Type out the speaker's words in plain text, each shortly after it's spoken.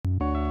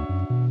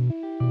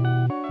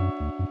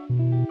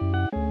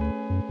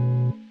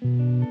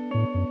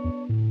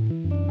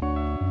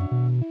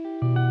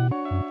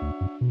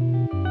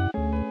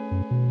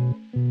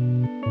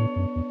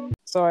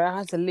Sorry, I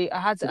had to leave. I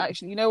had to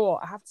actually. You know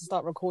what? I have to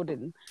start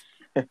recording.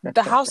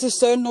 The house is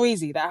so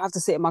noisy that I have to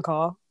sit in my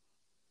car.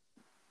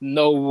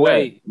 No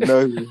way.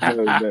 No.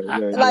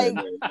 Like,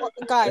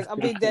 guys, I'm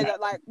being dead.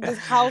 Like, this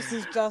house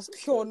is just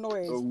pure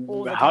noise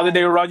all the time. How did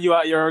they run you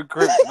out of your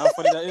crib? How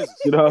funny that is.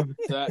 You know,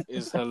 That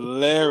is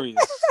hilarious.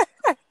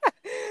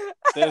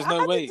 There's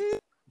no way. Do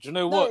you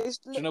know what?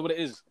 Do you know what it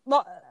is?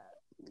 Not,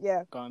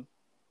 yeah. Go on.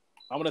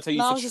 I'm gonna tell you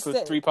No, for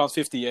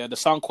 £3.50. Yeah, the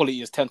sound quality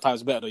is 10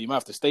 times better. Though you might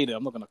have to stay there.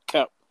 I'm not gonna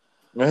cap.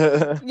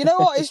 You know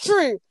what? It's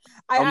true.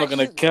 I'm not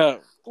gonna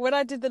cap. When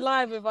I did the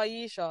live with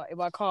Aisha in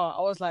my car,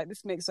 I was like,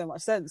 this makes so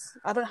much sense.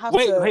 I don't have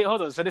Wait, to...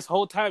 hold on. So this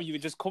whole time you were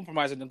just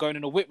compromising and going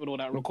in a whip with all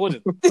that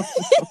recording?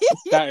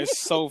 That is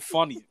so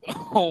funny.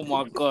 Oh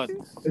my God.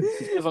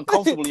 It's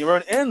uncomfortable. Your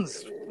own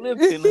ends.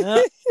 Flipping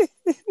hell.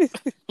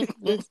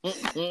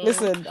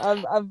 Listen,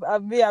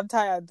 I'm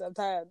tired.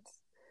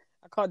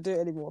 I can't do it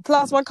anymore.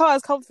 Plus, my car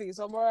is comfy,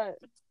 so I'm alright.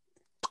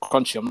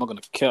 Crunchy, I'm not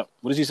gonna cap.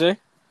 What does he say?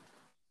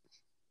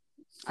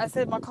 I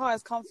said my car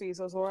is comfy,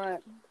 so it's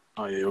alright.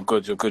 Oh yeah, you're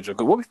good.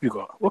 What have you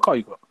got? What car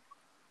you got?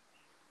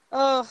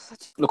 Oh,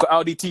 Look at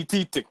Audi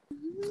TT thing.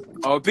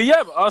 Oh,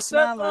 BM. I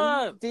said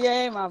man.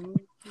 BA, man.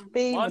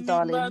 B, my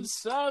darling. Man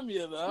Sam,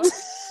 you know.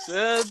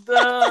 Said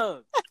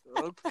that.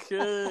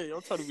 Okay.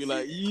 I'm trying to be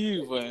like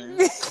you, man.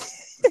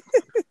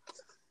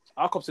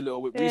 I copped a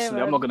little whip recently.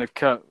 Man. I'm not gonna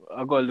cap.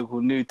 I got a little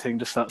new thing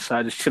just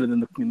outside, just chilling in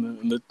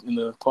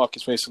the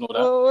parking space and all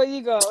that. Oh, what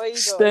you got?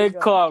 Stay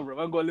calm, bro.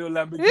 I got a little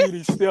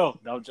Lamborghini still.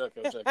 No, I'm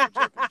joking.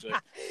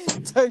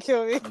 Don't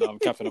kill me. No, I'm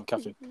capping.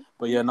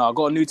 But yeah, no, I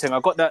got a new thing. I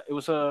got that. It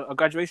was a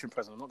graduation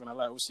present. I'm not gonna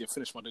lie. Obviously, I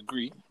finished my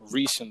degree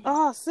recently.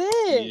 Oh,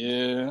 sick.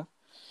 Yeah.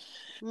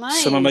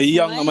 Nice. So I'm a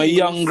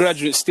young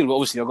graduate still, but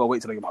obviously I gotta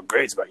wait till I get my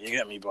grades back. You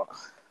get me? But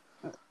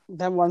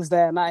them ones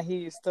there, and I hear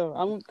you still.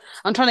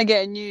 I'm trying to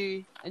get a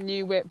new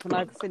whip when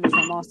I finish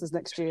my masters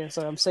next year,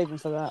 so I'm saving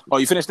for that. Oh,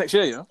 you finish next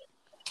year, yeah?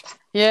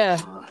 Yeah.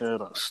 Okay,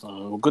 that's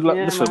well, good luck.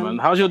 Yeah, Listen, man.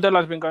 How's your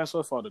deadlines been going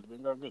so far? They've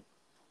been going good.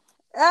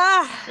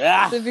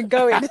 They've been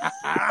going. You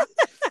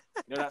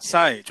know that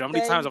sigh? Do you know how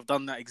many times I've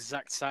done that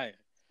exact sigh?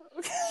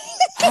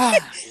 Yeah.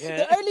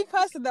 The only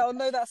person that will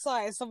know that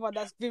sigh is someone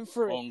that's been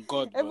through it. Oh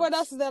God, everyone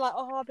else is there like,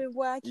 oh, I've been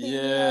working.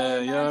 Yeah,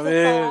 you know what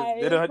I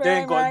mean? They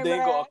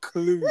ain't got a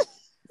clue.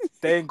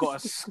 They ain't got a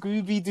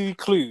Scooby-Doo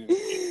clue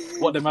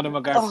what the man of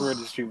my guy through in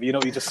the street. You know,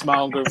 you just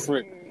smile and go through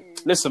it.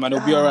 Listen, man,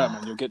 it'll be alright,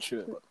 man. You'll get through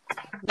it.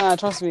 Nah,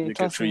 trust me. You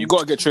got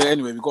to get through it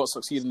anyway. We got to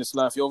succeed in this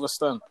life. You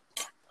understand?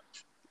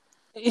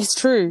 It's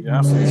true. Yeah,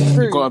 it's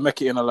true. You got to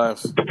make it in a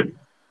life.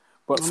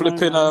 But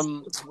flipping,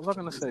 what was I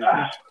going to say?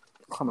 I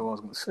can't remember what I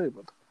was going to say,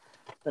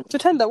 but...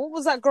 Pretender, what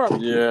was that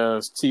grunt? Yeah,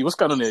 T, what's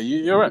going on here?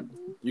 You alright?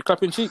 You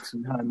clapping cheeks?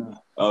 No.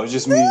 I was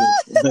just moving.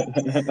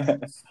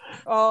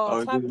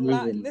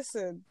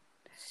 Listen.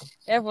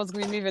 Everyone's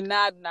gonna be moving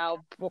mad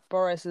now.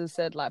 Boris has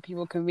said like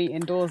people can meet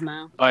indoors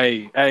now.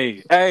 Hey,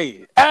 don't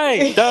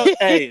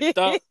do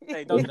that.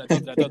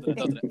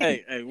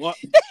 Hey, what?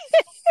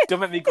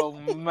 Don't make me go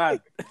mad.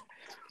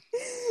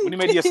 When he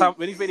made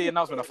the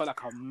announcement, I felt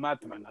like I'm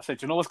mad, man. I said,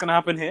 do you know what's gonna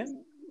happen here?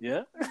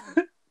 Yeah,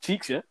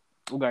 cheeks, yeah.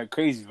 We're going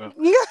crazy, bro.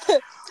 Yeah,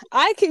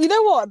 you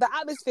know what? The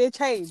atmosphere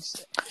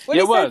changed when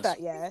he said that.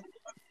 Yeah.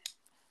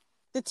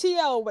 The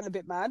TL went a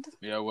bit mad.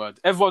 Yeah, word.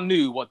 Everyone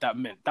knew what that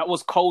meant. That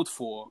was code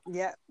for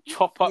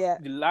chop up,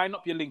 line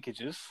up your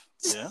linkages,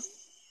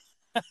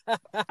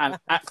 and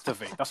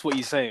activate. That's what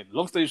he's saying.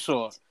 Long story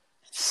short,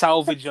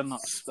 salvage your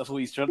nuts. That's what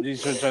he's trying to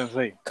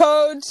say.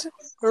 Code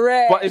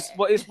red. But it's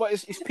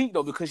peak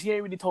though, because he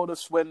ain't really told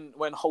us when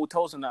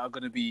hotels and that are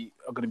gonna be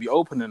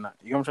open and that.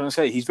 You know what I'm trying to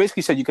say? He's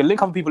basically said you can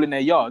link up with people in their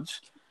yards,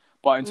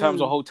 but in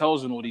terms of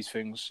hotels and all these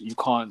things, you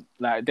can't.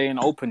 Like they ain't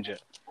opened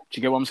yet. Do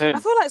you get what I'm saying? I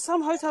feel like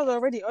some hotels are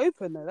already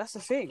open though. That's the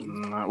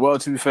thing. Well,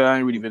 to be fair, I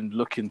ain't really been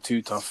looking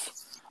too tough.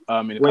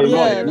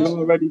 You're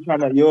already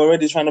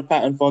trying to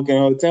pattern fucking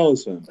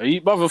hotels, man. Are you,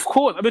 brother? Of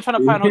course, I've been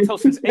trying to pattern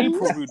hotels since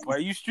April, rude boy. Are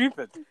you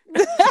stupid?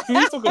 What are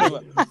you talking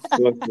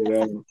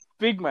about?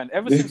 Big man,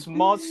 ever since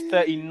March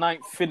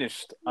 39th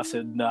finished, I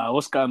said, nah,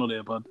 what's going on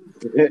there, bud?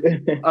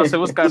 I said,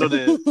 what's going on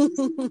there?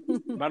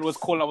 Man was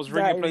calling, I was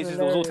ringing places,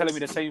 they was all telling me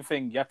the same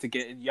thing. You have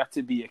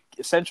to be an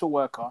essential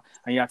worker,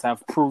 and you have to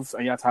have proof,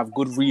 and you have to have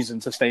good reason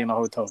to stay in a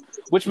hotel.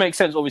 Which makes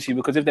sense, obviously,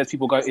 because if there's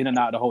people going in and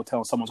out of the hotel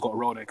and someone's got a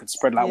role, they could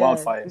spread like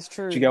wildfire. It's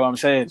true. Do you get what I'm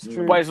saying?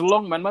 But it's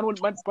long, man. Bro,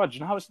 do you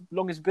know how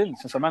long it's been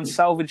since a man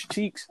salvaged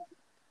cheeks?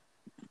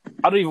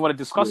 I don't even want to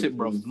discuss it,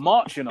 bro.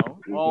 March, you know?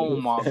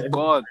 Oh, my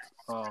God.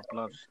 Oh,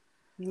 blood.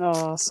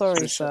 No,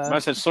 sorry, sir. Man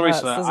said, sorry,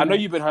 sir. I know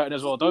you've been hurting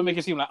as well. Don't make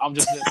it seem like I'm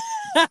just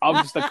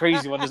the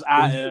crazy one just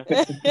out here,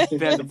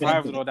 being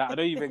deprived and all that. I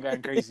know you've been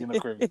going crazy in the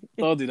crib.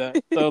 Don't do that.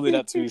 Don't do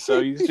that to me, so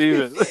you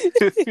stupid.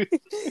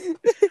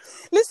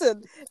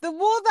 Listen, the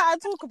more that I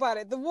talk about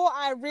it, the more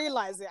I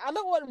realise it. I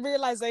don't want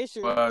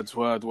realisation. Word. It's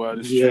true.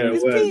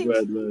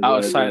 Out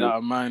of sight, out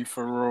of mind,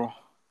 for real.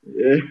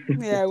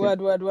 Yeah, word.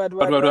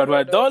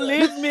 Don't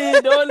leave me.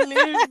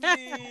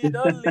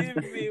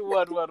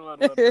 Word.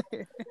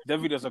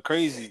 Them videos are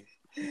crazy.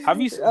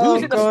 Have you? Who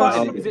is it that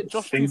started it? Is it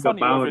Josh Too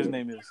Funny? Whatever his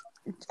name is.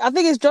 I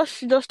think it's Josh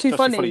Too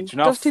Funny. Do you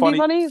know Josh how Too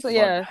Funny? So,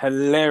 yeah.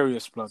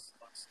 Hilarious, blood.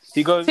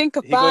 He goes, Think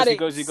about it.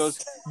 He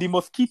goes, the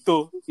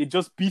mosquito, it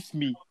just beats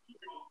me.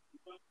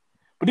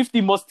 But if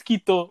the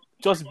mosquito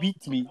just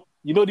beats me,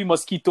 you know the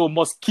mosquito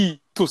must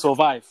key to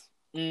survive.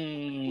 Word.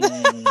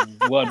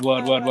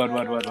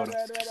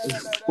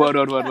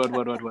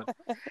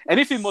 And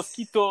if the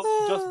mosquito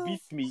just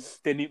beats me,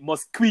 then it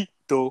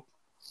mosquito.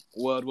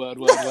 Word.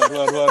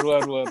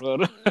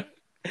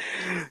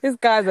 This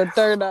guy's a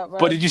donut, man.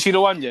 But did you see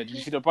the one? Yeah, did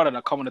you see the brother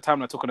that come on the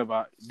timeline talking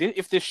about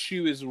if this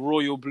shoe is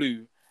royal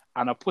blue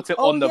and I put it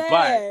on the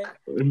bike,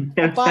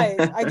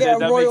 I get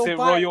a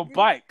royal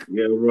bike.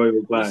 Yeah,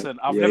 royal bike. Listen,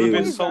 I've never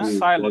been so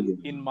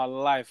silent in my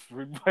life.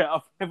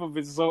 I've never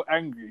been so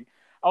angry.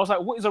 I was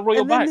like, "What is a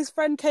royal bike?" And then his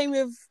friend came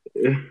with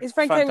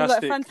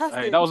like fantastic.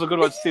 Hey, that was a good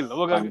one. Still,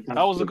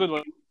 that was a good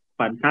one.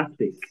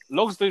 Fantastic.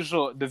 Long story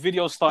short, the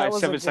video started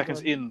 7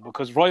 seconds in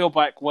because royal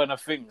bike weren't a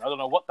thing. I don't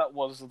know what that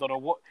was. I don't know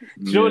what.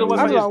 Do you know what it was?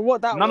 I don't know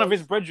what that was. None of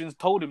his brethren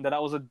told him that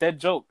was a dead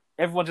joke.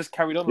 Everyone just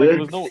carried on like it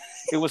was no.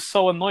 It was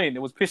so annoying.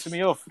 It was pissing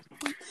me off.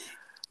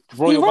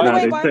 Royal bike. He ran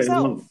away by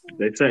himself.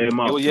 They set him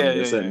up.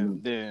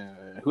 Yeah.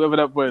 Whoever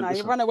that was. Nah,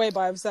 he ran away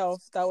by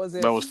himself. That was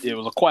it. It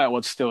was a quiet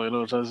one still. You know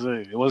what I'm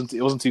saying? It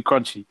wasn't too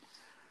crunchy.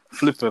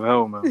 Flipping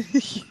hell, man.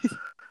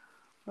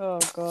 Oh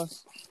gosh.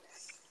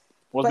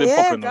 What's been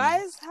popping,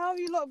 guys, how have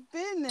you lot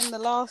been in the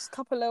last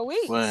couple of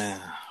weeks? Well.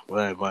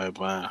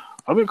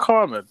 I've been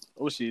calm, man.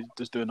 Obviously,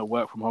 just doing the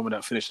work from home and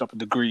that, finished up a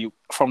degree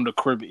from the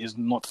crib is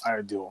not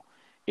ideal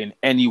in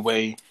any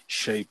way,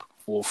 shape,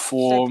 or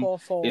form.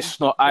 It's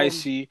not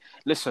icy.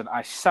 Listen,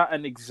 I sat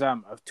an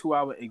exam, a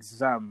 2-hour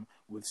exam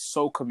with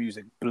soca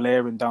music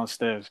blaring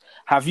downstairs.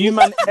 Have you,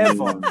 man,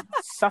 ever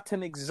sat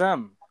an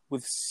exam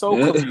with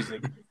soca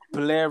music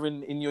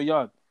blaring in your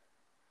yard?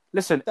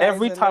 Listen,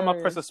 every time I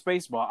press a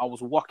space bar, I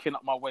was walking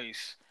up my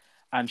waist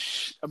and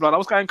I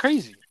was going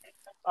crazy.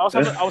 I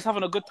was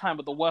having a good time,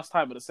 but the worst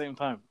time at the same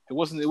time. It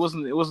wasn't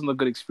a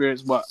good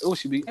experience, but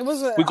obviously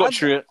we got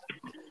through it.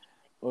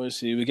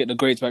 Obviously, we get the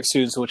grades back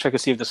soon, so we'll check and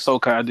see if the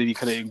soca had any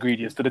kind of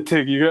ingredients to the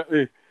thing. You get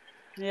me?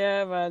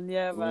 Yeah, man.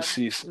 We'll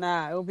see.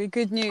 Nah, it'll be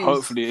good news.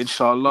 Hopefully,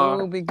 inshallah. It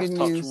will be good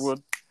news.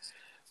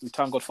 We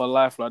thank God for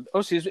life, lad.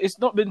 Obviously, it's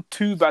not been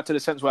too bad to the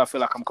sense where I feel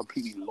like I'm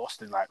completely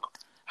lost in like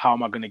how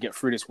am I going to get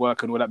through this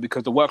work and all that,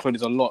 because the workload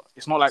is a lot.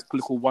 It's not like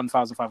little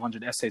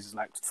 1,500 essays. It's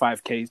like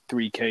 5K,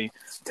 3K,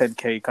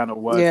 10K kind of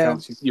work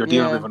you're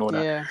dealing with and all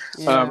that.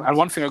 And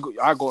one thing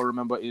I got to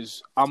remember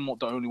is I'm not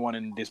the only one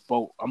in this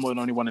boat. I'm not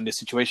the only one in this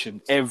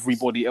situation.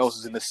 Everybody else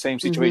is in the same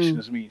situation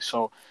as me.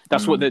 So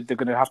that's what they're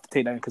going to have to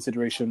take that in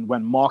consideration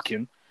when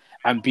marking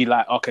and be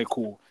like, okay,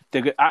 cool.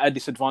 They're at a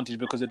disadvantage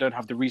because they don't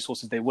have the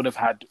resources they would have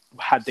had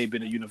they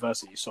been at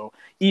university. So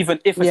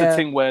even if it's a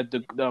thing where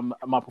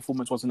my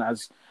performance wasn't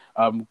as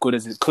good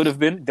as it could have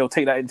been, they'll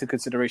take that into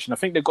consideration. I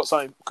think they've got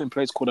something in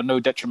place called a no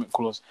detriment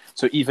clause.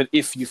 So even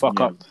if you fuck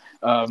up,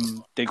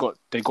 they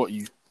got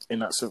you in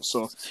that sense.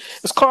 So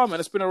it's calm, man.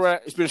 It's been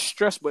alright. It's been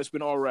stressed, but it's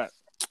been alright.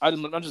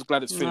 I'm just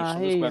glad it's finished.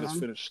 I'm just glad it's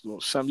finished. Well,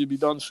 Sam, you'll be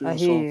done soon.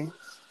 So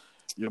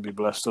you'll be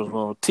blessed as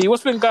well. T,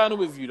 what's been going on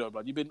with you though,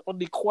 man? You've been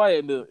oddly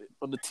quiet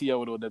on the TL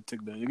with all them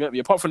things there. You get me?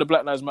 Apart from the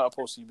Black Lives Matter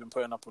post, you've been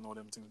putting up on all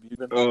them things.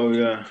 Oh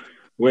yeah.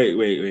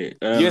 Wait.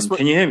 Yes,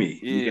 can you hear me?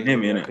 You can hear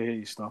me, innit? I can hear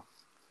you still.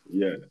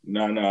 Yeah.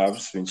 No, I've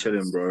just been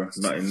chilling, bro.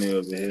 Nothing new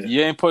over here.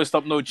 You ain't posted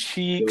up no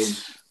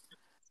cheeks.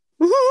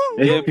 You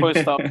ain't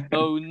posted up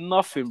no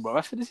nothing, bro.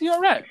 I said, is he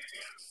alright?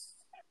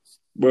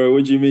 Bro,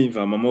 what do you mean,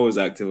 fam? I'm always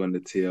active on the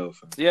TL,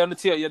 fam. Yeah, on the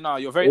TL. Yeah, no,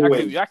 you're very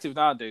active. You're active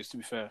nowadays, to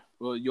be fair.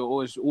 Well, you're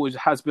always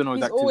has been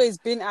always active. He's always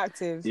been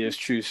active. Yeah, it's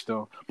true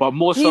still. But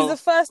more He's so... the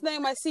first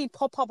name I see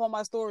pop up on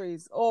my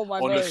stories. Oh, my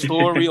God. On the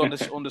story, on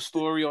the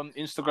story, on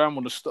Instagram,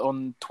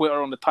 on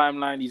Twitter, on the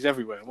timeline. He's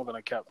everywhere. I'm not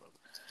going to cap, bro.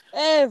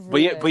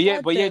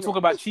 Everywhere. But he ain't talking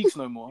about cheeks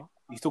no more.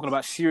 He's talking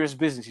about serious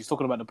business. He's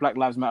talking about the Black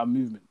Lives Matter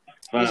movement.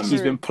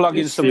 He's been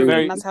plugging some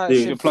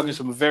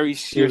very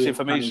serious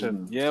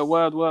information. Yeah,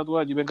 word.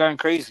 You've been going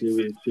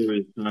crazy.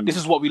 Serious. This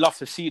is what we love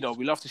to see, though.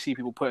 We love to see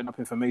people putting up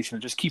information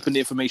and just keeping the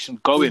information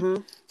going. Do you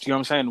know what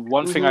I'm saying?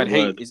 One thing I'd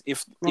hate is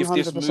if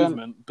this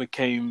movement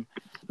became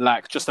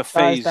like just a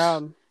phase. Do you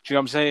know what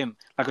I'm saying?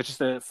 Like it's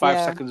just a 5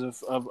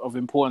 seconds of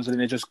importance, and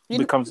then it just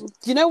becomes. Do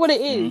you know what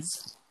it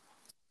is?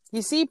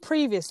 You see,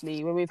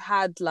 previously when we've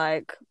had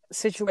like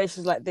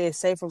situations like this,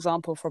 say for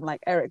example from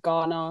like Eric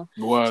Garner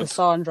to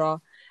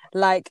Sandra.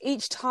 Like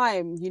each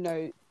time, you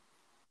know,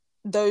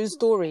 those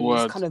stories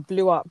kind of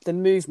blew up the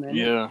movement.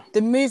 Yeah.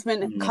 The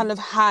movement kind of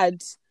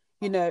had,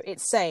 you know,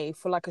 its say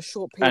for like a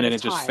short period of time. And then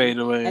it just faded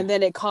away. And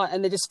then it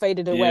just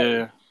faded away.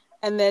 Yeah.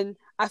 And then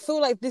I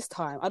feel like this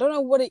time, I don't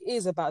know what it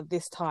is about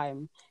this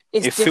time.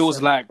 It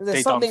feels like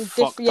there's something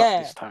fucked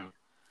up this time.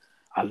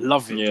 I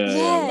love it.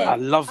 Yeah. I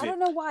love it. I don't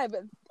know why,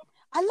 but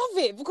I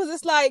love it because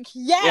it's like,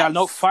 yes. Yeah, I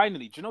know,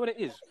 finally. Do you know what it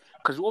is?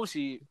 Because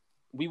obviously...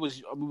 We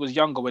was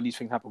younger when these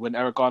things happened. When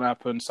Eric Garner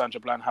happened, Sandra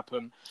Bland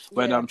happened,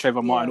 when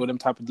Trayvon Martin, all them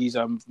type of these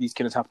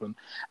killings happened.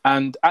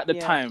 And at the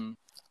time,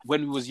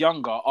 when we was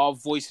younger, our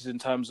voices in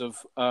terms of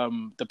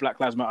the Black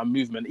Lives Matter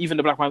movement, even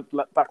the Black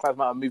Lives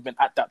Matter movement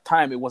at that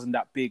time, it wasn't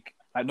that big.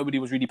 Like nobody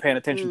was really paying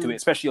attention to it,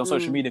 especially on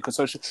social media, because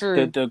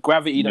the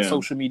gravity that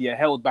social media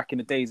held back in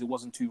the days, it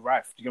wasn't too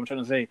rife. Do you get what I'm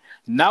trying to say?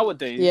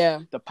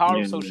 Nowadays, the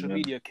power of social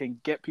media can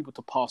get people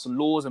to pass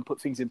laws and put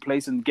things in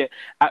place and get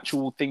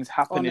actual things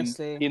happening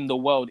in the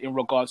world in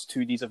regards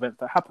to these events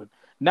that happen.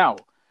 Now,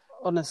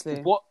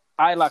 what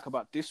I like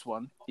about this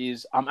one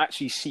is I'm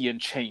actually seeing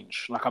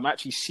change. Like I'm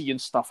actually seeing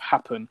stuff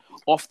happen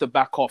off the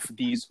back of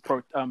these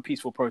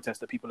peaceful protests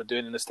that people are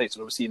doing in the States,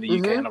 and obviously in the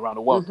UK and around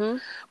the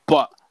world.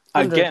 But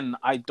again,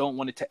 I don't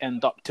want it to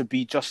end up to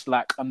be just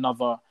like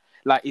another,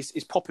 like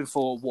it's popping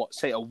for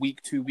say a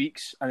week, 2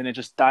 weeks, and then it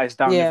just dies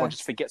down. Everyone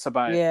just forgets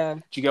about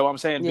it. Do you get what I'm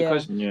saying?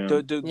 Because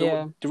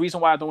the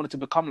reason why I don't want it to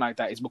become like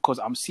that is because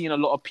I'm seeing a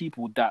lot of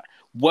people that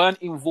weren't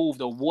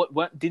involved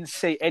or didn't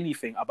say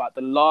anything about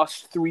the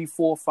last 3,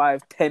 4,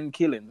 5, 10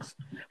 killings,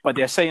 but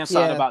they're saying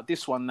something about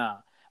this one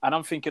now. And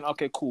I'm thinking,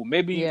 okay, cool.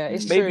 Maybe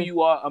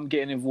you are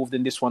getting involved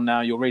in this one now.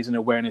 You're raising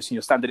awareness and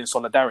you're standing in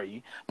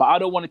solidarity. But I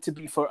don't want it to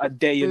be for a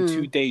day and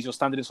 2 days. You're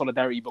standing in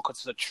solidarity because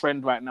it's a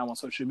trend right now on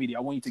social media.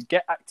 I want you to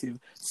get active,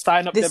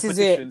 sign up their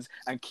petitions,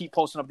 and keep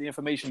posting up the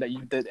information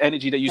the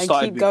energy that you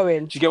started with.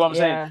 Going. Do you get what I'm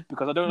saying?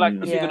 Because I don't like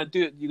if you're gonna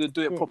do it, you're gonna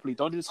do it properly.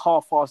 Don't just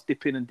half-ass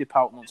dip in and dip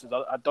out nonsense.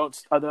 I don't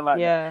like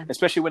that.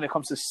 Especially when it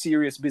comes to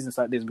serious business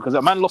like this, because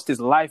a man lost his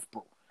life,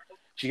 bro.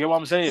 Do you get what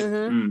I'm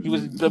saying?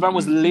 The man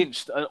was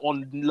lynched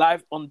on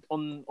live on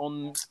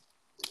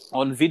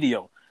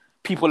video.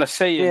 People are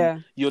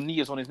saying your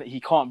knee is on his neck. He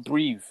can't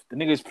breathe. The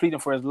nigga is pleading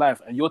for his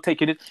life, and you're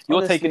taking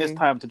this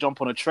time to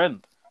jump on a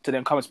trend to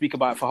then come and speak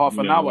about it for half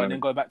an hour and then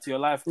go back to your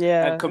life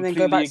and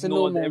completely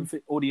ignore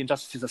all the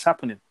injustices that's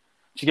happening.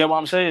 Do you get what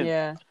I'm saying?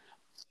 Yeah.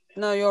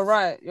 No, you're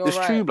right. It's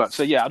true, blood.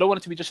 So yeah, I don't want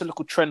it to be just a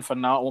little trend for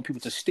now. I want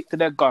people to stick to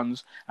their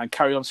guns and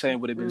carry on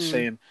saying what they've been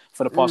saying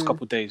for the past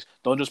couple of days.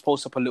 Don't just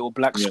post up a little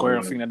black square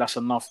and think that that's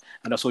enough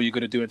and that's all you're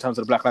gonna do in terms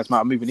of the Black Lives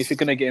Matter movement. If you're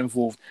gonna get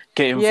involved,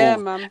 get involved. Yeah,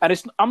 man.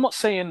 And I'm not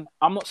saying.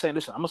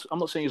 Listen, I'm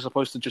not saying you're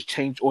supposed to just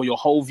change all your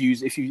whole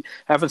views if you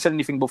haven't said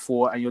anything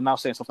before and you're now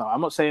saying stuff now.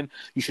 I'm not saying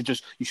you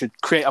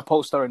should create a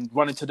poster and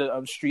run into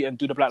the street and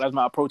do the Black Lives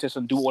Matter protest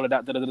and do all of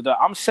that.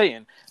 I'm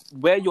saying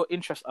where your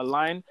interests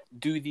align,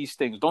 do these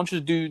things. Don't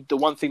just do the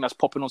one thing that's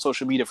popping on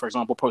social media, for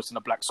example, posting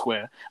a black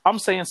square. I'm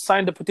saying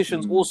sign the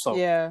petitions also.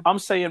 Yeah. I'm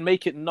saying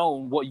make it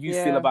known what you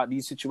feel about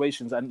these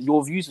situations and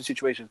your views of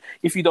situations.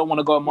 If you don't want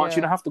to go and march,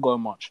 you don't have to go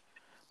and march.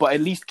 But at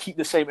least keep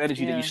the same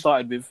energy that you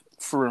started with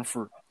through and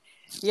through.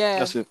 Yeah,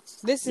 that's it.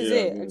 This is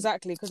it,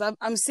 exactly. Because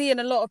I'm seeing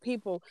a lot of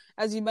people,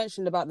 as you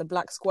mentioned about the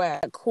black square.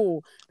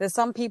 Cool. There's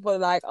some people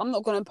like, I'm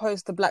not going to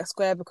post the black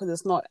square because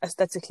it's not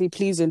aesthetically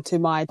pleasing to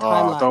my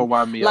timeline. Don't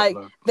wind me like,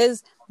 up, man.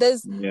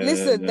 There's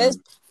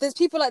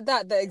people like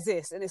that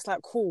exist, and it's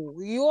like,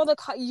 cool. You are the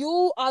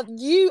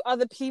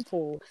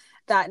people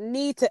that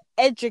need to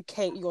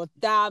educate your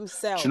damn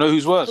self. Do you know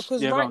who's worse?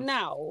 Because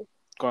now.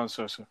 Go on,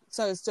 sir.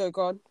 So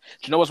go on. Do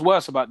you know what's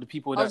worse about the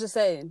people that... I was just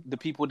saying. The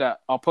people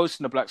that are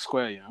posting the black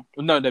square,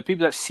 No, the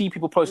people that see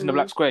people posting the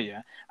black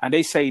square, and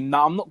they say,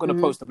 no, I'm not going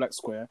to post the black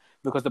square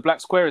because the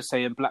black square is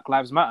saying Black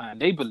Lives Matter,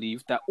 and they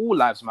believe that all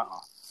lives matter.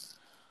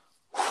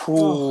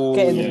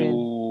 Get in the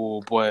bin.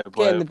 Boy. Do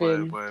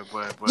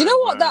you know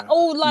what that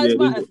all lives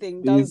matter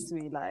thing does to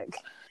me? Like,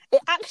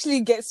 it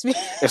actually gets me...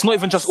 It's not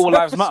even just all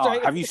lives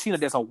matter. Have you seen that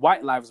there's a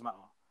white lives matter?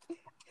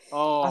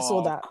 Oh, I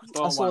saw that.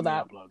 There was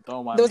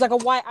like a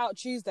White Out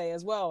Tuesday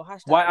as well.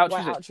 # White Out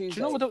Tuesday. Do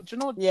you know what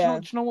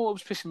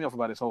was pissing me off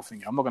about this whole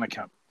thing? I'm not going to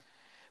cap.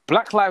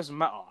 Black Lives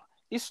Matter.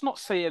 It's not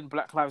saying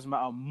Black Lives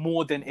Matter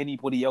more than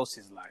anybody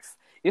else's life.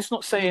 It's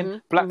not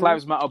saying Black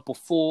Lives Matter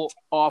before,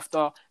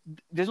 after.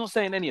 There's not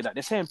saying any of that.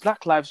 They're saying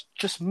Black Lives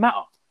just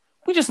matter.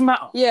 We just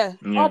matter. Yeah.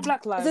 Our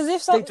Black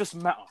Lives, they just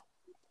matter.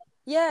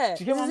 Yeah,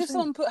 it's as if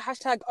someone put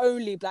 #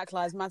 only Black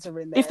Lives Matter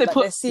in there. If they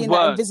put they're seeing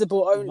that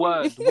invisible only.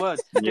 Word.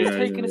 They're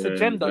taking this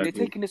agenda. Exactly.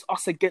 They're taking this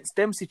us against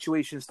them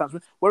situation stance,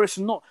 where it's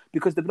not,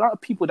 because the amount of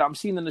people that I'm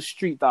seeing in the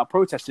street that are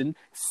protesting,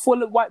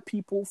 full of white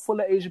people, full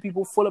of Asian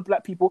people, full of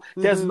black people.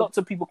 There's lots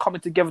of people coming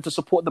together to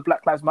support the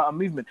Black Lives Matter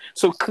movement.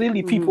 So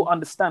clearly people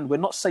understand we're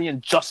not saying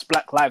just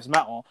Black Lives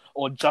Matter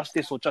or just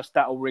this or just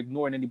that, or we're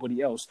ignoring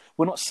anybody else.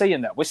 We're not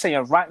saying that. We're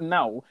saying right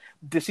now,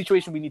 the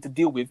situation we need to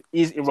deal with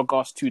is in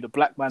regards to the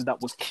black man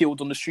that was killed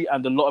on the street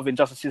and a lot of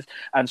injustices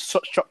and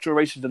such structural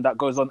racism that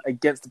goes on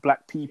against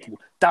black people.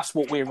 That's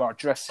what we're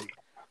addressing.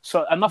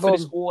 So enough of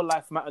this all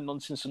life matter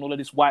nonsense and all of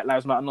this white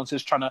lives matter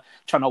nonsense, trying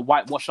to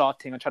whitewash our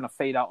thing and trying to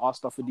fade out our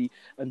stuff and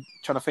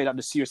trying to fade out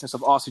the seriousness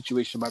of our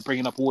situation by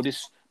bringing up all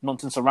this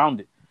nonsense around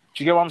it.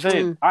 Do you get what I'm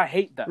saying? I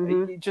hate that.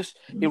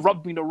 It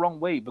rubbed me the wrong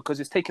way because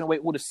it's taken away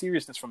all the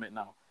seriousness from it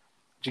now.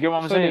 Do you get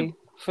what I'm saying?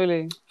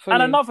 Fully.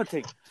 And another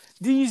thing,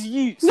 these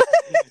youths.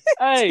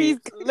 Hey,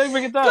 let me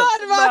bring it down.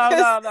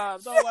 Nah,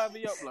 don't wind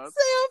me up, man.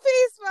 Say your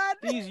piece, man.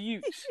 These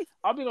youths.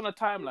 I've been on a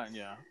timeline,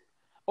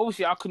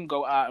 Obviously, I couldn't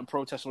go out and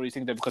protest all these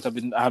things there because I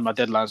had my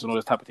deadlines and all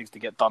those type of things to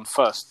get done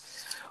first.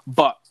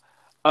 But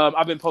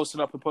I've been posting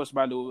my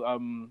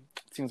little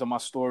things on my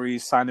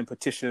stories, signing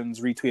petitions,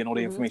 retweeting all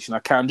the information I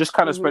can, just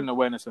kind of spreading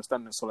awareness and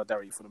standing in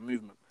solidarity for the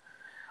movement.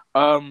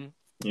 I'm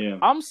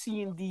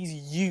seeing these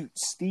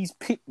youths, these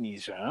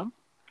pitneys,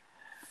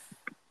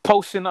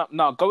 posting up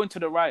now, going to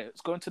the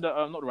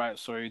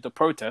the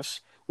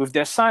protests with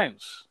their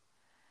signs.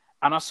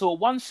 And I saw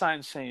one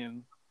sign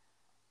saying,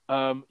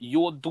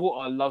 your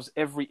daughter loves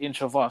every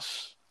inch of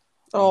us.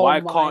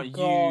 Why can't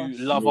you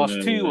love us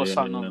too, or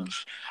something?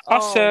 I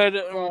said,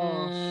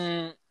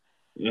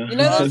 you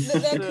know,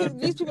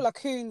 these people are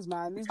coons,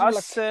 man. These people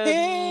are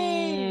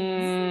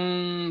coons.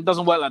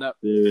 Doesn't work like that.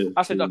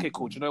 I said, okay,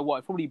 cool. Do you know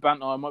what? Probably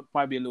banter,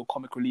 might be a little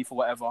comic relief or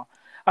whatever.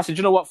 I said,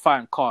 you know what?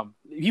 Fine, calm.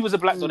 He was a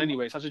black don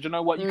anyway. So I said, you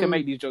know what? You can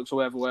make these jokes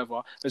or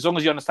whatever. As long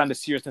as you understand the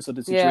seriousness of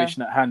the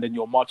situation at hand and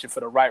you're marching for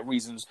the right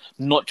reasons,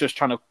 not just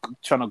trying to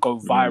go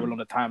viral on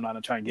the timeline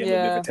and try and get a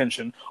little bit of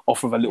attention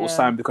off of a little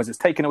sign because it's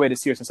taking away the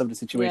seriousness of the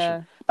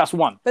situation. That's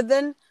one. But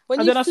then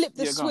when you flip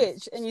the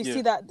switch and you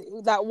see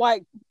that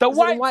white,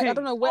 I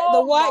don't know where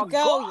the white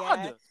girl.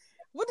 God.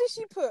 What did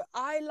she put?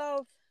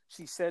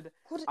 She said,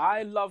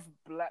 I love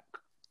black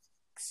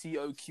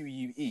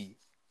COQUE.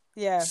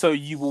 Yeah. So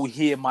you will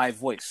hear my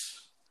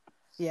voice.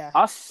 Yeah.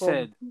 I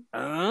said,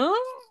 I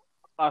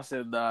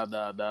said, no.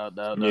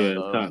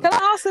 Can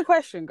I ask a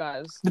question,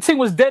 guys? The thing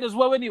was dead as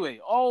well anyway.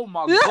 Oh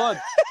my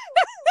God.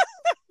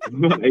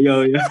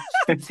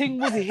 The thing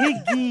was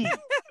higgy.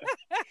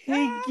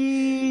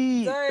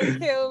 Don't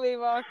kill me,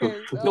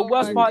 Marcus. The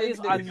worst part is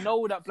I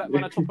know that black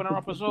men are chopping her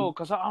up as well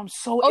because I'm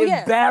so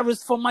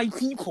embarrassed for my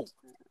people.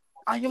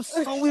 I am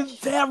so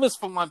embarrassed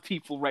for my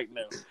people right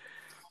now.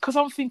 Because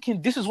I'm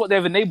thinking this is what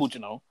they've enabled, you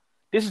know.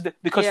 This is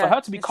because for her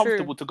to be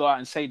comfortable to go out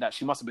and say that,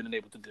 she must have been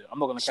enabled to do it. I'm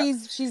not gonna.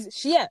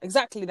 She's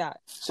exactly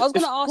that. I was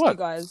gonna ask you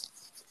guys,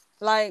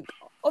 like,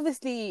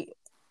 obviously,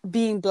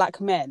 being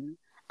black men,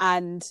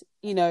 and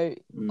you know,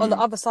 on the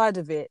other side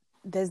of it,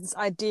 there's this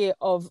idea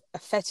of a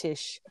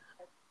fetish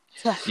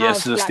to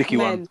have black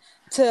men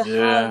to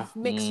have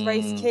mixed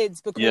race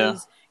kids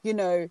because you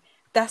know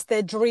that's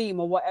their dream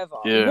or whatever.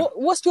 Yeah.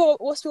 What's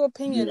your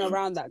opinion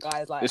around that,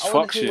 guys? Like, it's I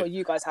want to hear what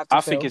you guys have to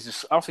I think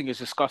it's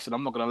disgusting.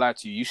 I'm not gonna lie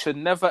to you. You should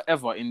never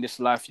ever in this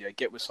life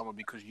get with someone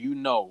because you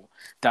know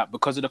that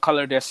because of the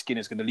color of their skin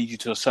is gonna lead you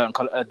to a certain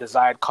color, a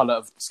desired color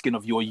of skin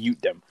of your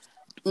youth.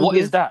 What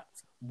is that?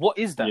 What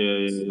is that?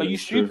 Are you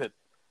stupid?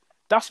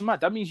 That's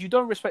mad. That means you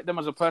don't respect them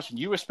as a person.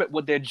 You respect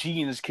what their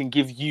genes can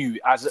give you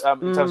as in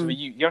terms of a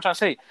you. You know what I'm trying to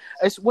say?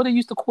 It's what they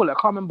used to call it. I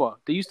can't remember.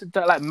 They used to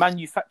like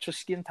manufacture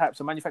skin types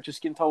and manufacture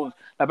skin tones.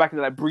 Like back in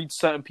the breed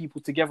certain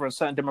people together and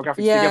certain demographics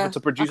together to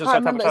produce a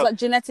certain type of it's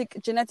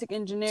like genetic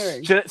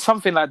engineering.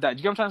 Something like that.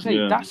 Do you know what I'm trying to say?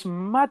 Yeah. That's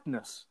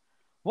madness.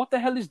 What the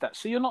hell is that?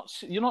 So you're not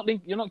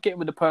getting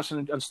with the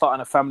person and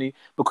starting a family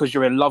because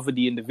you're in love with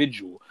the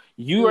individual.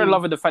 You are in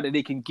love with the fact that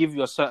they can give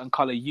you a certain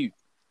color you.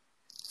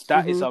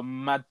 That is a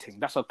mad thing.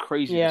 That's a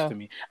craziness to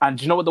me. And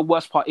do you know what the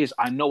worst part is?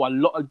 I know a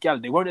lot of gal.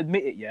 They won't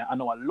admit it yet. I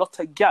know a lot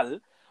of gal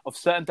of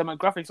certain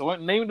demographics. I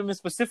won't name them in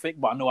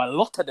specific, but I know a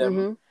lot of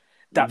them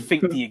that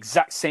think the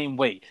exact same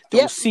way.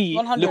 They'll see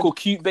 100. Little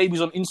cute babies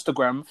on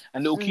Instagram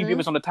and little cute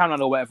babies on the timeline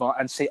or whatever,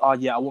 and say, "Oh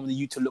yeah, I want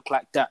you to look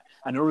like that."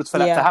 And in order for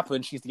that to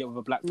happen, she needs to get with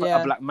a black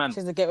man.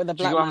 She needs to get with a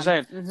black man. You know what I'm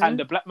saying? And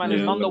the black man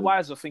is none the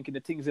wiser, thinking the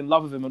thing's in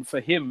love with him and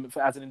for him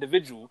as an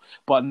individual.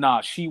 But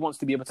nah, she wants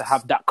to be able to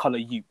have that color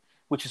you.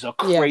 Which is a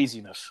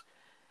craziness.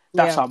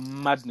 That's a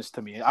madness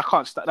to me. I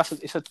can't.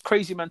 It's a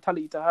crazy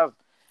mentality to have.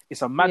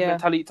 It's a mad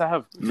mentality to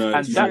have. No,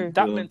 and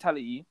that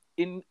mentality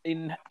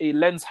it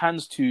lends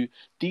hands to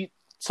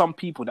some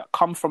people that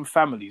come from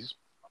families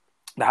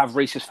that have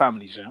racist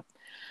families. Yeah.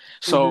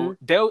 So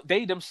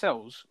they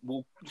themselves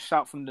will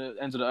shout from the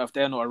ends of the earth,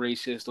 they're not a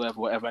racist or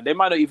whatever. And they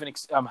might not even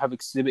have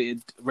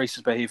exhibited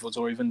racist behaviors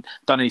or even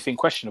done anything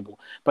questionable.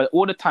 But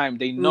all the time,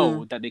 they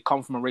know that they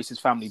come from a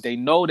racist family. They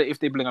know that if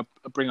they bring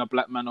a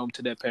black man home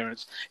to their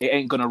parents, it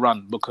ain't going to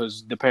run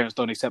because the parents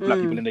don't accept black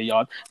people in their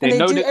yard. They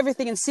know do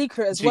everything in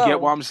secret as well. Do you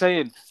get what I'm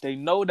saying? They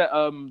know that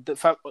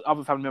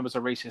other family members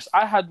are racist.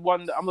 I had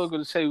one, I'm not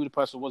going to say who the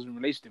person was in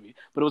relation to me,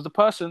 but it was the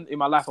person in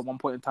my life at one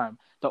point in time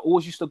that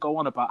always used to go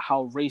on about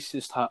how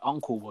racist her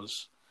uncle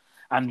was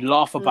and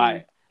laugh about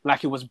it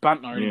like it was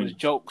banter and it was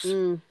jokes.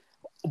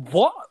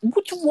 What?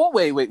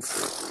 Wait.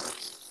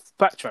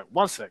 Backtrack.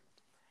 One sec.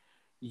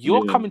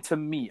 You're coming to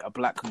me, a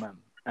black man,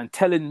 and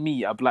telling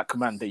me, a black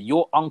man, that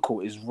your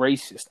uncle is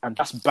racist and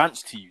that's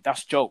bants to you.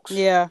 That's jokes.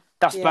 Yeah.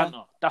 That's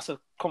banter. That's a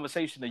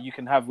conversation that you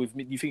can have with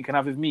me. You think you can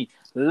have with me?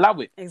 Allow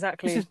it.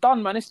 Exactly. This is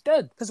done, man. It's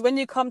dead. Because when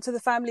you come to the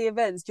family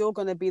events, you're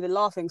going to be the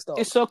laughing stock.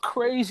 It's a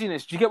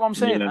craziness. Do you get what I'm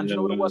saying? And you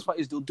know what the worst part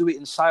is? They'll do it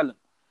in silence.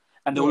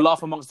 And they'll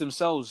laugh amongst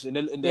themselves in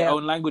their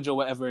own language or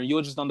whatever. And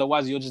you're just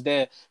underwise. You're just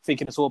there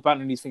thinking it's all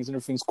banter these things and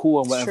everything's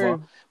cool and whatever.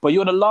 But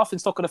you're the laughing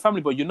stock of the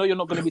family. But you know you're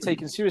not going to be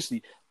taken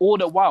seriously. All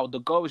the while, the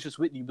girl is just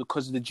with you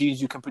because of the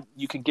genes you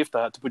can give to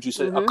her to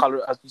produce a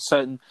color, a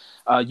certain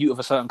youth of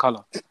a certain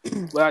color.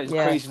 Well, that is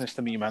craziness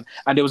to me, man.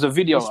 And there was a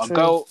video.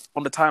 Girl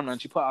on the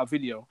timeline. She put out a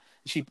video.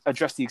 She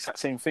addressed the exact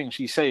same thing.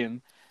 She's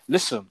saying,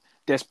 "Listen,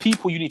 there's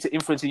people you need to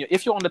influence.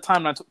 If you're on the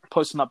timeline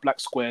posting up black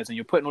squares and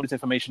you're putting all this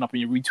information up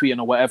and you're retweeting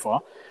or whatever,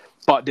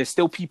 but there's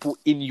still people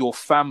in your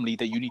family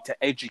that you need to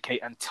educate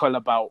and tell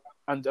about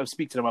and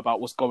speak to them about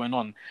what's going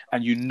on.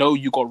 And you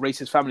got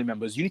racist family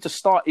members. You need to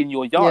start in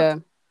your yard. Yeah.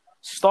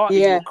 Start in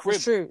your crib.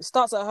 It's true. It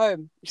starts at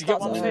home. Do you get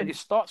what I'm saying? It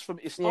starts from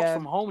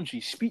home, G.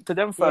 Speak to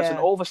them first and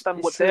understand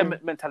what their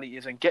mentality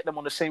is and get them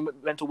on the same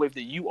mental wave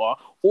that you are,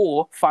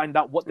 or find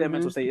out what their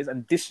mental state is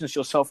and distance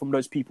yourself from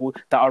those people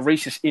that are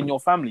racist in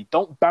your family.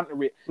 Don't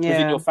banter it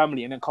within your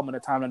family and then come on a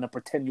timeline and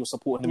pretend you're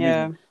supporting the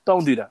movement.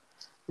 Don't do that.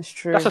 It's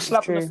true. That's a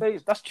slap in the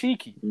face. That's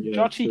cheeky. You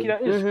know how cheeky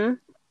that is?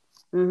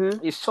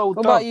 It's so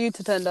What about you,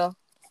 Tatenda?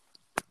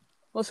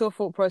 What's your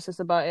thought process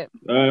about it?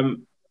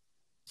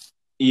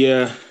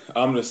 Yeah,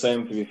 I'm the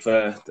same, to be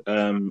fair.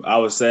 I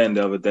was saying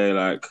the other day,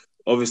 like,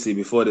 obviously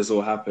before this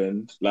all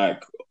happened,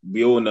 like,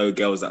 we all know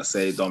girls that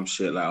say dumb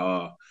shit like,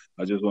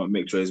 I just want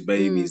mixed race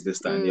babies, this,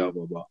 that, and the other,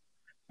 blah.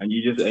 And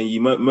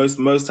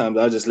most times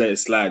I just let it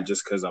slide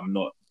just because I'm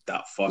not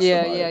that fussed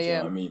about it, you know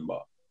what I mean?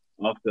 But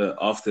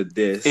after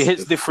this, it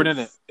hits different,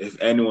 innit?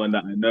 If anyone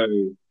that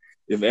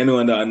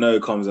I know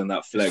comes on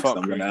that flex,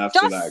 I'm gonna have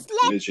to like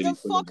literally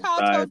put them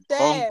aside.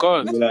 Oh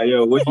God! Be like,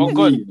 yo, what you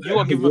God! mean? You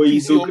gotta give him a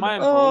piece of your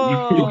mind, bro. You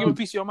gotta give him a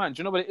piece of your mind. Do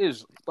you know what it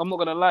is? I'm not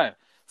gonna lie.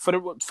 For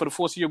the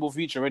foreseeable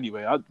future,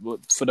 anyway,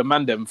 for the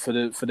mandem, for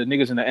the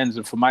niggas in the ends,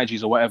 and for my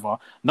G's or whatever,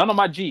 none of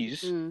my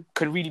G's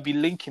can really be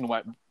linking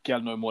white gal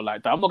no more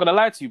like that. I'm not gonna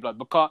lie to you, blood,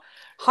 because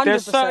 100%.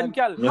 There's certain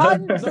gal, not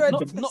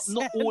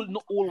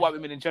all white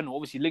women in general.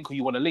 Obviously, link who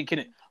you want to link,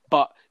 innit?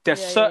 But there's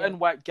certain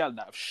white gal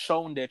that have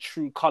shown their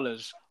true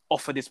colours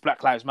off of this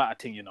Black Lives Matter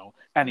thing, you know,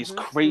 and it's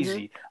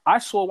crazy. I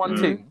saw one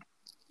thing.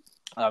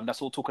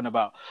 That's all talking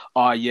about,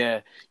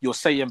 you're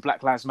saying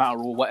Black Lives Matter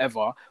or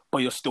whatever, but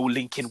you're still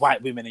linking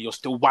white women and you're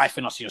still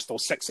wifing us and you're still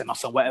sexing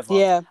us and whatever.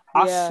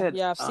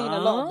 I've seen a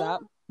lot of that.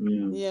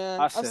 Yeah,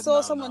 I saw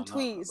someone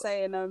tweet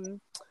saying,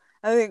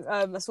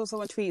 I saw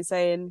someone tweet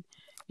saying,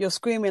 you're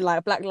screaming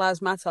like Black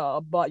Lives Matter,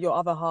 but your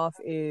other half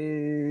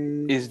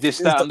is this,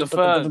 that, and the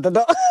third.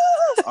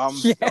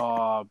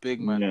 Big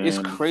man, it's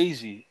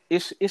crazy.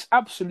 It's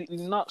absolutely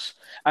nuts.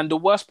 And the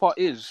worst part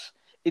is,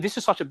 this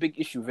is such a big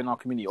issue within our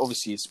community.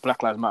 Obviously, it's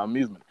Black Lives Matter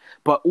movement.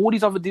 But all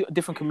these other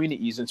different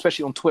communities, and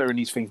especially on Twitter and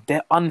these things,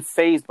 they're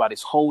unfazed by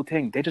this whole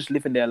thing. They're just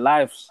living their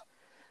lives.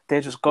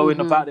 They're just going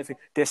about their thing.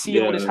 They're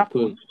seeing all this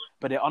happen,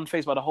 but they're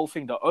unfazed by the whole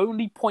thing. The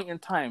only point in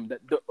time that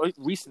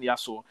recently I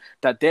saw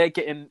that they're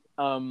getting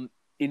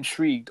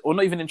intrigued, or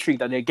not even intrigued,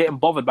 that they're getting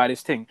bothered by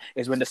this thing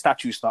is when the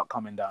statues start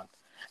coming down.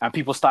 And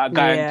people start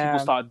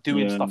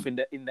doing stuff in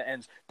the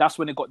ends. That's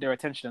when it got their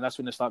attention, and that's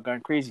when they start going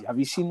crazy. Have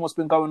you seen what's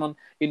been going on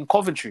in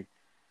Coventry?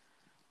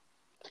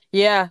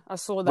 Yeah, I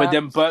saw that.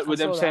 With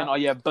them saying,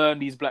 burn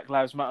these Black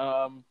Lives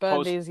Matter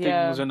things,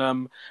 and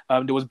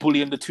there was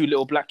bullying the two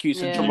little black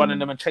youths and running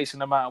them and chasing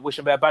them out and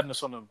wishing their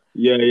badness on them.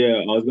 Yeah.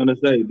 I was gonna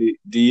say,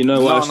 do you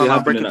know what actually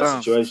happened in that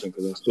situation?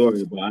 Because I saw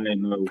it, but I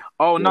didn't know.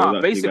 Oh no!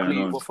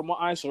 Basically, from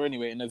what I saw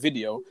anyway in the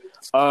video,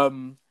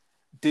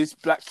 these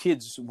black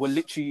kids were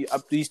literally,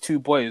 these two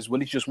boys were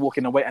literally just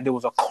walking away, and there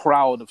was a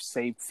crowd of,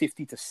 say,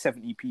 50 to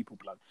 70 people,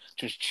 blood,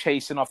 just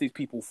chasing off these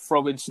people,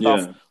 throwing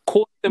stuff,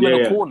 caught them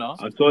in a corner.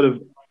 I saw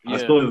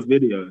the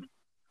video,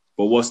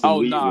 but what's the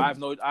reason? I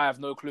have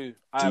no clue.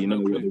 Do you know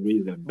what the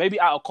reason?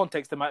 Maybe out of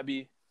context, it might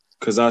be.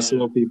 Because I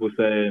saw people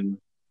saying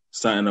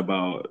something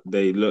about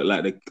they look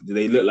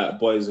like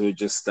boys who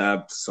just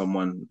stabbed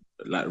someone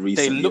like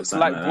recently. They looked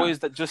like boys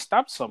that just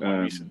stabbed someone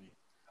recently.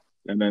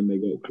 And then they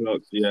got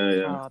clocked.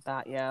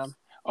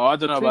 Oh, I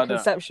don't know about that.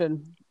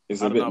 Conception. I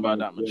don't know about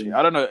that much.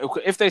 I don't know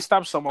if they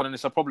stab someone and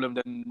it's a problem.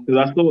 Then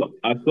because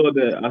I saw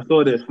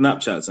their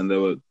Snapchats, and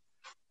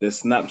their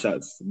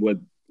Snapchats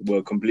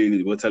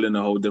were telling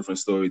a whole different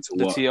story to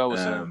the what TL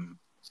was saying.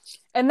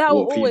 And that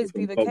will always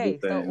be the case.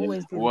 There's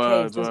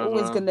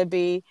always going to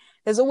be.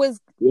 There's always.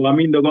 Well, I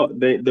mean,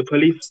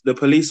 the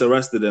police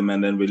arrested them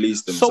and then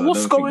released them. So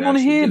what's going on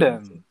here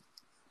then?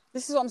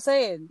 This is what I'm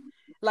saying.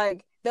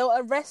 Like, they'll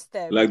arrest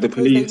them. Like the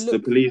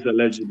police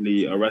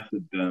allegedly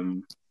arrested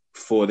them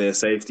for their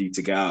safety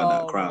to get out of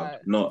that crowd,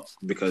 not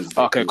because.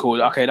 Okay,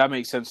 cool. Okay, that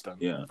makes sense then.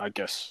 Yeah, I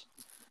guess.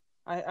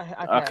 I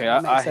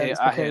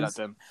hear that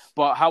then.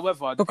 But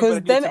however,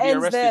 because them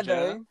ends there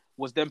though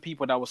was them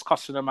people that was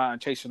cussing them out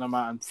and chasing them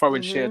out and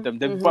throwing shit at them.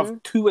 Then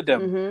two of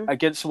them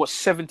against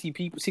 70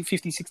 people,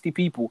 50, 60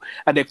 people,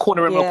 and they're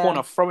cornering in a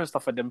corner, throwing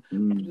stuff at them.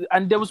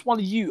 And there was one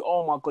of you,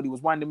 oh my God, he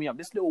was winding me up.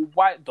 This little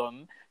white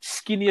don,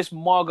 skinniest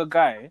mager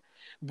guy,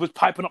 was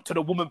piping up to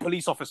the woman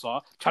police officer,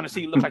 trying to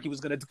see it look like he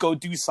was going to go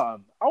do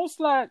something. I was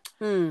like,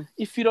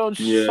 if you don't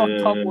shut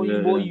up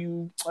or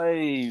you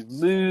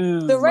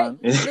move. The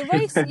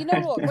race, you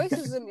know what?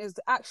 Racism is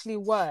actually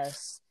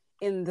worse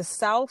in the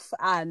South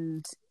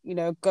and, you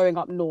know, going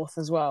up north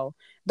as well.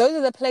 Those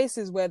are the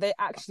places where they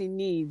actually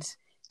need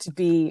to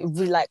be,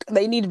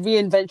 they need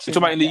reinvention. You're talking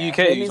about in the UK?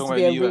 You're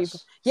talking about in the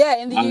US? Yeah,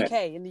 in the UK.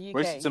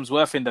 Racism's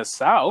worse in the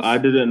South? I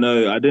didn't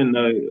know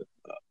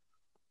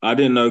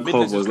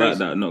Cov was like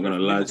that, not going to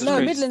lie to you.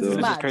 No, Midlands is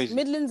mad.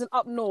 Midlands and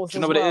up north. Do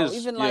you know what it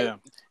is?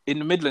 In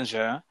the Midlands,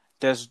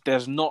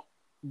 there's not.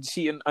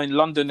 See, in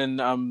London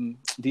and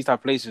these type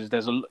of places,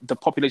 the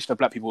population of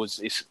black people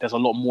is there's a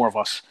lot more of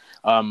us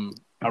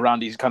around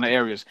these kind of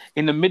areas.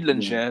 In the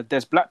Midlands,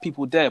 there's black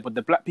people there, but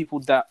the black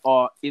people that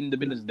are in the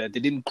Midlands they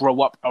didn't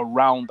grow up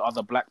around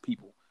other black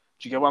people.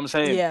 Do you get what I'm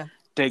saying? Yeah.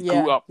 They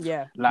grew up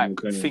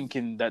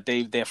thinking that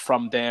they're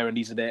from there and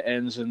these are their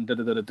ends and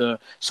da.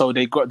 So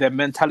their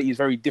mentality is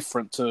very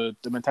different to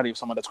the mentality of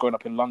someone that's growing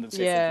up in London,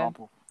 say, for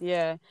example.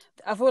 Yeah.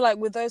 I feel like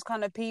with those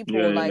kind of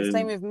people,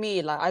 same with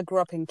me, like I grew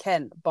up in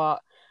Kent,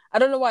 but I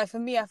don't know why. For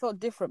me, I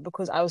felt different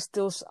because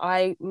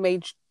I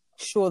made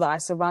sure that I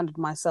surrounded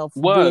myself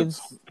with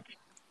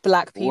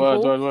black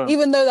people. Word.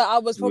 Even though that I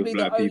was probably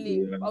I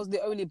was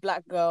the only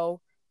black girl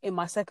in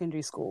my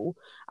secondary school,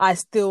 I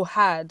still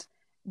had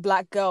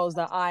black girls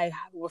that I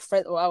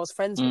was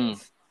friends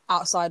with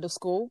outside of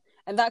school,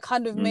 and that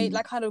kind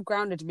of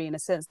grounded me in a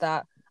sense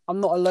that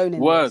I'm not alone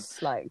in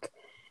this. Like,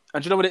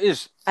 and do you know what it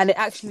is? And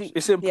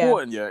it's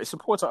important. Yeah, it's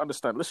important to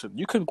understand. Listen,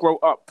 you can grow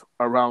up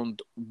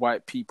around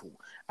white people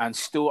and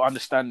still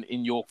understand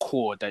in your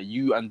core that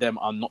you and them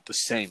are not the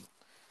same.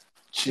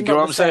 You get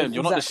what I'm saying?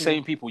 You're not the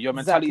same people. Your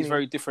mentality is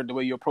very different. The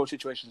way you approach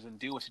situations and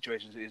deal with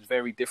situations is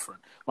very different.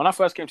 When I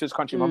first came to this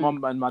country, my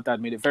mum and my dad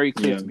made it very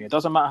clear to me. It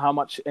doesn't matter how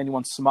much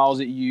anyone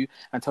smiles at you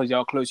and tells you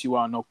how close you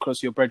are and how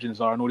close your brethren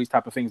are and all these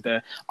type of things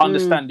there.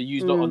 Understand that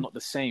you lot are not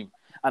the same.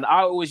 And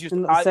I always used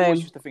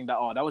to think that,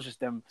 that was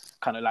just them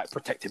kind of like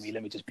protecting me.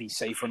 Let me just be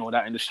safe and all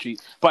that in the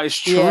street. But it's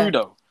true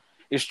though.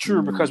 It's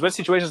true because when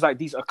situations like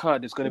these occur,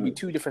 there's going to be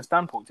two different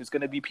standpoints. There's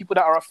going to be people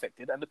that are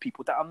affected and the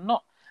people that are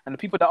not. And the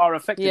people that are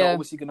affected are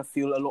obviously going to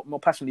feel a lot more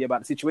passionately about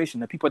the situation.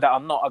 The people that are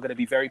not are going to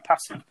be very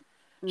passive.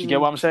 Do you get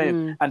what I'm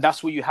saying? And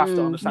that's what you have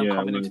to understand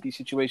coming into these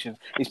situations.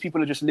 Is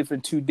people are just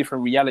living two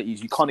different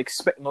realities. You can't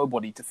expect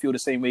nobody to feel the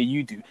same way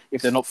you do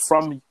if they're not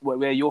from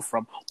where you're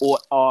from or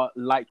are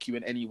like you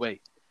in any way.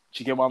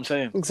 Do you get what I'm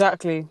saying?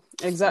 Exactly.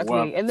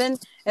 Wow. And then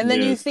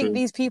you think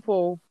these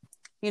people,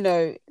 you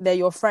know, they're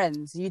your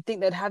friends. You think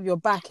they'd have your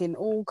back in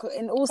all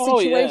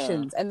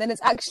situations, and then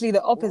it's actually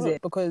the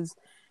opposite because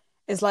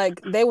it's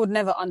like they would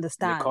never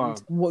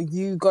understand what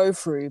you go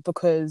through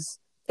because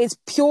it's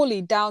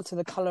purely down to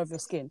the color of your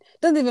skin.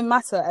 It doesn't even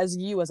matter as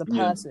you as a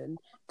person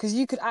because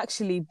you could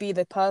actually be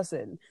the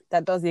person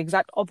that does the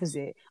exact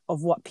opposite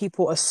of what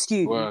people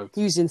assume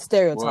using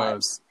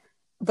stereotypes,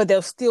 but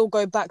they'll still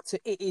go back to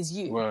it is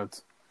you.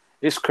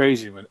 It's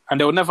crazy, man. And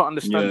they'll never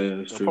understand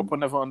it. They'll probably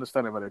never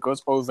understand it, but it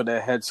goes over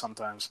their heads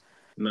sometimes.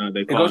 No,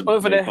 they can't. It goes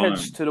over their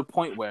heads to the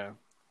point where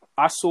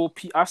I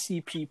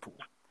see people.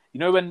 You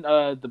know when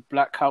the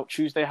Blackout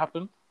Tuesday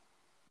happened?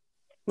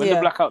 When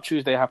the Blackout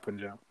Tuesday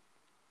happened,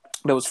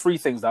 there was three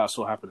things that I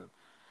saw happening.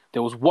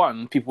 There was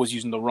one, people was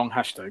using the wrong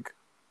hashtag,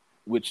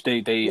 which they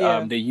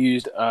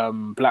used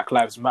Black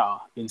Lives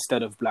Matter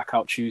instead of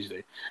Blackout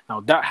Tuesday.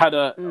 Now that had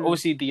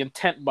obviously the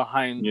intent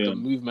behind the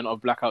movement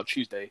of Blackout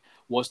Tuesday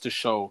was to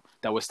show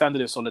that we're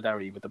standing in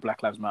solidarity with the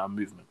Black Lives Matter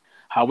movement.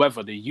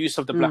 However, the use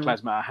of the Black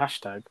Lives Matter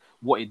hashtag,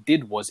 what it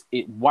did was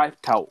it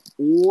wiped out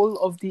all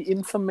of the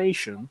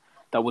information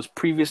that was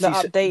previously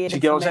updated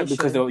information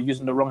because they were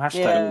using the wrong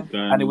hashtag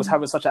and it was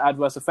having such an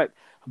adverse effect.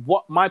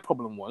 What my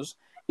problem was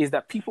is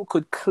that people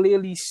could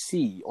clearly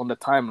see on the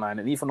timeline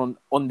and even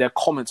on their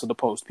comments on the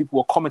post, people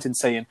were commenting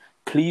saying,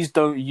 please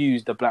don't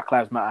use the Black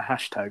Lives Matter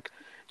hashtag,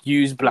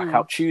 use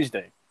Blackout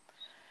Tuesday.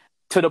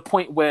 To the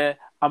point where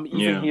I'm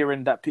even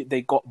hearing that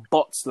they got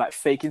bots like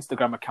fake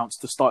Instagram accounts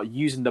to start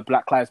using the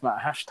Black Lives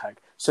Matter hashtag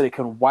so they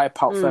can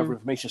wipe out further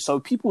information. So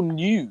people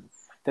knew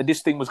that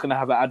this thing was going to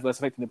have an adverse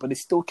effect on it, but they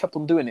still kept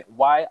on doing it.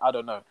 Why? I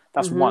don't know.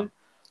 That's one.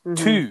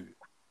 Two,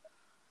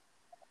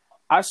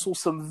 I saw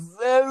some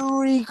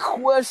very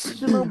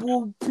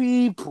questionable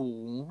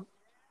people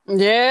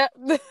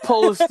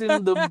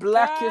posting the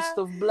blackest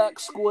of black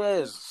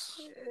squares.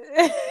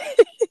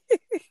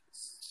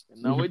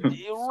 Now, it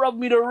rubbed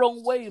me the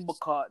wrong way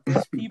because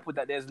there's people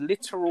that there's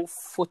literal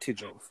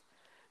footage of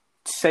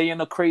saying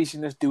a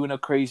craziness, doing a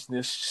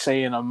craziness,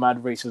 saying a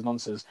mad racist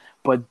nonsense,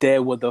 but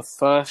there were the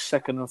first,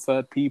 second, and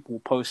third people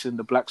posting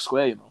the black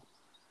square, you know.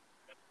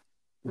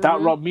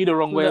 That rubbed me the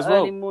wrong way as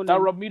well. That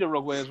rubbed me the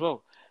wrong way as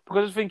well. Because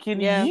I was thinking,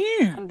 you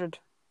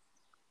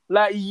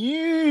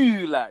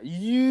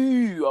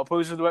are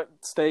posting the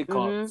stay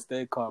calm,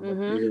 stay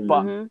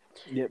calm.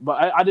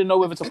 But I didn't know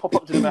whether to pop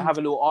up to them and have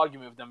a little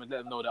argument with them and let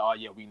them know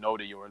that, we know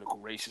that you're a little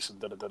racist and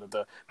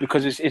da-da-da-da-da.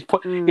 Because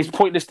it's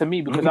pointless to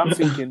me because I'm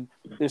thinking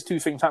there's two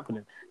things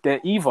happening. They're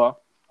either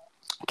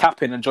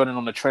capping and joining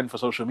on the trend for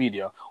social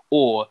media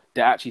or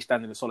they're actually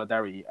standing in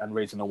solidarity and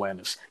raising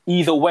awareness.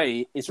 Either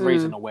way, it's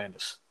raising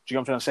awareness. Do you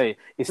know what I'm trying to say?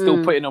 It's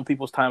still putting on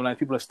people's timelines.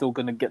 People are still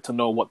going to get to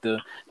know what the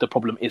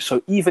problem is.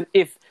 So even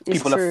if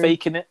people are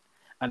faking it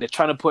and they're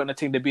trying to put in a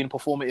thing, they're being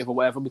performative or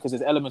whatever, because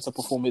there's elements of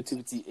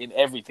performativity in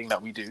everything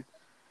that we do.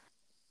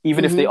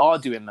 Even if they are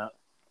doing that,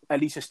 at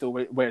least it's still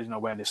raising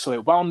awareness. So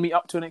it wound me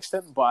up to an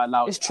extent, but I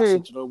allowed it. I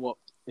said, you know what?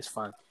 It's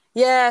fine.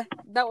 Yeah,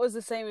 that was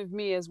the same with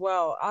me as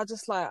well. I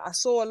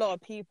saw a lot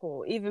of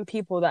people, even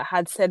people that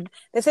had said,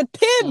 they said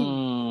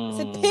Pim! They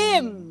said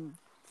Pim!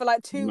 For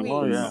like 2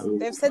 weeks.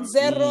 They've said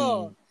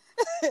Zero.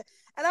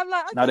 And I'm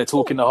like, okay, now they're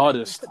talking the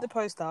hardest. Put the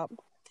post up.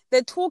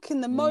 They're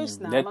talking the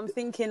most now. And I'm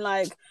thinking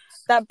like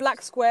that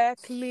black square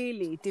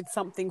clearly did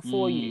something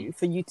for you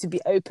to be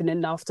open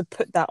enough to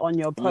put that on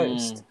your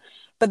post.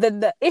 But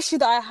then the issue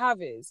that I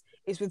have is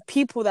with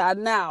people that are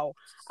now,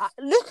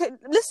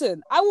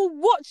 listen, I will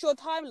watch your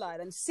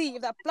timeline and see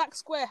if that black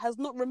square has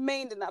not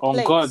remained in that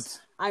place. God.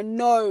 I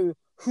know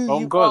who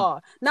you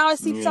are. Now I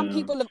see some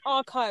people have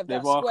archived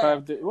that square.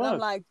 And I'm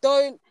like,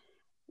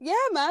 yeah,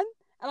 man.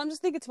 And I'm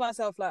just thinking to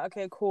myself like,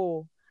 okay,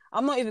 cool.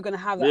 I'm not even going to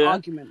have that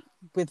argument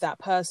with that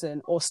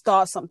person or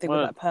start something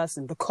with that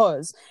person,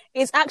 because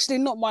it's actually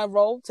not my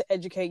role to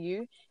educate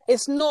you.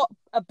 It's not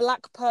a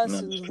black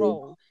person's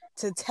role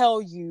to tell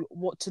you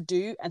what to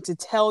do and to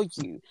tell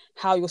you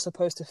how you're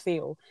supposed to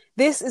feel.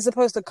 This is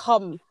supposed to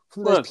come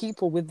from those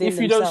people within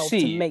themselves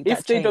to make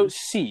that change.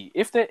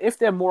 If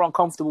they're more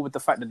uncomfortable with the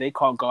fact that they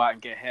can't go out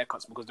and get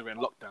haircuts because they're in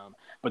lockdown,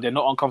 but they're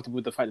not uncomfortable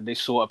with the fact that they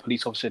saw a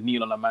police officer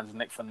kneel on a man's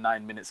neck for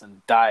 9 minutes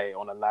and die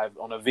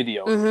on a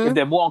video. If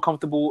they're more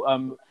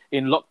uncomfortable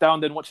in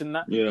lockdown than watching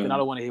that, then I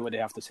don't want to hear what they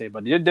have to say.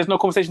 But there's no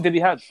conversation to be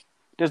had.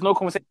 There's no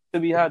conversation to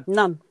be had.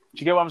 None. Do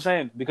you get what I'm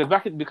saying? Because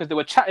they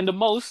were chatting the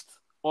most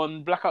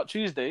on Blackout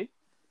Tuesday.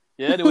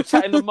 Yeah, they were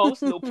chatting the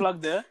most. Little plug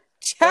there.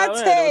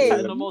 Chatting. They were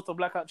chatting the most on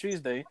Blackout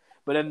Tuesday.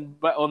 But then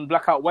on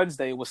Blackout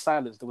Wednesday, it was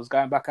silence. They was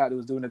going back out. They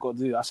was doing what they got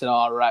to do. I said,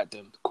 all right,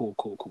 then. Cool.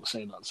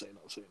 Say none. It's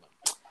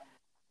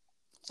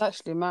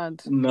actually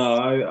mad. No,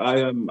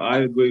 I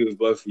agree with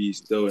both of you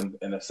still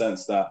in a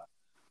sense that,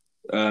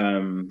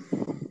 there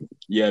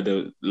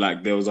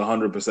was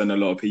 100% a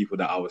lot of people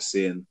that I was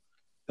seeing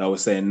that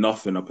was saying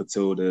nothing up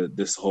until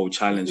this whole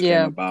challenge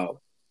came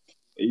about.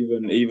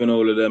 Even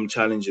all of them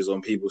challenges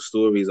on people's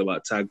stories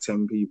about tag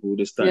 10 people,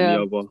 this, that,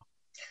 and the other.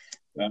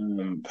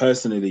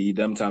 Personally,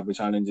 them type of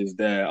challenges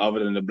there,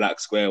 other than the black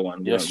square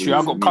one. Yes, true.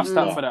 I got cussed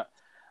out for that.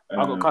 I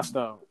got cussed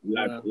out.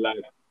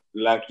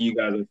 Like you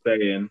guys are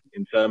saying,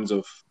 in terms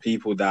of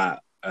people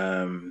that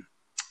a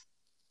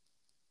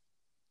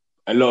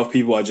lot of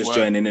people are just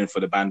joining in for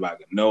the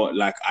bandwagon. No,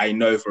 like I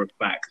know for a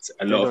fact,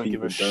 a lot of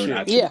people don't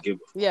actually give a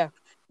fuck. Yeah.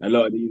 A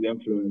lot of these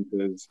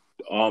influencers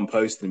aren't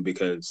posting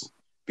because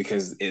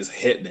it's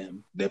hit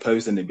them. They're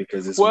posting it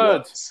because it's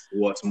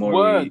what's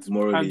morally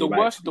and the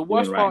right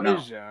worst part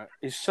now.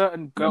 is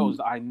certain girls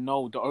that I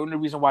know, the only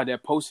reason why they're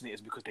posting it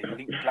is because they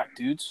link black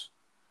dudes.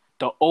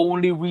 The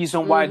only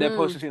reason why they're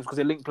posting it is because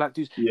they link black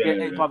dudes.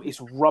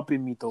 It's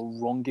rubbing me the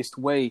wrongest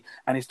way.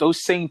 And it's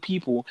those same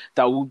people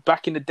that were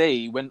back in the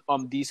day when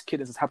these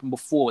killings happened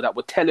before that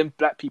were telling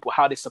black people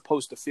how they're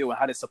supposed to feel and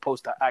how they're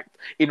supposed to act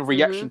in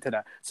reaction to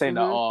that, saying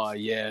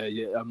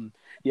that,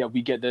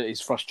 we get that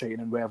it's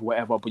frustrating and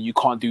whatever, but you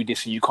can't do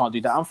this and you can't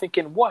do that. I'm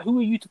thinking, what? Who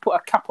are you to put a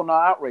cap on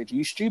our outrage? Are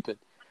you stupid?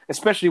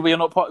 Especially when you're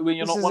not one of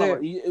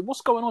us.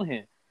 What's going on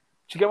here?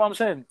 Do you get what I'm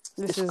saying?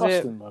 It's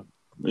disgusting, man.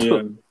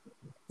 Yeah.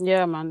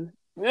 Yeah, man.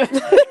 But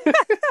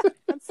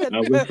it's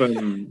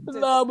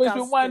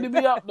been winding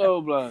me up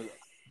though, blood.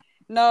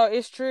 No,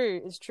 it's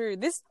true. It's true.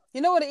 This,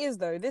 you know what it is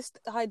though? This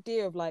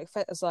idea of like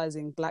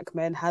fetishizing black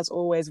men has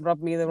always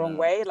rubbed me the wrong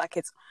way. Like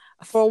it's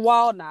for a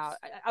while now.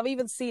 I've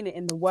even seen it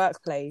in the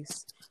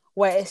workplace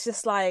where it's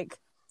just like,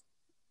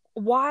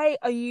 why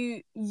are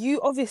you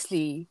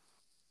obviously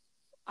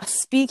are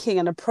speaking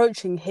and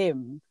approaching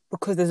him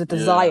because there's a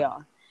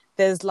desire.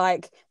 There's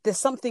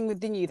something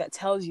within you that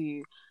tells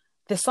you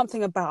there's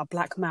something about a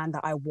black man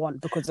that I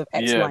want because of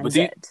X, Y, and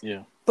Z.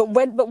 But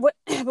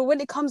when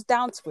it comes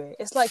down to it,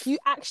 it's like you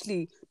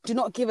actually do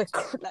not give a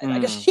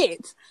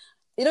shit.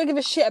 You don't give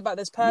a shit about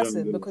this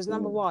person because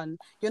number one,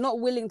 you're not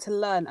willing to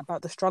learn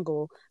about the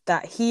struggle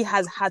that he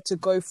has had to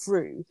go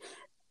through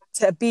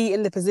to be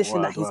in the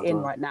position that he's in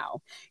right now.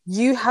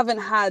 You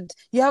haven't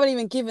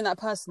even given that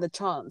person the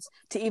chance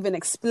to even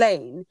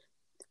explain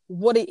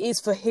what it is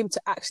for him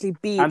to actually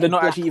be. And they're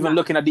not actually even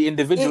looking at the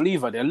individual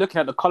either. They're looking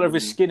at the colour of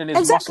his skin and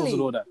his muscles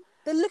and all that.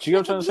 They're looking, do you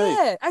know what I'm trying to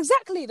say? Yeah,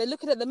 exactly. They're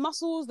looking at the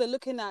muscles. They're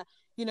looking at,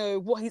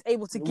 what he's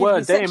able to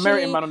give. They're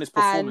meriting man on his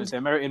performance.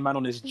 They're meriting man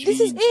on his genes.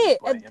 This is it.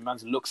 A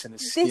man's looks and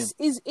his skin. This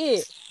is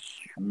it.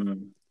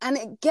 And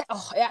it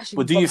actually.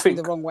 But do you think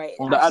the wrong way?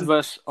 On the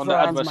adverse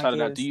side of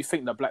that, do you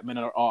think that black men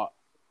are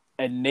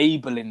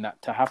enabling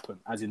that to happen?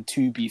 As in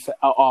to be fair,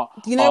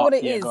 you know what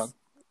it is?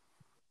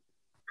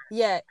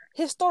 Yeah,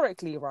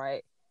 historically,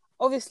 right?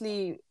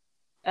 Obviously,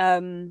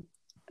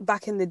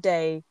 back in the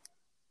day,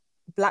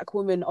 black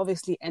women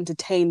obviously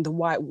entertained the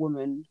white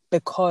woman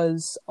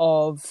because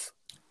of,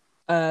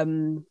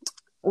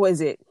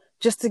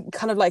 just to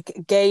kind of like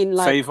gain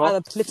like favor?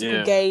 Either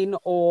political gain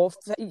or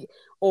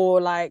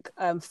like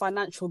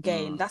financial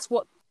gain. That's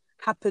what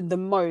happened the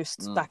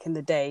most back in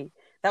the day.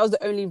 That was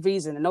the only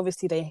reason. And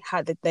obviously they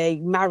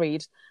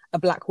married a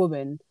black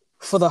woman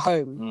for the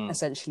home,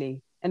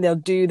 essentially. And they'll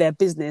do their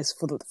business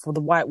for the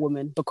white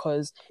woman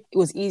because it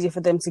was easier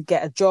for them to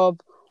get a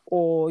job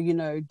or,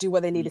 do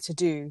what they needed to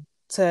do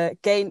to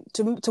gain,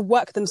 to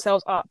work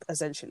themselves up,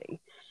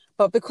 essentially.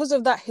 But because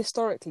of that,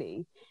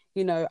 historically,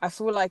 I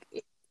feel like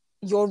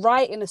you're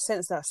right in a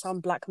sense that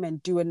some black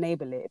men do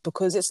enable it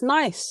because it's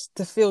nice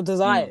to feel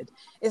desired.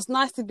 It's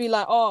nice to be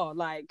like,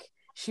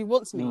 She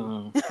wants me.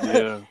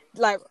 Yeah.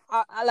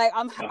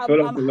 I'm happy. A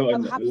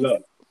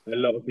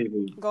lot of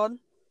people. Gone.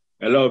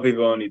 A lot of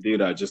people only do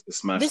that just to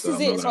smash. This them,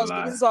 is it. This is what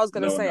I was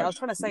going to say. I was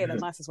trying to say it in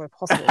the nicest way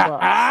possible.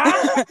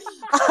 But...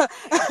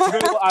 you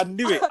know what? I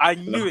knew it. I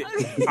knew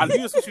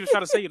that's what she was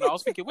trying to say. I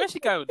was thinking, where's she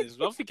going with this?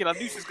 I was thinking, I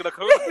knew she was going to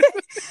come.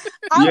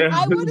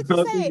 I wanted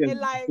to say it in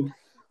like...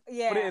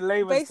 Yeah, put it in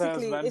layman's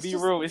terms, man. Be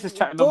real. It's just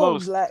chatting the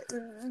most.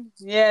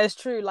 Yeah, it's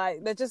true.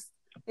 Like, they're just...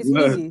 It's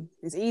easy.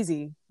 It's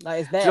easy.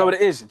 Like, it's there. Do you know what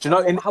it is? Do you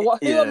know? Who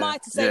am I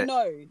to say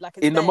no? Like,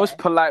 it's in there. The most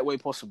polite way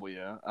possible,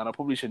 yeah. And I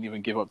probably shouldn't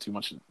even give up too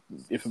much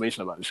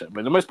information about this shit. But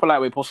in the most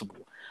polite way possible,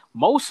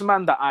 most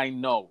men that I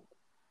know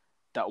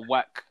that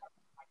whack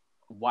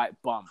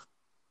white bum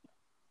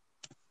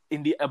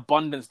in the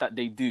abundance that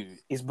they do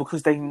is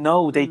because they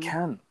know they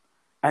can,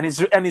 and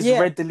it's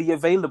readily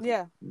available.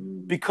 Yeah.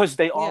 Because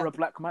they are a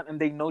black man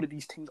and they know that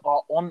these things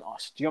are on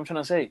us. Do you know what I'm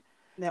trying to say?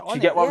 Do you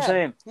get what I'm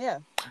saying? Yeah.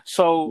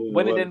 So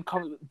when it then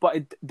comes,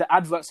 the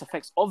adverse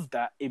effects of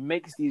that, it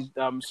makes these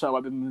certain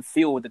white women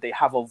feel that they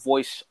have a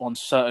voice on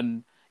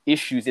certain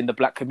issues in the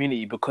black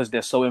community because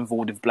they're so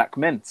involved with black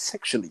men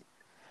sexually.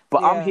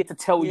 But I'm here to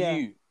tell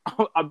you,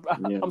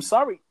 I'm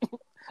sorry.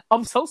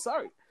 I'm so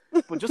sorry.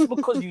 But just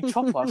because you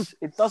chop us,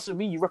 it doesn't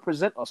mean you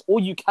represent us or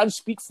you can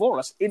speak for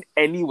us in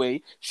any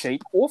way,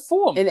 shape, or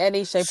form. In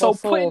any shape So or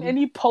form. put in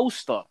any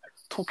poster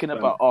talking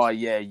about, oh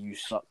yeah, you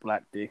suck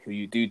black dick, or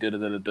you do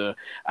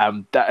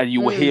and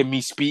you will hear me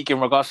speak in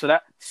regards to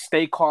that.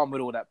 Stay calm with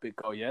all that, big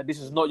girl. Yeah, this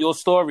is not your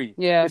story.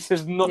 Yeah, this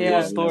is not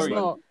your story.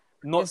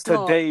 Not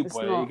today,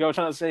 boy. You get what I'm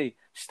trying to say?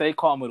 Stay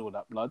calm with all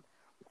that, blood.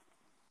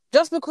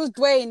 Just because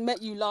Dwayne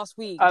met you last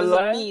week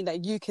doesn't mean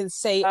that you can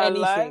say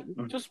anything.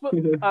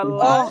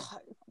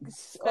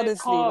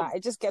 Honestly, like,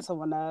 it just gets on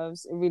my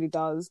nerves. It really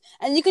does.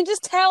 And you can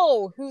just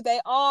tell who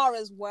they are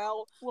as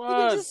well. You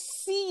can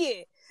just see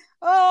it.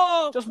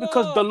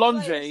 Because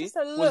Delondre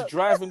was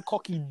driving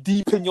cocky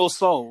deep in your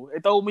soul,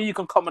 it don't mean you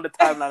can come on the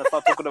timeline and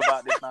start talking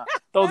about this now.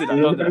 Don't do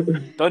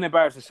that. Don't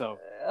embarrass yourself.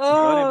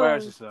 Don't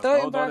embarrass yourself.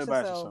 Don't embarrass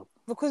yourself.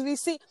 Because we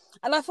see,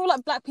 and I feel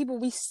like black people,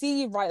 we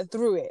see right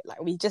through it.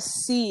 Like, we just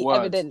see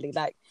evidently.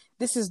 Like,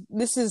 this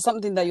is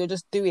something that you're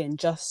just doing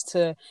just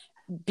to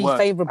be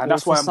favourable. And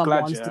that's why I'm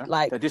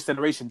glad, that this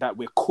generation that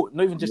we're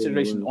not even just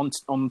generation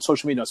on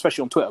social media,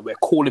 especially on Twitter, we're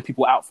calling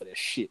people out for their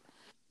shit.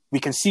 We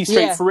can see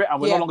straight through it,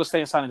 and we're no longer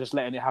staying silent, just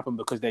letting it happen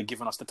because they're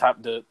giving us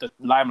the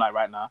limelight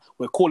right now.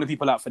 We're calling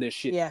people out for their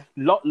shit. Yeah.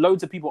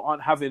 Loads of people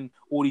aren't having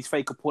all these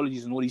fake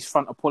apologies and all these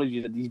front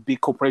apologies that these big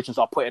corporations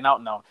are putting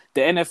out now. The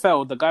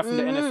NFL, the guy from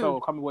the NFL, I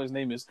can't remember what his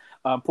name is,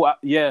 put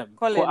out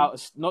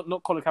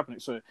not Colin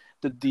Kaepernick, sorry,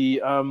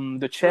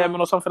 the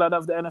chairman or something like that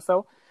of the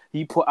NFL.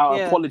 He put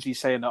out an apology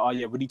saying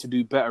that, we need to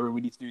do better and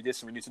we need to do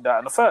this and we need to do that,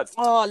 and the third.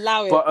 Oh,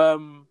 allow it.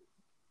 But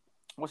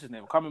what's his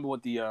name? I can't remember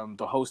what the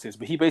host is,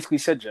 but he basically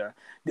said,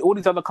 all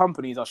these other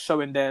companies are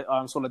showing their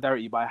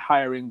solidarity by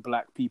hiring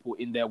black people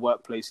in their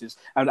workplaces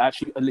and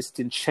actually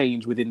eliciting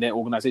change within their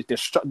organization,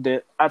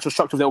 the actual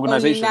structure of their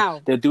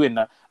organization. They're doing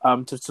that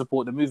to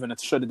support the movement and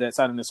to show that they're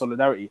signing their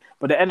solidarity.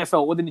 But the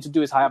NFL, all they need to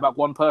do is hire back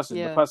one person,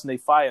 the person they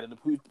fired and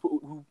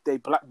who they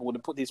blackballed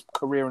and put his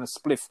career in a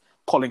spliff,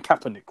 Colin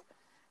Kaepernick.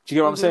 Do you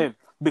get what I'm saying?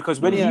 Because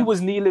when he was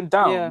kneeling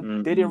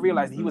down, they didn't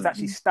realize that he was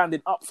actually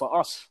standing up for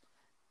us.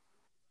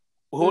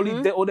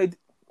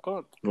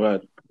 God.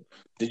 Right.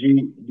 Did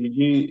you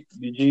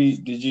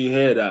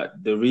hear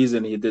that the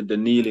reason he did the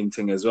kneeling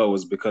thing as well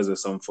was because of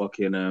some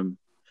fucking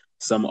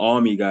some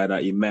army guy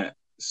that he met.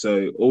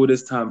 So all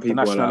this time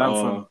people were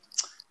like,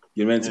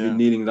 you're meant to be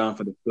kneeling down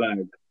for the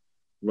flag.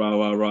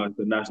 Rah,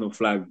 the national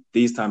flag.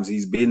 These times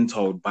he's been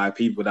told by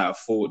people that have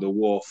fought the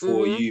war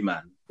for you,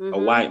 man, a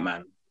white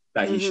man,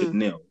 that he should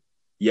kneel.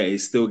 Yet he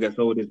still gets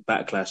all this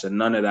backlash and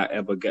none of that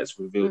ever gets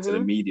revealed to the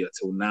media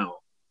till now.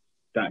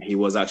 That he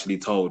was actually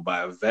told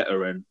by a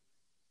veteran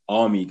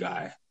army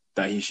guy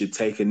that he should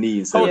take a knee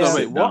instead of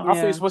sit down. I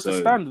thought he was supposed to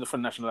stand for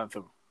the national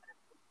anthem.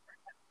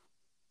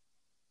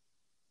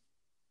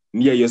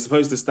 Yeah, you're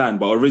supposed to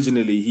stand, but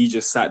originally he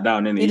just sat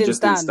down and he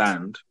just didn't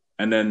stand.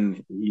 And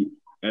then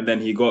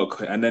he got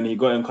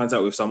in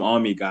contact with some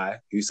army guy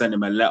who sent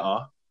him a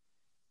letter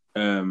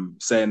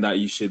saying that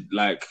you should,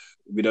 like,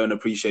 we don't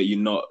appreciate you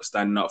not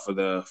standing up for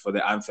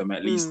the anthem,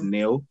 at least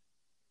kneel.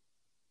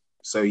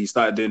 So he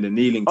started doing the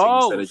kneeling thing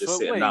instead of just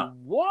sitting down.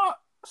 What?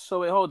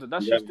 So hold on.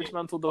 That's just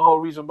dismantled the whole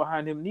reason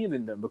behind him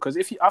kneeling then. Because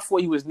I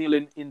thought he was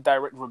kneeling in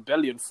direct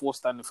rebellion for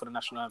standing for the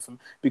national anthem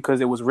because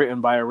it was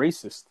written by a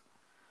racist.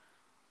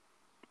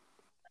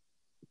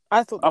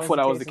 I thought that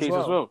was the case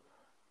as well.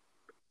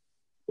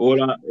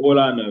 All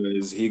I know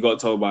is he got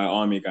told by an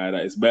army guy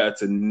that it's better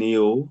to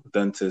kneel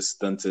than to sit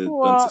down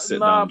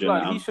during the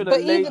anthem. He should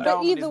have laid down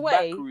on his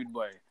back, rude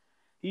boy.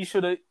 He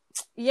should have.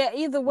 Yeah,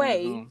 either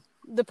way.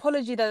 The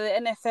apology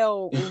that the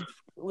NFL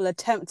will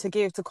attempt to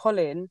give to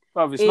Colin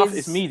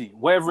it's meaty.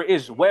 Wherever it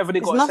is, wherever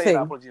they got to say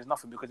that apology is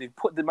nothing because they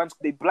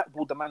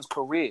blackballed the man's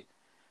career.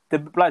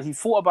 He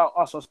thought about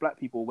us black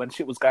people when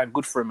shit was going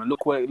good for him, and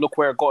look where it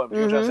got him. You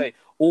know what I'm trying to say?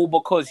 All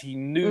because he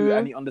knew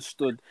and he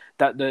understood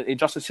that the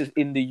injustices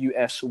in the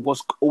US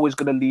was always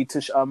going to lead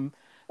to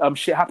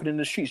shit happening in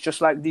the streets,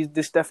 just like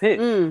this death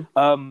here.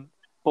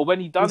 But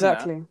when he done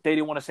that, they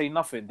didn't want to say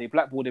nothing. They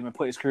blackballed him and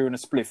put his career in a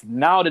spliff.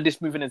 Now that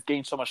this movement has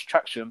gained so much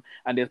traction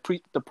and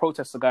the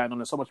protests are going on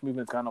and so much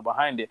movement is going on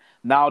behind it,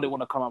 now they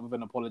want to come up with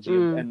an apology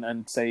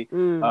and say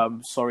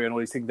sorry and all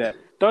these things there.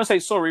 Don't say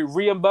sorry,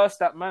 reimburse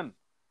that man.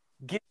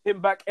 Give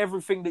him back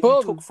everything that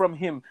you took from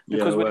him.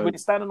 Because when you're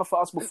standing up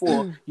for us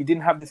before, you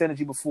didn't have this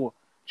energy before.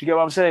 Do you get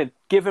what I'm saying?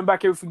 Give him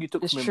back everything you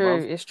took from him, bro.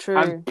 It's true.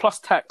 And plus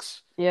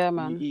tax. Yeah,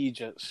 man. You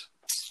idiots.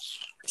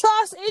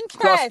 Plus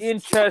interest.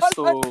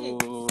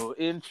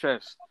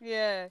 Interest.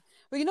 Yeah.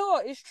 But you know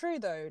what? It's true,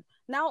 though.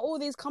 Now all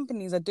these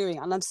companies are doing,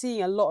 and I'm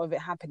seeing a lot of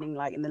it happening,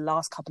 like, in the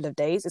last couple of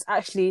days.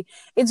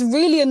 It's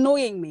really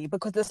annoying me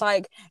because it's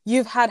like,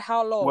 you've had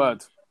how long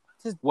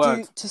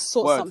to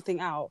sort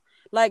something out?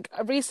 Like,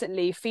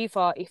 recently,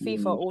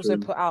 FIFA also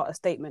put out a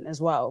statement as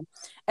well.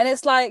 And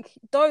it's like,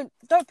 don't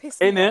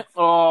piss me off. Innit?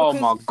 Oh,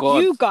 my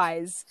God. You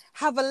guys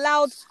have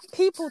allowed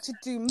people to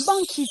do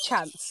monkey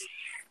chants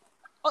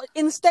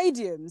in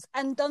stadiums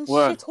and done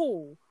shit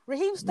all.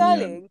 Raheem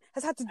Sterling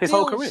has had to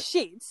deal with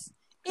shit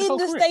in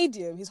the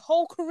stadium his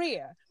whole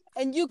career.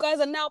 And you guys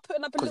are now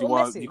putting up a little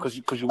message.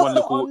 Because you want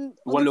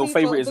little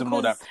favoritism and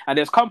all that. And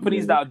there's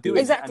companies that are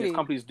doing it, and there's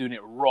companies doing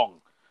it wrong.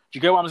 Do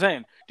you get what I'm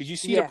saying? Did you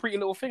see the Pretty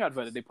Little Thing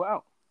advert that they put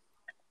out?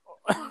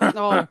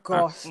 Oh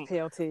gosh,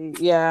 PLT.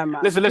 Yeah,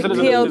 man. Listen.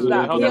 Hold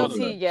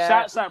on.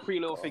 Yeah. Shout Pretty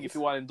Little Thing if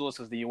you want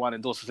endorsers, then you want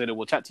endorsers, then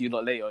we'll chat to you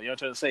lot later. You know what I'm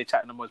trying to say?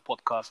 Chatting on my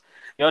podcast.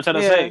 You know what I'm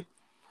trying to say?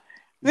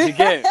 Did you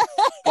get it?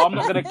 But I'm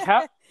not gonna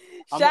cap.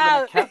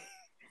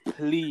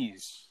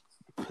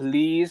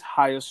 Please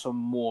hire some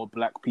more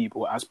black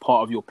people as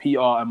part of your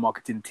PR and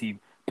marketing team.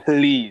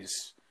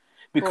 Please.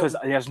 Because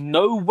there's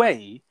no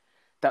way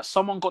that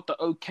someone got the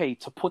okay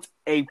to put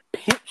a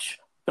pitch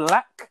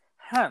black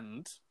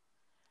hand.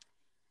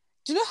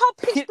 Do you know how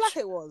pitch black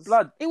it was?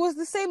 Blood. It was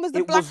the same as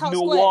the Blackout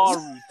Squares.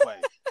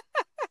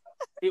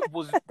 It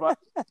was blood.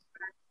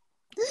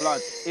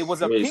 It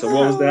was a pink hand.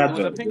 What was that? It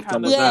was a pink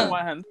hand and a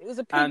white hand. It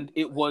was and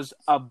it was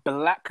a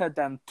blacker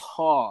than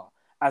tar,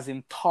 as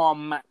in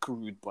tarmac,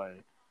 rude boy.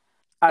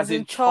 As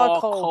in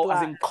charcoal,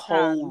 as in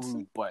coal,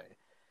 rude boy.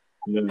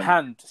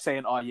 Hand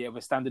saying, "Oh yeah,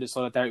 we're standing in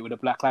solidarity with the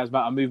Black Lives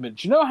Matter movement."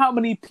 Do you know how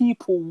many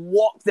people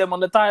walked them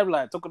on the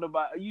timeline talking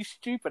about, "Are you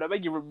stupid? I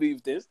beg you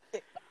remove this."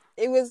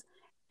 It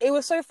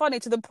was so funny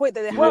to the point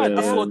that they had.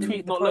 I saw a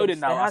tweet not loading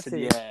now. I said,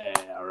 "Yeah,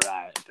 all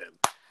right then."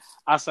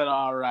 I said,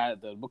 "All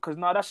right then," because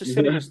that's just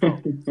silliness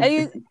though.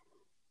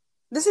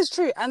 This is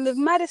true, and the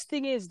maddest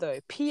thing is though,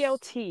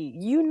 PLT,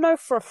 you know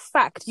for a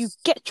fact you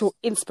get your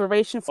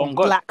inspiration from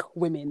black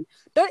women.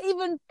 Don't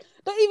even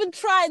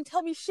try and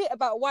tell me shit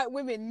about white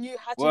women knew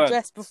how to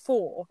dress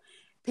before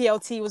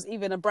PLT was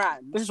even a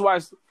brand. This is why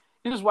it's a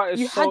big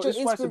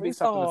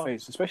slap in the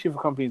face, especially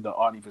for companies that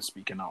aren't even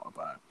speaking out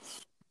about it,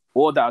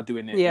 or that are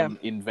doing it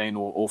in vain,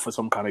 or for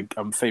some kind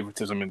of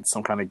favoritism and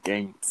some kind of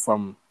gain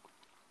from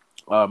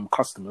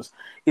customers.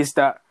 Is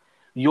that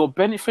you're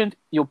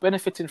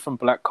benefiting from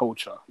black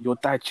culture. You're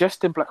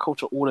digesting black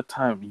culture all the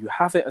time. You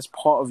have it as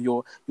part of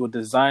your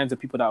designs and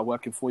people that are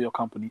working for your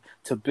company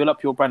to build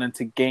up your brand and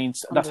to gain.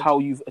 That's how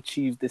you've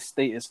achieved this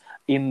status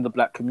in the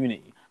black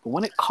community. But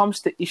when it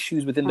comes to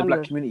issues within the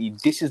black community,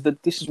 this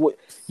is what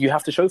you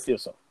have to show for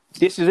yourself.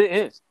 This is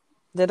it.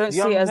 They don't see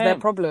it as their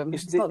problem.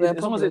 As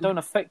long as it don't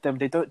affect them,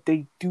 they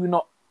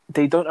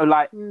don't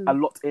allow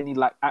any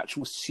like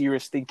actual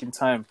serious thinking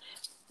time.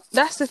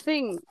 That's the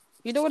thing.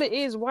 You know what it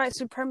is? White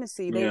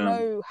supremacy. They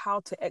know how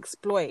to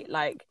exploit.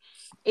 Like,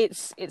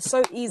 it's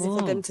so easy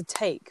for them to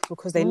take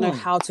because they know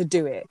how to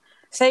do it.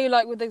 Say,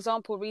 like, with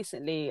example,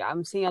 recently,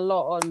 I'm seeing a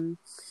lot on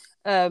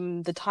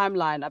the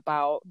timeline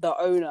about the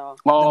owner of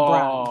the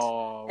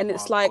brand. And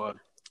it's like, God.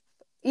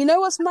 You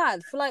know what's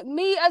mad? For like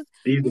me as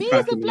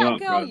a black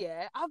girl,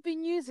 I've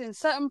been using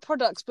certain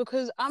products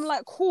because I'm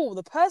like, cool,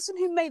 the person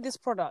who made this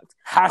product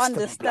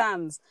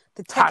understands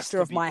the texture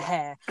of my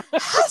hair.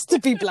 Has to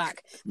be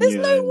black. There's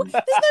no way.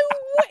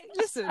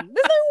 Listen,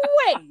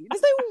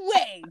 there's no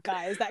way,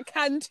 guys, that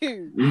can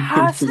too.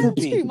 Has to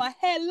be. My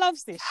hair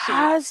loves this shit.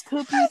 Has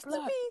to be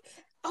black.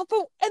 And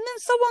then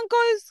someone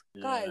goes,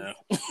 guys,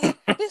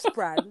 this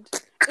brand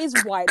is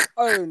white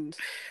owned.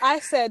 I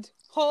said,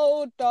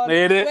 hold on,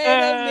 wait a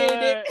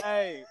minute.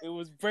 Hey, it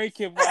was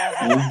breaking my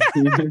heart.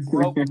 It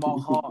broke my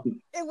heart.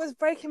 It was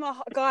breaking my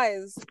heart.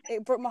 Guys,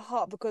 it broke my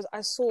heart because I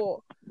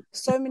saw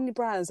so many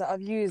brands that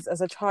I've used as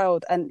a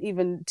child and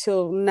even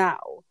till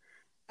now.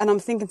 And I'm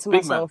thinking to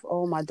myself,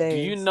 oh my days.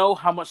 Do you know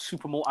how much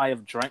Supermalt I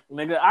have drank,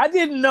 nigga? I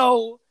didn't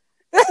know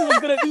this was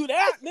going to do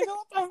that, nigga.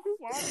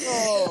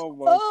 Oh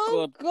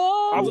my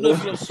God. I don't know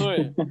if you saw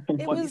it.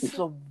 But it's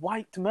a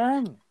white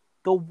man.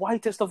 The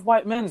whitest of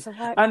white men.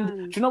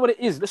 Do you know what it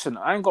is? Listen,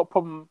 I ain't got a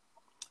problem.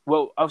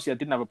 Well, obviously I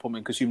didn't have a problem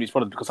in consuming these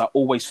products because I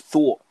always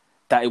thought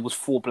that it was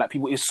for black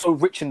people. It's so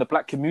rich in the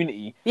black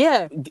community.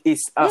 Yeah.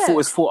 I thought it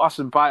was for us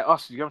and by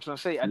us. You know what I'm trying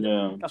to say?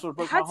 And that's what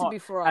broke my heart. It had to be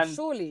for us,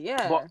 surely,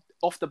 yeah. But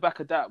off the back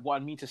of that, what I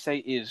mean to say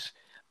is,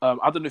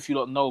 I don't know if you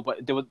lot know, but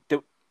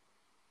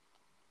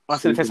I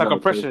said it tastes like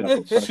oppression.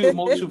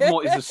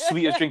 Supermalt is the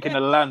sweetest drink in the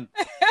land.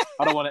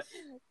 I don't want it.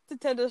 Mr.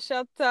 Tedder,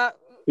 shut up.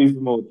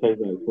 Supermall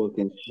tastes like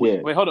fucking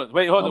shit. Wait, hold on.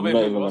 Wait. I'm not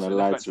even gonna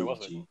lie to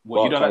you.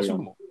 What, you don't like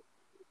Supermall?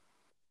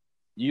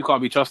 You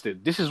can't be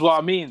trusted. This is what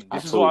I mean.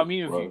 This is what I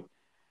mean with you.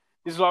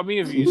 This is what I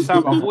mean with you, Sam.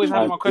 I've always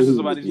had my questions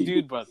about this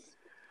dude, but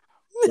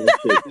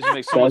this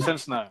makes so much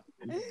sense now.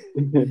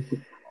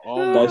 Oh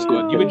my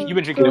God, you've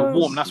been drinking it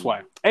warm. That's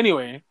why.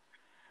 Anyway,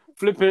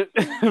 flipping.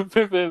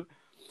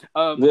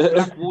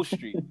 Black Wall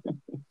Street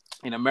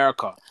in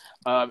America.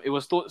 It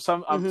was thought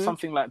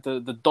something like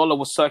the dollar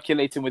was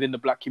circulating within the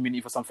black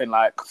community for something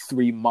like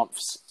 3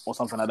 months or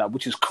something like that,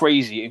 which is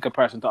crazy in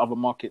comparison to other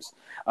markets,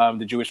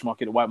 the Jewish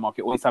market, the white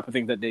market, all these type of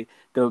things that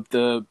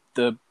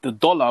the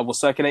dollar was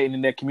circulating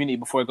in their community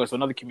before it goes to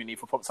another community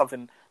for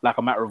something like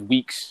a matter of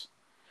weeks.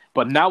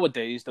 But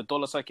nowadays, the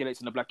dollar circulates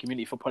in the black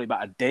community for probably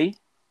about a day.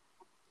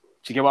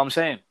 Do you get what I'm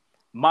saying?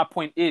 My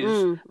point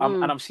is,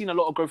 and I'm seeing a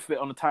lot of growth of it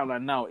on the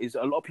timeline now, is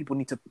a lot of people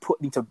need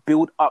to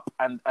build up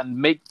and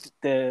make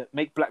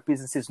black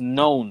businesses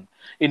known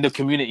in the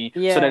community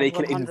so that they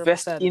can 100%.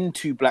 Invest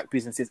into black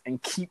businesses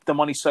and keep the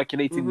money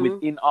circulating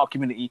within our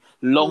community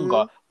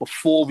longer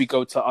before we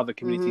go to other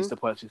communities to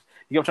purchase.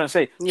 You get what I'm trying to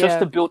say? Yeah. Just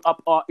to build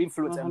up our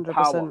influence 100%. And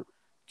power. Do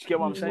you get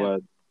what I'm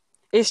saying?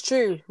 It's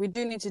true. We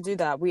do need to do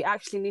that. We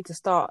actually need to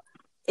start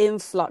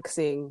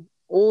influxing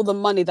all the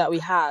money that we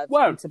have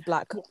into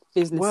black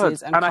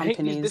businesses and companies.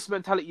 I hate this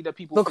mentality that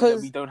people think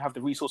that we don't have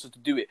the resources to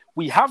do it.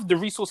 We have the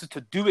resources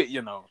to do it,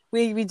 you know.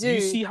 We do.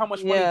 You see how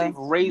much money they've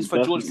raised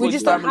for George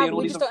Floyd's family and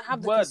all these. We just don't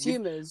have the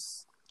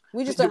consumers.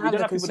 We just don't have the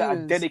consumers. People that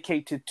are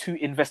dedicated to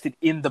invested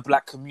in the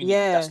black community.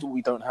 Yeah. That's what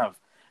we don't have.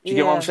 Do you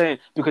get what I'm saying?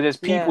 Because there's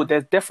people,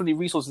 there's definitely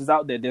resources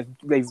out there.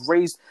 They've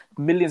raised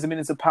millions and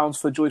millions of pounds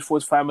for George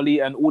Floyd's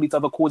family and all these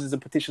other causes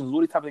and petitions, all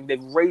these type of things.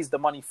 They've raised the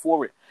money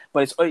for it.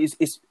 But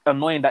it's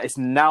annoying that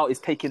it's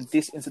taken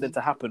this incident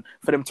to happen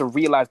for them to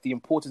realize the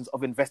importance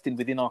of investing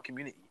within our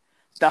community.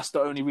 That's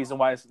the only reason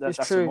why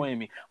that's annoying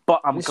me.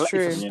 But I'm glad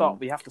it's a start.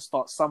 We have to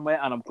start somewhere,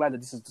 and I'm glad that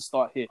this is the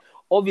start here.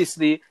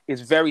 Obviously,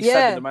 it's very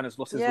sad that the man has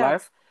lost his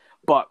life,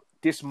 but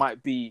this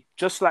might be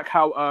just like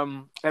how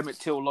Emmett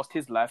Till lost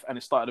his life and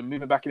it started a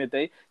movement back in the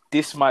day.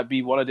 This might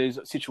be one of those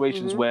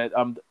situations where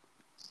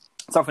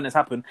something has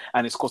happened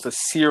and it's caused a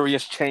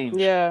serious change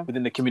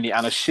within the community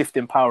and a shift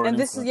in power. And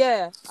this is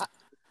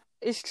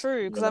it's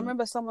true because I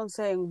remember someone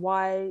saying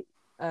why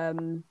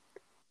the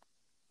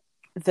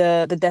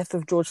death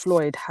of George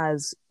Floyd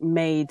has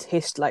made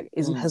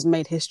has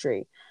made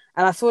history,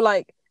 and I feel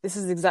like this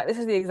is the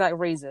exact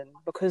reason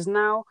because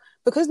now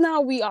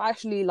we are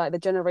actually like the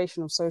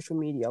generation of social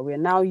media. We are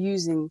now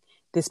using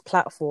this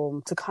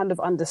platform to kind of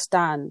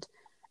understand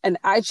and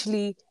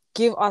actually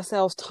give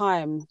ourselves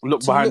time to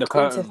look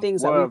into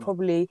things that we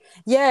probably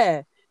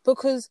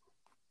because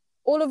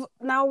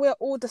now we're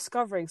all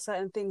discovering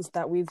certain things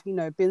that we've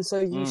been so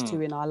used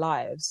to in our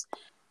lives.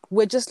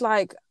 We're just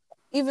like,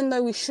 even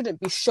though we shouldn't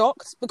be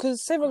shocked,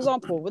 because say for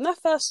example, when I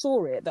first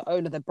saw it, the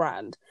owner of the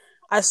brand,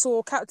 I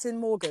saw Captain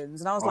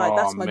Morgan's and I was like,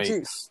 that's my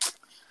juice.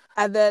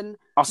 And then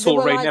I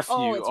saw Ray Nephew.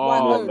 Oh, it's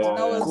wine and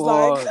I was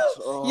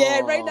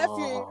like, Ray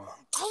Nephew.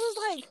 I was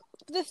like,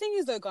 the thing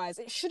is though, guys,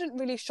 it shouldn't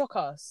really shock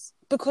us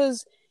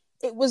because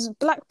it was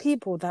black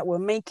people that were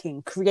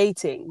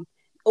creating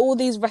all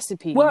these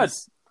recipes.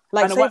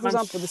 Like, say for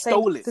example,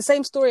 the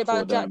same story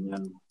about Jack.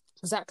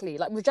 Exactly,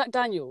 like with Jack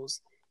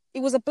Daniels, it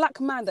was a black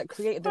man that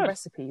created the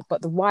recipe,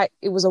 but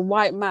it was a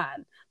white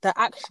man that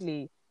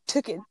actually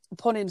took it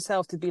upon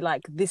himself to be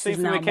like, this is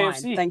now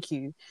mine. Thank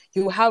you.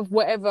 You have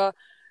whatever.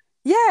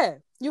 Yeah,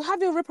 you have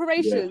your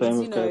reparations,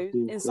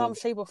 in some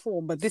shape or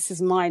form, but this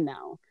is mine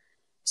now.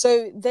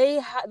 So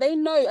they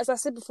know, as I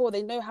said before,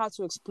 they know how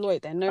to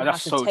exploit. They know how to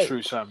take. That's so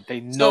true, Sam. They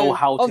know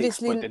how to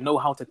exploit. They know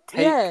how to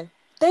take. Yeah,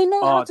 they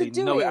know how to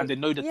do it. And they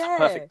know the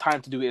perfect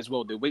time to do it as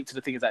well. They wait to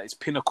the thing is that it's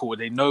pinnacle.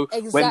 They know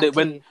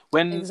when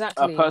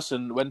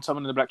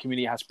someone in the black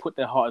community has put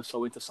their heart and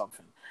soul into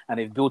something and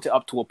they've built it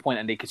up to a point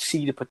and they can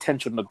see the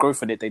potential and the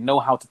growth in it, they know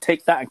how to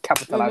take that and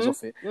capitalize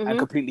off it and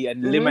completely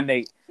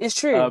eliminate it's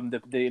true.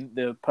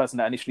 The person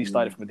that initially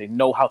started from it. They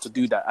know how to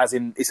do that, as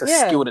in it's a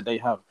skill that they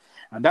have.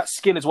 And that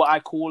skill is what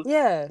I call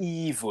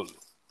evil.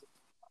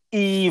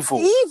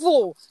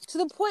 Evil to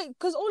the point,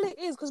 because all it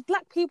is, because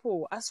black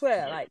people, I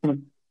swear, like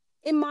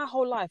in my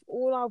whole life,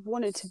 all I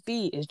wanted to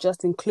be is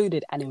just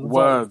included and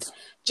involved.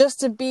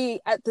 Just to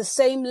be at the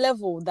same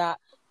level that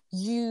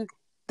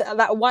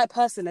that white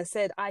person has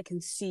said, I can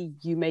see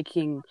you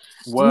making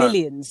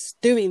millions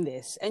doing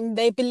this. And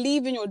they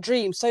believe in your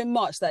dream so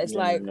much that it's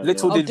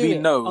little did we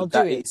know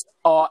that it's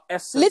our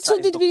essence. Little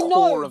did we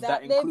know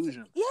that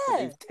inclusion. That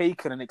they've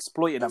taken and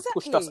exploited and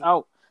pushed us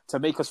out to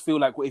make us feel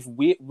like if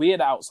we're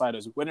the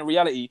outsiders, when in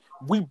reality,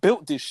 we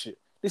built this shit.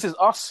 This is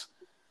us.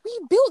 We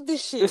built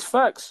this shit. It's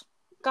facts.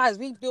 Guys,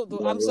 we built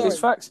I'm sorry. It's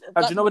facts.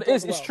 And do you know what it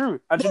is? It's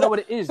true. And do you know what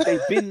it is?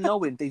 They've been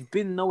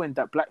knowing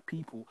that black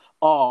people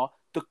are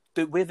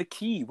we're the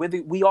key.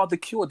 We are the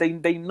cure. They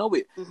know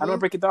it. I'm going to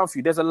break it down for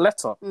you. There's a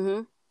letter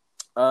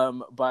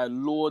by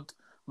Lord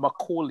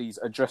Macaulay's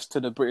addressed to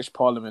the British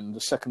Parliament on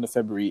the 2nd of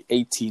February,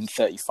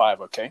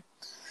 1835, okay?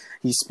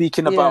 He's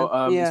speaking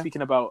about he's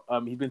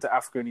been to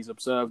Africa and he's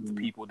observed the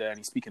people there, and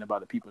he's speaking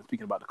about the people and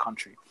speaking about the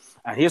country.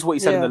 And here's what he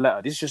said in the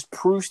letter. This just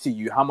proves to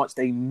you how much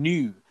they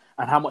knew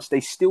and how much they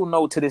still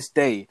know to this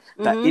day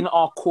that in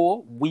our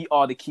core, we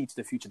are the key to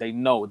the future. They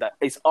know that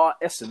it's our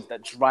essence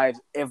that drives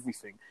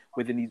everything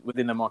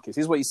within the markets.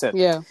 Here's what he said.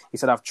 Yeah. He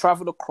said, I've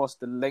traveled across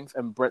the length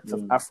and breadth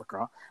of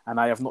Africa, and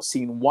I have not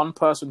seen one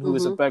person who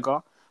is a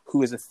beggar,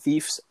 who is a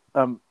thief.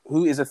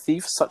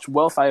 Such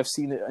wealth I have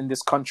seen in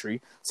this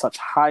country, such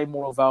high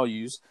moral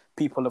values,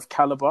 people of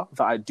caliber,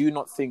 that I do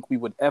not think we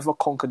would ever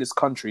conquer this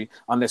country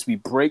unless we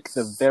break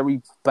the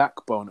very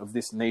backbone of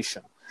this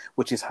nation,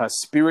 which is her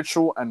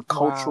spiritual and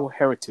cultural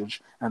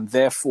heritage, and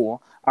therefore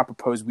I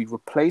propose we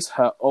replace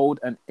her old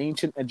and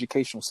ancient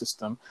educational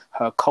system,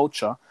 her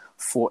culture.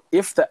 For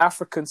if the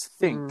Africans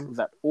think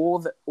that all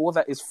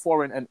that is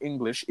foreign and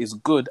English is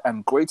good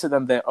and greater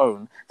than their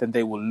own, then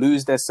they will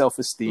lose their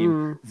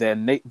self-esteem, their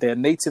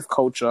native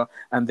culture,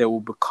 and they will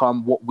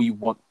become what we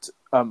want.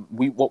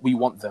 What we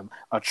want them,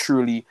 a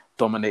truly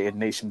dominated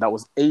nation. That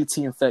was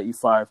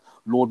 1835,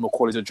 Lord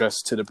Macaulay's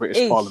address to the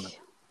British Parliament.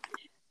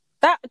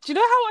 Do you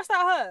know how much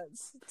that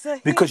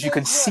hurts? Because you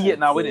can see it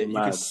now, innit? You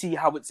can see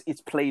how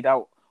it's played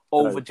out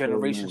over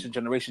generations and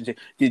generations.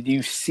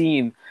 You've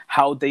seen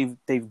how they've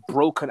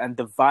broken and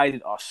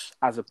divided us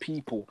as a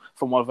people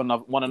from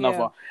one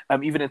another.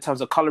 Even in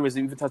terms of colorism,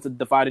 even in terms of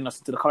dividing us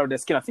into the color of their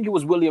skin. I think it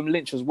was William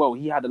Lynch as well.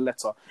 He had a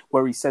letter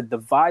where he said,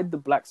 divide the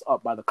blacks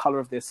up by the color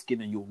of their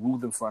skin and you'll rule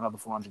them for another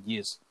 400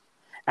 years.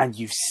 And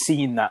you've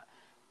seen that.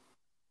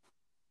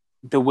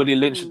 The Willie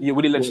Lynch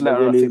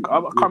letter, I think. I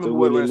can't remember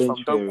where it's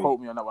from. Don't quote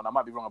me on that one. I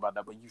might be wrong about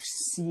that. But you've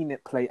seen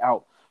it play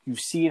out. You've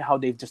seen how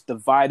they've just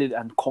divided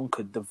and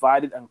conquered,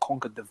 divided, and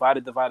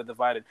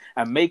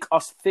make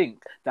us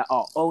think that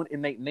our own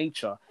innate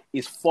nature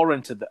is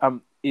foreign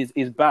to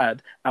is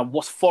bad, and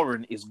what's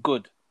foreign is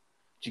good. Do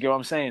you get what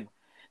I'm saying?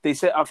 They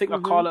said, I think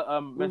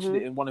Akala mentioned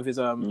it in one of his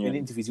in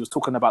interviews. He was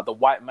talking about the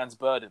white man's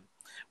burden,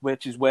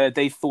 which is where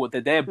they thought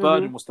that their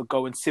burden was to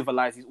go and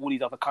civilize all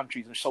these other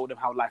countries and show them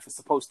how life is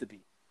supposed to be.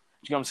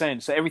 Do you know what I'm saying?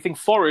 So everything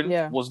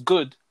foreign was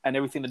good, and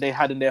everything that they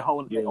had in their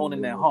own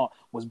in their heart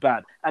was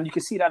bad. And you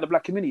can see that in the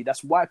black community.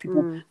 That's why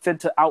people tend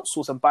to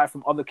outsource and buy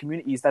from other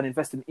communities than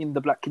investing in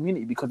the black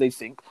community, because they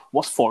think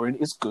what's foreign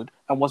is good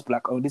and what's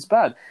black-owned is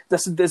bad.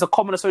 There's a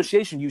common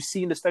association. You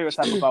see in the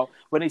stereotype about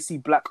when they see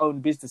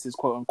black-owned businesses,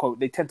 quote-unquote,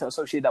 they tend to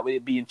associate that with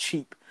it being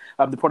cheap,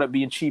 the product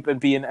being cheap and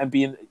being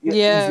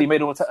easily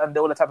made, and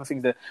all the type of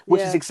things there,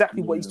 which is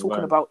exactly what he's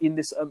talking about in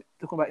this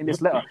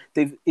letter.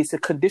 It's a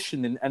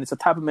conditioning, and it's a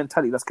type of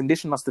mentality that's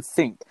conditioned us to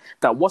think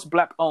that what's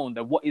black-owned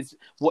and what is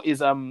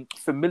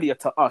familiar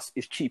to us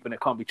is cheap and it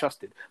can't be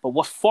trusted. But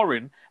what's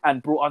foreign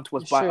and brought onto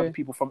us by other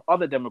people from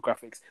other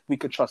demographics, we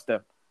could trust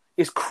them.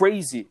 It's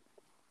crazy.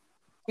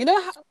 You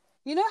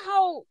know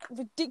how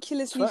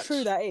ridiculously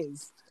true that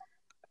is?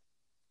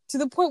 To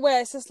the point where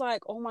it's just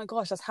like, oh my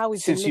gosh, that's how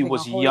we've been living our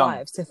whole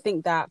lives. To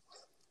think that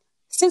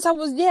since I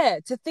was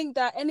to think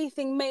that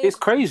anything made it's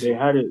crazy. They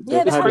had it.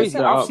 It's crazy.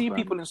 I've seen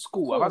people in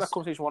school. I had that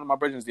conversation with one of my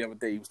brothers the other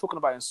day. He was talking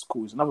about in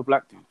school. He's another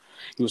black dude.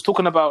 He was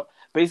talking about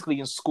basically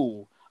in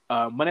school.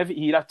 Whenever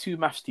he had two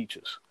maths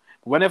teachers.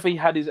 Whenever he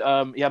had he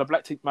had a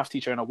black maths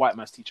teacher and a white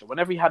maths teacher.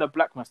 Whenever he had a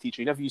black maths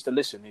teacher, he never used to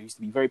listen. He used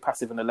to be very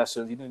passive in the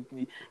lessons.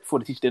 Before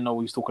the teacher didn't know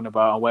what he was talking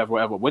about or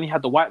whatever. When he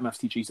had the white maths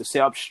teacher, he used to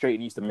sit up straight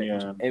and he used to pay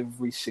attention to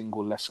every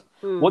single lesson.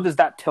 What does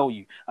that tell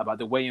you about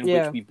the way in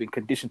which we've been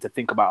conditioned to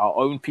think about our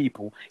own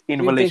people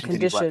in relation to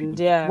these black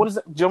people? What is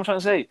that? Do you know what I'm trying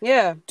to say?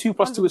 Yeah. 2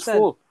 + 2 is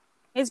 4.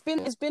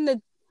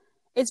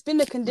 It's been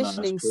the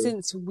conditioning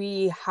since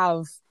we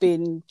have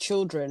been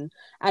children,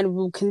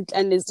 and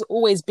it's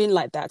always been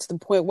like that, to the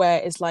point where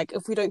it's like,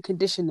 if we don't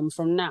condition them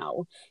from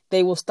now,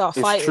 they will start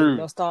fighting.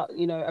 They'll start,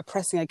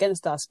 oppressing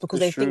against us because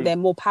they think they're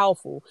more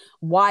powerful.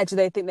 Why do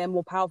they think they're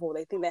more powerful?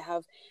 They think they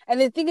have.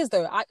 And the thing is,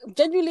 though,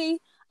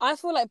 I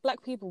feel like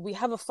black people, we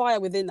have a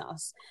fire within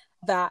us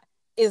that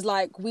is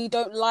like, we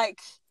don't like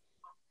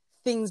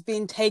things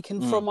being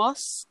taken from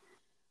us.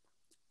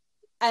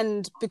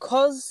 And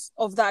because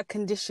of that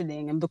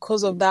conditioning and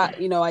because of that,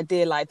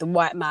 idea, like the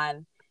white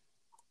man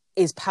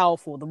is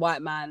powerful, the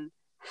white man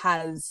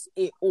has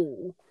it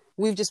all,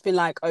 we've just been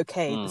like,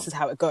 okay, this is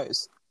how it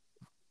goes.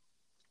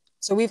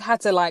 So we've had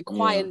to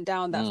quieten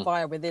down that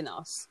fire within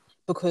us,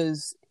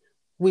 because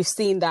we've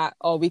seen that,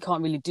 we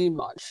can't really do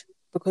much.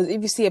 Because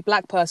if you see a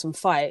black person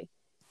fight,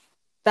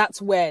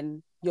 that's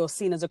when you're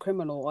seen as a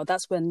criminal, or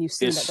that's when you've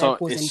seen they're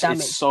causing damage.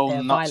 It's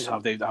so nuts how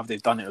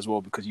they've done it as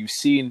well, because you've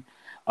seen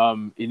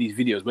in these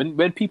videos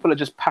when people are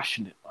just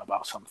passionate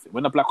about something,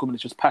 when a black woman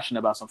is just passionate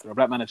about something, or a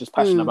black man is just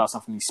passionate about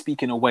something, he's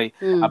speaking away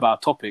about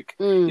a topic,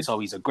 it's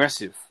he's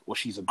aggressive or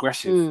she's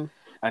aggressive,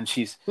 and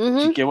she's do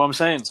you get what I'm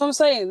saying? That's what I'm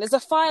saying. There's a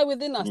fire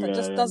within us that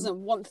just doesn't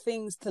want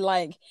things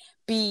to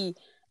be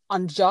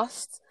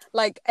unjust.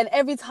 And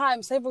every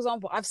time, say for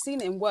example, I've seen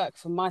it in work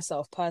for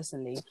myself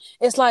personally,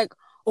 it's like,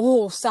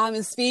 oh, Sam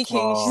is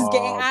speaking, she's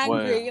getting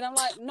angry. And I'm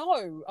like,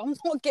 no, I'm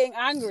not getting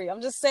angry.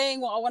 I'm just saying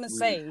what I want to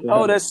say.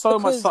 Oh, there's so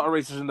much subtle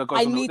racism that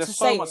goes on. There's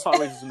so much subtle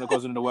racism that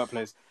goes on in the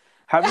workplace.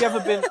 Have you ever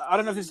been? I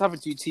don't know if this has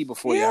happened to you, T,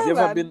 before. Yeah.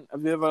 Have you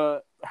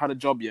ever had a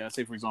job? Yeah.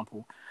 Say for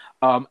example,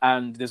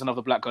 and there's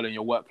another black girl in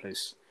your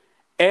workplace.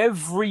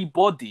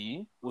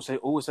 Everybody will say,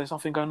 "Oh, is there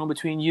something going on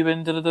between you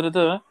and da da da da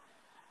da?"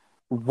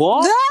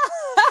 What?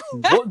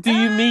 What do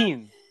you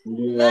mean?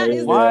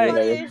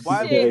 Why?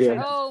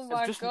 Oh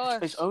my gosh!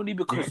 It's only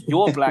because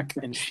you're black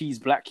and she's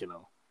black, you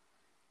know.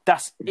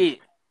 That's it.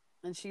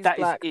 And she's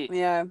black. Is it.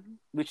 Yeah.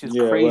 Which is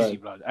crazy,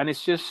 blood. And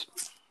it's just.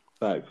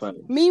 Fact.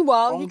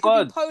 Meanwhile, you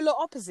could be polar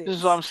opposites. This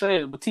is what I'm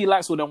saying. But T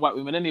likes all them white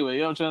women anyway. You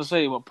know what I'm trying to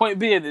say? But point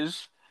being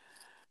is.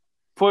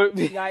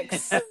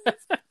 Yikes.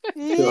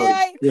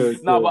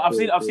 No, but I've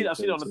seen it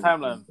on the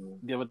timeline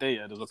the other day.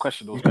 Yeah, there was a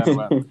question that was going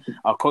around.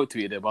 I'll quote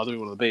tweet it there, but I don't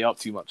want to debate up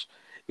too much.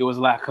 It was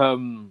like,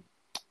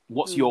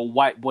 what's your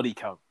white body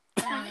count?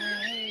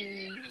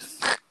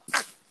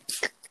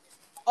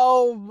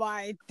 Oh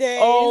my days.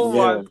 Oh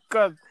my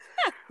God.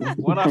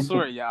 When I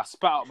saw it, I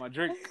spat out my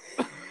drink.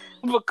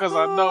 Because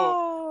I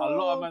know a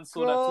lot of men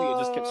saw that tweet and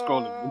just kept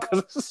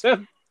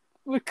scrolling.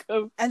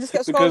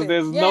 Because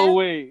there's no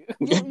way.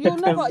 You'll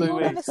never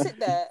sit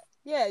there.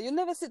 Yeah, you'll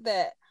never sit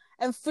there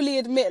and fully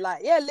admit,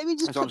 like, let me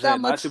just put down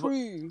my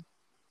true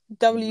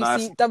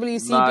WCB,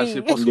 WBC.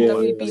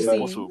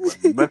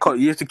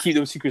 You have to keep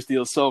them secrets to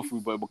yourself,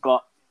 boy.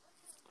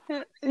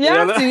 You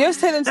have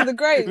to take them to the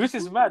grave. Which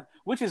is mad.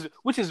 Which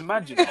is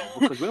mad, you know,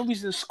 because when we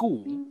was in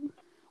school,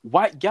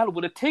 white gal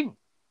with a ting.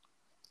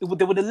 They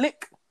would a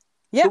lick.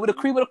 Yeah. They would a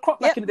cream with a crop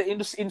back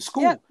in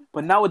school. Yep.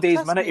 But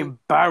nowadays, man are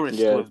embarrassed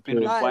to have been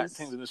with white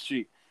things in the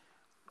street.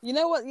 You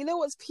know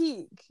what's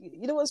peak?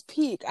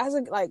 As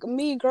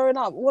me growing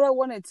up, all I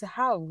wanted to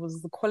have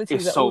was the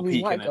qualities that all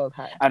these white girls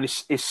had. And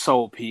it's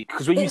so peak.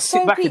 Because when you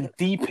sit back and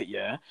deep it,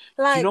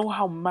 do you know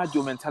how mad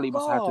your mentality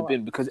must have to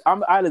been? Because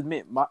I'll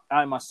admit,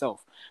 I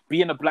myself,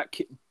 being a black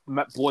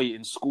boy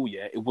in school,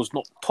 it was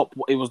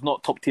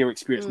not top tier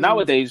experience.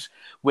 Nowadays,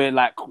 we're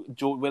like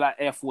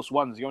Air Force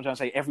Ones. You know what I'm trying to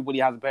say? Everybody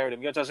has a pair of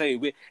them. You know what I'm trying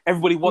to say?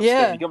 Everybody wants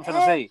them. You know what I'm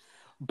trying to say?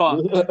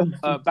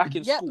 But back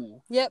in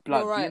school,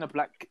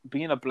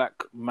 being a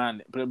black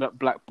man,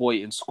 black boy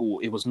in school,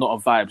 it was not a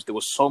vibes. There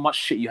was so much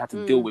shit you had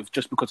to deal with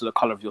just because of the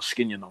color of your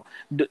skin. You know,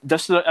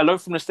 just alone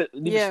from the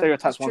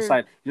stereotypes one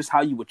side, just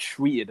how you were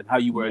treated and how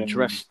you were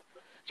addressed.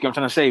 You know what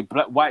I'm trying to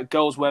say? White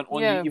girls weren't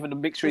on you. Even the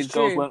mixed race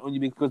girls weren't on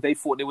you because they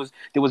thought they was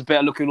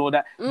better looking and all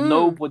that.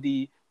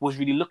 Nobody was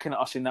really looking at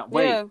us in that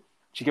way. Do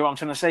you get what I'm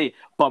trying to say?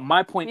 But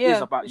my point is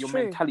about your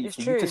mentality.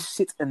 For you to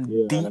sit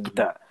and deep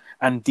that.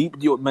 And deep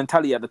your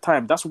mentality at the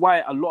time. That's why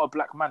a lot of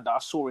black men that I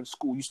saw in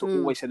school used to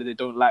always say that they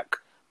don't like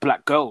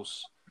black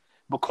girls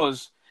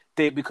because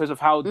of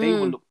how they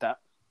were looked at,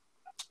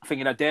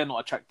 thinking that they're not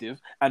attractive.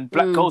 And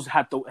black girls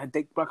had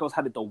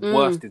it the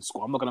worst in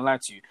school. I'm not gonna lie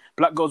to you.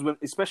 Black girls,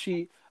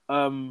 especially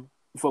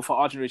for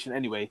our generation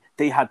anyway,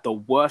 they had the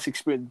worst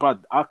experience. But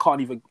I can't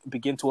even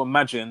begin to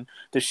imagine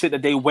the shit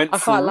that they went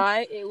through. I can't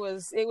lie, it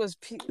was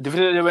the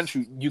video that they went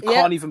through. You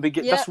can't even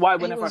begin. That's why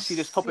whenever I see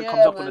this topic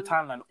comes up on the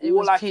timeline,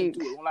 all I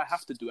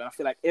have to do, and I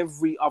feel like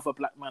every other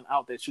black man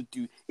out there should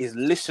do, is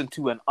listen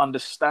to and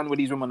understand where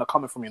these women are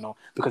coming from. You know,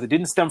 because it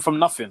didn't stem from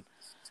nothing.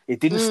 It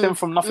didn't stem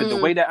from nothing. The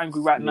way they're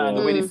angry right now and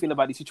the way they feel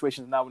about these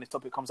situations now when this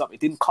topic comes up, it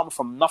didn't come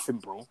from nothing,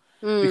 bro.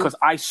 Because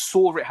I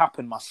saw it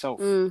happen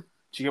myself.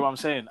 Do you get what I'm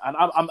saying? And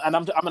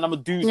I'm a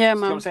dude. Yeah, man.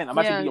 You know what I'm saying? I'm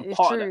actually being a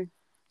part of that. Do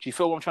you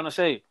feel what I'm trying to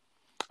say?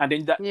 And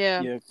then that.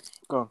 Yeah.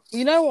 Go on.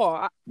 You know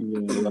what?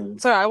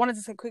 Sorry, I wanted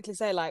to quickly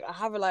say, like, I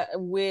have a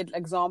weird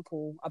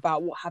example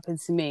about what happened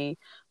to me.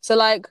 So,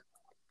 like,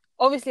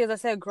 obviously, as I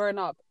said, growing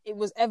up, it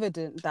was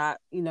evident that,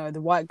 you know,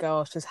 the white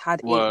girls just had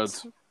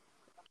it.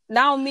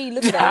 Now me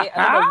looking at it,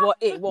 I don't know what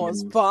it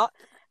was, but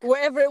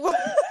whatever it was.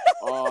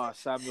 Oh,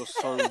 Sam, you're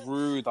so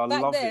rude. I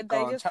love it.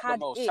 Go on,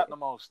 chat the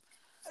most.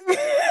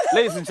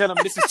 Ladies and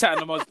gentlemen, this is Chatting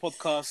the Most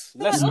podcast.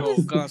 Let's go.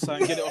 Go on, Sam.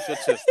 Get it off your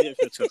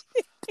chest.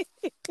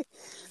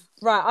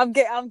 Right, I'm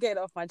getting it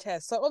off my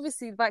chest. So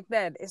obviously back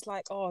then, it's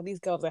like, oh, these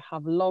girls, they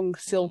have long,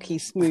 silky,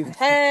 smooth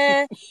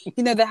hair.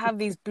 You know, they have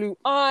these blue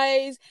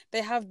eyes.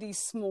 They have these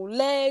small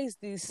legs,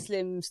 these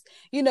slims.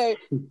 You know,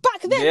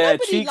 back then,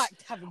 nobody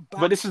liked having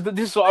back. But this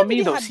is what I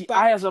mean, though. See,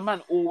 I as a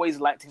man always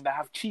liked him to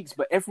have cheeks,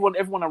 but everyone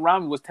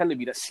around me was telling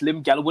me that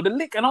slim gal with a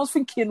lick, and I was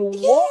thinking,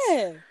 what?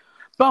 Yeah.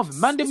 Bruv,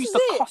 man, they used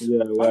to cuss.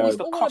 Man used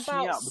to cuss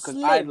me out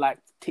because I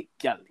liked thick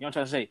gal. You know what I'm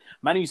trying to say?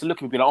 Man used to look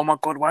at me and be like, "Oh my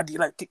god, why do you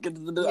like thick gal?"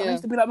 I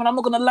used to be like, "Man, I'm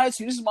not gonna lie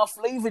to you. This is my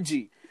flavor,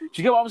 G." Do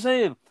you get what I'm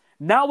saying?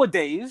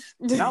 Nowadays,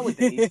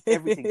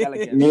 everything gal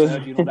gets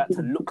surgery and all that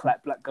to look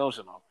like black girls.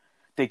 You know,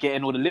 they're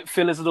getting all the lip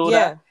fillers and all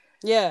that.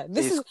 Yeah,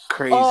 this is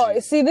crazy. Oh,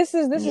 see, this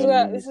is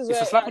where it's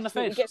a slap in the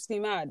face. It gets me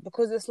mad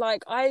because it's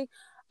like I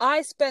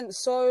spent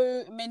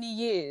so many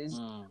years.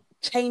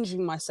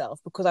 Changing myself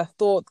because I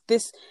thought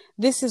this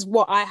is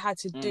what I had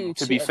to do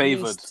to be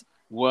favoured,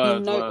 be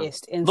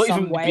noticed in not some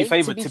even way. Be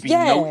favoured, to be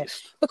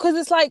noticed. Because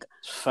it's like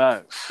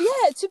facts.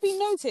 Yeah, to be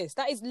noticed.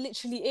 That is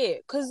literally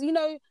it. Because you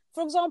know,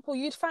 for example,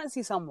 you'd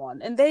fancy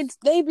someone and they'd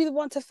be the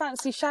one to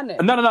fancy Shannon.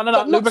 No.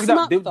 Look back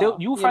that.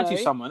 You'll fancy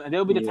someone and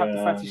they'll be the type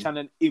to fancy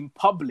Shannon in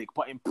public,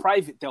 but in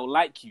private they'll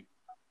like you.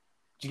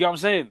 Do you get what I'm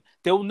saying?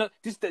 They'll know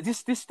this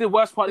is the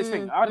worst part of this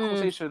thing. I had a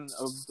conversation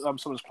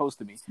of someone's close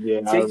to me.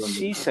 Yeah,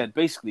 she said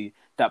basically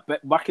that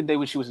back in the day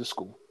when she was in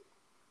school,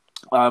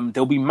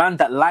 there'll be man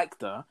that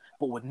liked her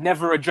but would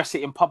never address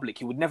it in public.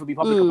 He would never be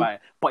public about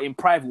it, but in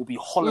private would be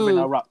hollering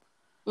her up,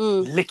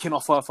 licking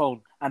off her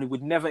phone, and he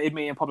would never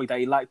admit in public that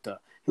he liked her.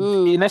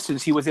 In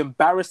essence, he was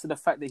embarrassed of the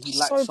fact that he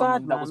liked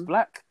someone that was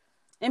black.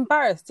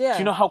 Embarrassed, yeah. Do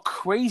you know how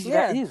crazy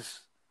that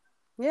is?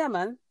 Yeah,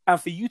 man. And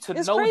for you to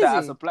know that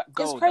as a black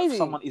girl, that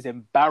someone is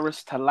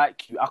embarrassed to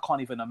like you, I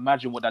can't even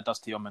imagine what that does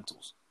to your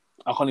mentals.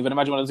 I can't even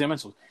imagine what that does to your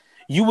mentals.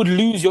 You would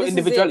lose your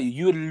individuality.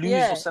 You would lose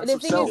your sense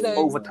of self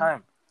over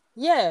time.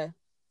 Yeah.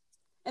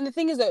 And the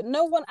thing is that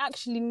no one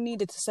actually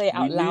needed to say it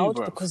out loud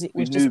because it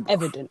was just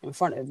evident in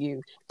front of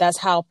you. That's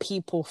how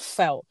people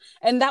felt.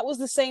 And that was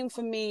the same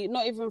for me,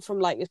 not even from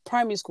like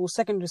primary school,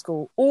 secondary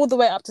school, all the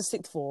way up to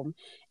sixth form.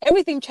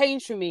 Everything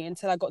changed for me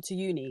until I got to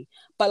uni.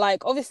 But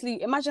like,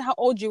 obviously, imagine how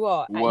old you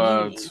are at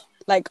uni.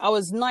 Like, I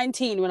was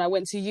 19 when I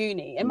went to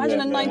uni.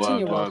 Imagine a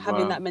 19-year-old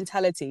having that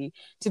mentality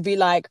to be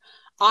like,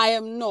 I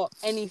am not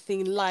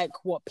anything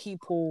like what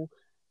people,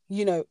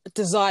 you know,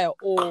 desire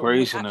or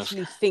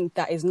actually think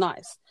that is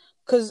nice.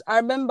 Because I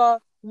remember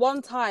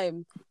one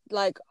time,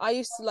 like, I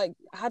used to, like,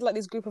 I had, like,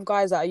 this group of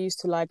guys that I used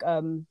to, like,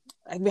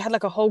 we had,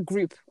 like, a whole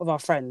group of our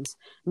friends,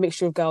 a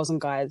mixture of girls and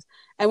guys.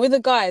 And with the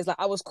guys, like,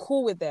 I was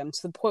cool with them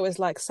to the point where it's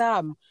like,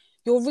 Sam,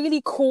 you're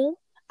really cool.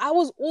 I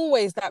was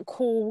always the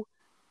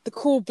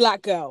cool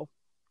black girl.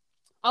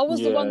 I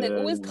was the one that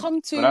always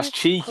come to that's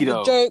cheeky, for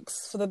the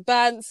jokes, for the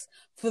bands,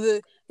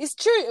 it's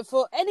true,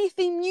 for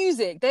anything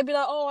music. They'd be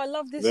like, oh, I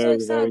love this song,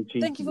 Sam.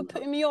 Thank you for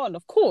putting me on.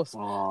 Of course.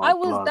 I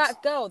was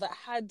that girl that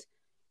had,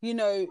 you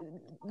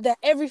know,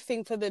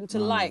 everything for them to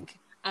like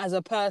as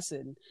a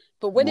person.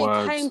 But when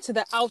it came to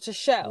the outer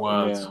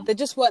shell, they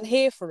just weren't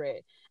here for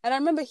it. And I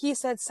remember he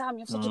said, Sam, you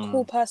have such a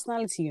cool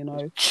personality, you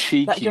know.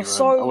 Cheeky, like, you're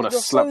so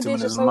this,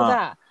 you're so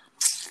that.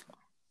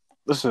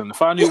 Listen,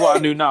 if I knew what I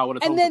knew now, I would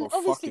have told him. And then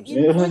obviously, when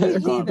you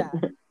hear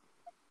that,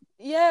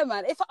 yeah,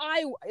 man.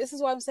 This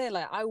is what I'm saying.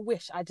 Like, I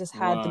wish I just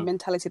had the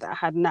mentality that I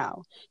had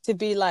now to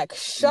be like,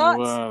 shut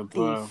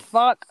the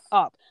fuck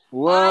up.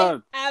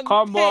 Word.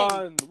 Come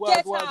on.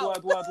 Word.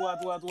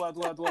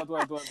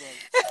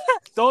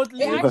 Don't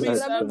leave me.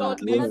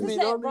 Don't leave me.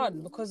 Don't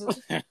run because.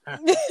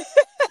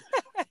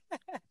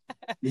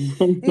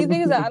 The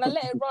thing is that, and I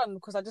let it run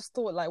because I just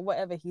thought, like,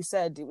 whatever he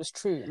said, it was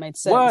true. It made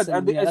sense. Word,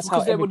 and that's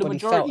how everybody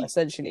felt,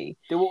 essentially.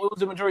 They were always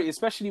the majority,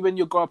 especially when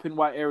you grow up in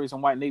white areas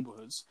and white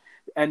neighborhoods,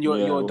 and you're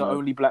the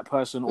only black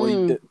person,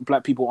 or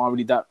black people aren't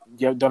really that.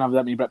 You don't have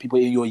that many black people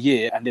in your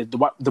year, and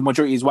the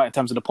majority is white in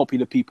terms of the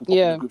popular people,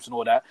 popular groups, and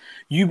all that.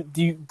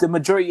 The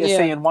majority is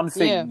saying one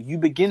thing. You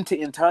begin to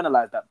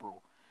internalize that, bro.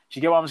 Do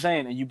you get what I'm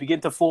saying? And you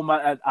begin to form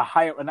a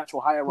natural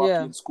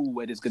hierarchy in school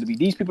where there's going to be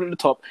these people at the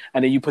top,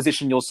 and then you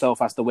position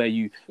yourself as the way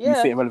you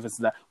fit in relevance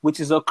to that, which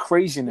is a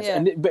craziness. Yeah.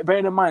 And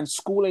bearing in mind,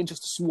 school ain't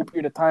just a small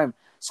period of time.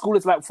 School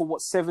is like for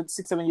 7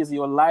 years of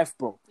your life,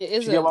 bro. It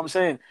is. Do you get what I'm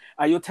saying?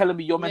 And you're telling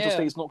me your mental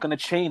state is not going to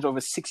change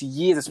over 6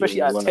 years,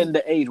 especially at a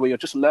tender age where you're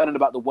just learning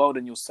about the world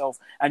and yourself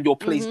and your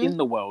place in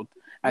the world.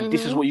 And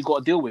this is what you got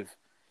to deal with.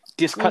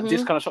 This kind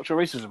of structural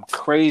racism,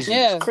 crazy.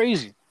 Yeah. It's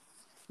crazy.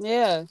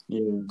 Yeah,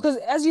 because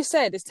as you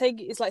said,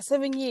 it's like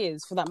 7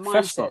 years for that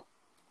mindset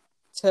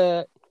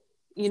to,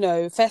 you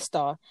know,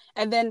 fester.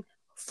 And then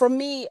from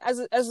me,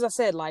 as I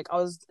said, like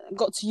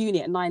got to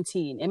uni at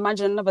 19.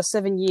 Imagine another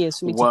 7 years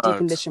for me to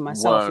decondition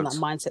myself from that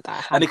mindset that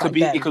I had.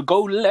 And it could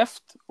go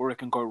left or it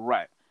can go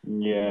right.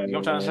 Yeah, you know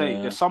what I'm trying to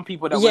say? There's some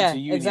people that went to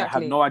uni and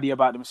had no idea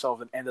about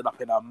themselves and ended up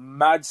in a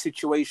mad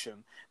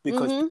situation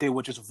because they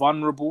were just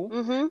vulnerable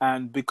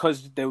and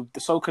because they were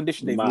so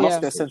conditioned, they've lost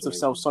their sense of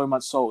self so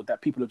much so that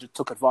people have just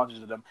took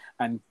advantage of them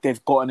and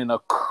they've gotten in a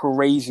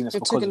craziness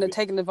because of it.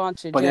 Taken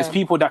advantage. But there's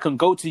people that can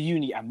go to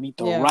uni and meet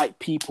the right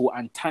people,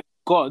 and thank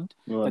God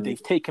that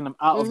they've taken them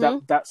out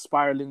of that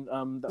spiraling,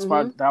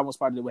 downward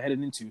spiral they were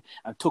heading into,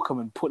 and took them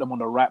and put them on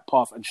the right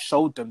path and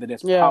showed them that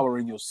there's power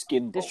in your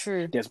skin, bro. It's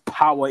true. There's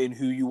power in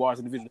who you are as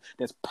an individual.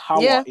 There's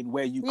power in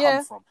where you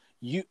come from.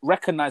 You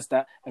recognize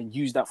that and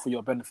use that for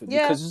your benefit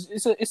because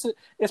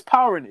it's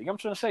power in it. You know what I'm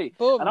trying to say?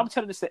 Boom. And I'm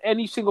telling this to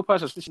any single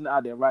person that's listening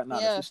out there right now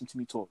that's listening to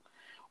me talk.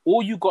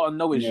 All you gotta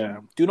know is,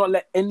 do not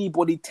let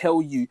anybody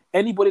tell you,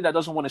 anybody that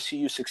doesn't want to see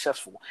you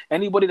successful,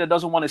 anybody that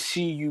doesn't want to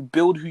see you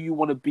build who you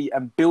want to be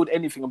and build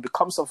anything and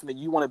become something that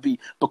you want to be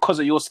because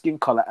of your skin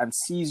color and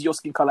sees your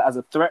skin color as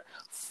a threat,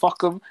 fuck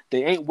them.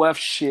 They ain't worth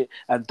shit,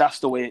 and that's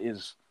the way it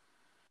is.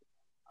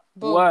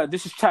 Word.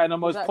 This is Chatting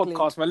Most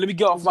podcast, man. Let me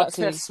get off my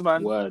chest,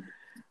 man. Word.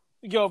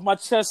 Get off my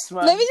chest,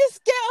 man. Let me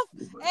just get off.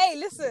 Hey,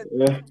 listen.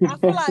 I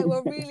feel like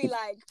we're really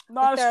like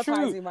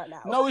therapizing right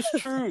now. No, it's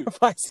true.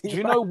 Do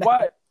you know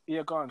why?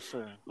 Yeah, go on,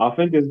 sir. I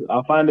find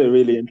it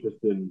really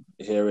interesting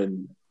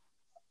hearing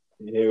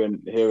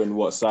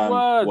what Sam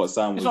was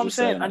what I'm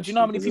saying. And do you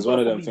know how many people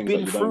have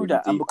been through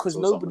that? And because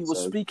nobody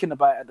was speaking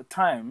about it at the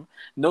time,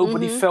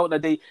 nobody felt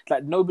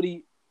that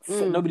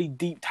nobody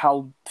deeped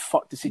how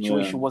fucked the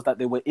situation was that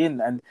they were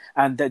in,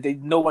 and that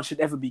no one should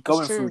ever be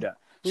going through that.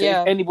 So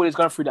if anybody's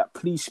going through that,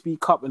 please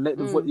speak up and let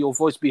your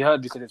voice be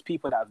heard, because there's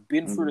people that have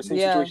been through the same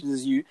situations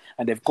as you,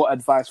 and they've got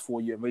advice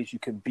for you and ways you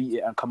can beat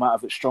it and come out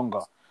of it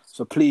stronger.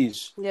 So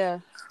please. Yeah.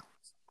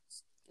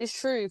 It's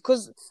true,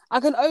 because I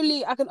can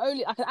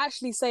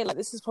actually say, like,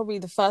 this is probably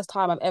the first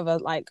time I've ever,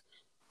 like,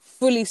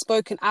 fully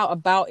spoken out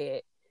about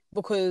it,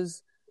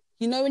 because,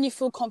 you know, when you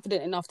feel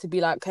confident enough to be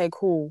like, okay,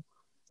 cool,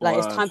 like,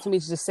 it's time for me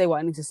to just say what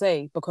I need to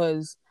say,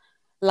 because,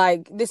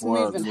 like, this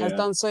movement has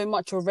done so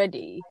much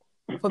already,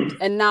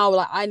 and now,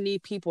 like, I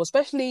need people,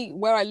 especially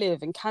where I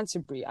live in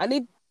Canterbury, I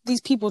need these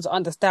people to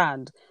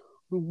understand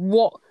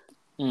what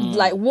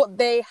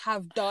they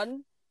have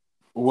done.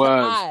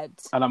 And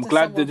I'm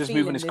glad that this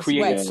movement is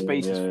creating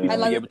spaces for people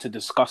to be able to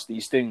discuss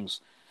these things.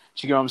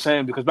 Do you get what I'm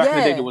saying? Because back in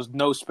the day, there was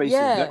no spaces,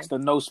 next to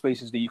no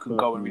spaces that you could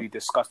go and really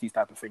discuss these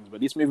type of things.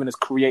 But this movement has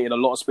created a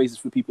lot of spaces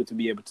for people to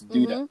be able to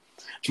do that. Do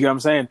you get what I'm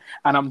saying?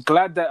 And I'm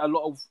glad that a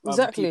lot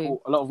of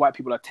people, a lot of white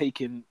people are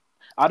taking,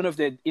 I don't know if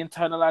they're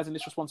internalizing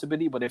this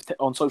responsibility, but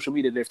on social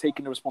media, they've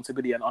taken the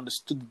responsibility and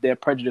understood that their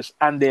prejudice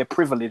and their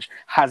privilege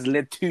has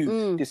led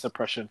to this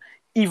oppression.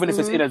 Even if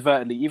it's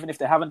inadvertently, even if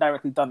they haven't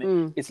directly done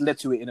it, it's led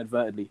to it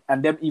inadvertently.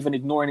 And them even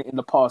ignoring it in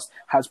the past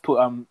has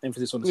put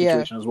emphasis on the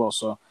situation as well.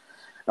 So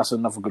that's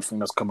another good thing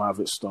that's come out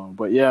of it, Stone.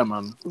 But yeah,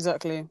 man.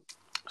 Exactly.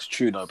 It's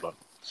true though, blood.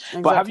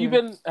 Exactly. But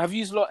have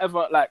you lot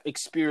ever, like,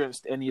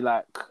 experienced any,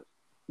 like,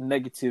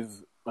 negative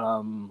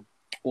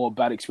or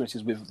bad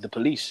experiences with the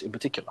police in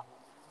particular?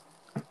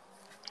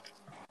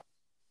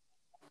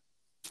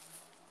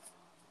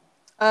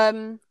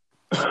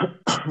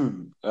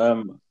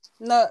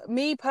 No,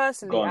 me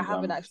personally, I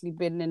haven't actually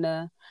been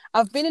in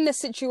I've been in a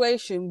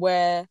situation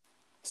where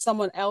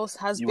someone else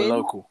has been. You were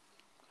local.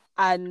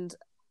 And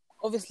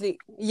obviously,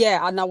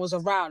 and I was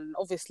around. And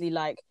obviously,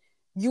 like,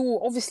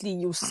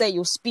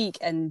 you'll speak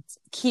and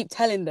keep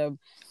telling them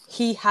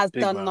he has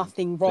done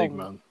nothing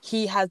wrong.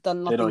 He has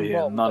done nothing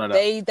wrong. None of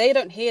that. They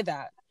don't hear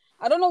that.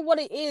 I don't know what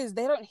it is.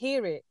 They don't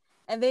hear it.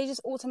 And they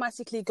just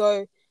automatically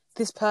go,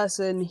 this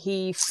person,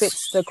 he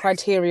fits the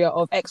criteria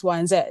of X, Y,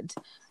 and Z.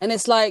 And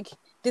it's like,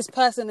 this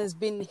person has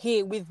been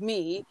here with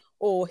me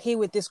or here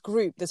with this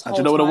group this whole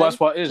time. Do you know what the worst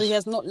part is? So he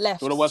has not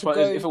left. You know what the worst part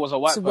is? If it was a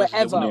white person, they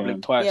wouldn't have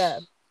blinked twice. Yeah.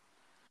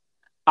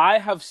 I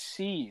have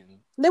seen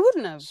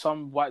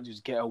some white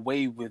dudes get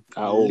away with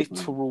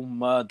literal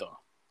murder.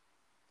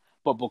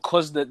 But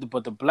because the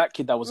black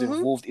kid that was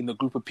involved in the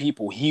group of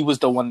people, he was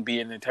the one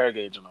being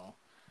interrogated, you know.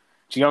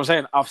 Do you know what I'm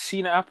saying? I've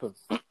seen it happen.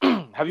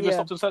 Have you been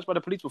stopped and searched by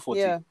the police before?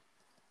 Yeah. T?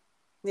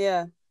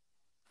 Yeah.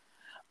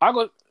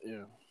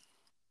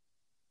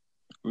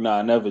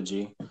 Nah, never,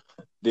 G.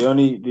 The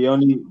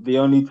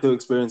only two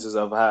experiences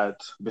I've had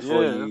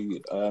before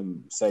you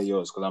say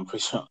yours,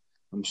 because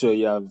I'm sure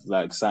you have,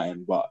 like,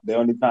 something. But the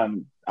only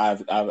time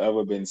I've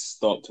ever been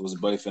stopped was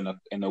both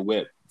in a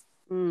whip.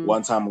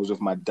 One time was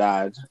with my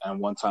dad, and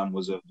one time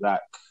was with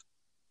Zach.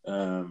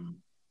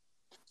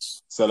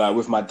 So, like,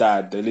 with my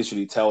dad, they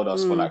literally tailed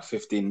us for like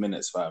 15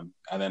 minutes, fam.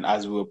 And then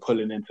as we were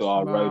pulling into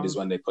our road is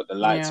when they put the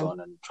lights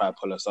on and try to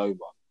pull us over.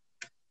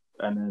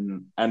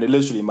 And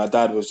literally, my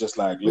dad was just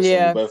like,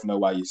 listen, we both know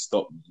why you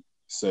stopped me.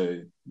 So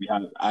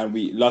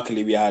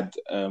luckily we had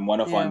one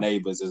of our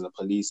neighbors is a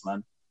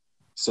policeman.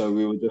 So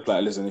we were just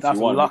like, listen, if you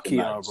want, lucky,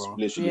 you can, like,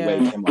 literally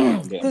wake him up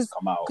and get him to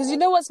come out. Because you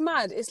know what's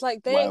mad? It's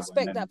like they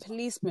expect that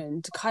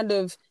policeman to kind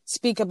of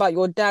speak about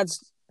your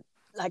dad's,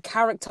 like,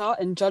 character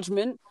and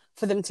judgment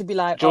for them to be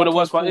like, do you know what the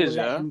worst part is,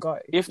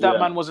 if that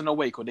man wasn't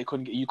awake or you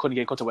couldn't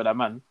get in contact with that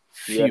man,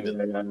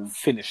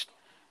 finished.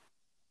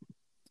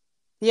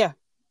 Yeah.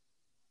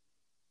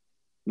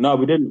 No,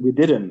 we didn't.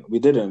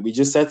 We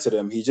just said to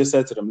them,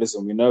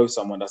 listen, we know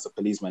someone that's a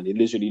policeman. He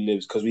literally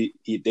lives, because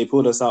they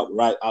pulled us out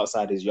right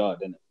outside his yard,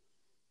 didn't it?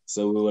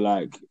 So we were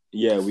like,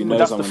 we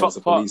know someone that's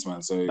a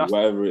policeman. So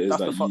whatever it is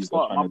that you're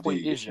trying to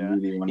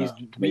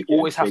do, we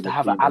always have to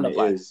have an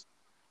alibi.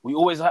 We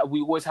always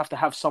have to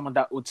have someone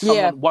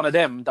one of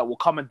them that will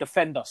come and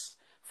defend us,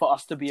 for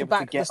us to be able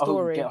to get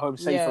home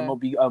safe and not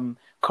be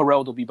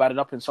corralled or be battered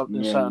up in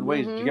certain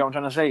ways. Do you get what I'm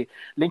trying to say?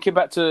 Linking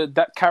back to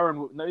that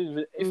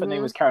Karen, if her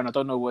name is Karen, I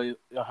don't know what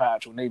her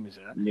actual name is.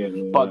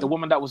 But the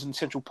woman that was in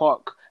Central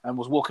Park and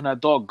was walking her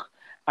dog,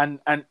 and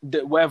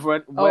whatever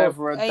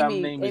her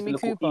damn name is, the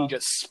little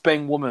Egypt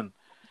Speng woman,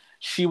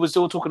 she was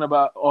still talking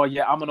about,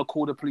 I'm going to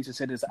call the police and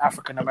say there's an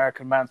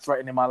African-American man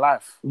threatening my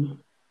life.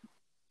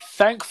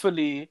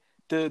 Thankfully,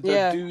 the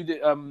dude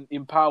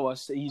in power,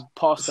 he's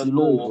passed a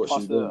law,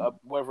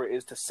 whatever it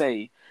is, to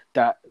say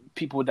that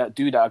people that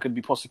do that are going to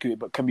be prosecuted,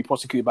 but can be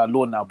prosecuted by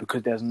law now,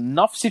 because there's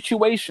enough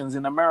situations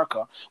in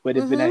America where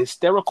there's been a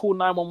hysterical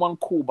 911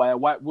 call by a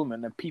white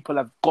woman and people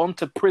have gone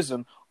to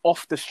prison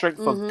off the strength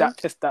of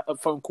that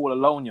phone call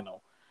alone, you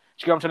know.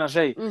 Do you get what I'm trying to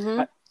say?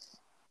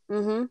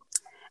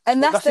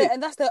 And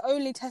that's their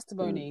only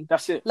testimony.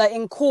 That's it. Like,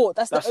 in court,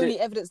 that's the only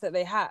evidence that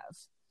they have.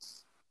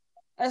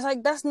 It's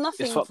like, that's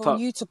nothing for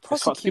you to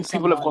prosecute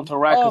someone. People have gone to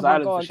Rikers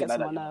Island for shit like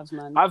that. Nerves,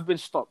 man. I've been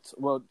stopped.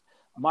 Well,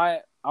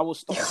 I was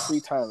stopped 3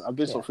 times. I've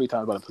been stopped 3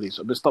 times by the police.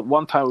 I've been stopped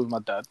one time with my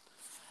dad.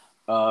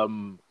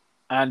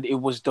 And it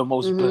was the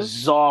most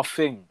bizarre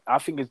thing. I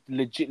think it's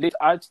legit.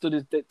 I to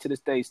this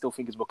day still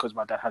think it's because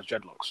my dad has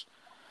dreadlocks.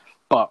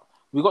 But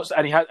we got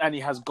and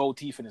he has gold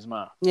teeth in his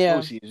mouth. Yeah.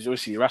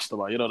 Obviously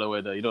Rastaman. You don't know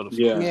where you know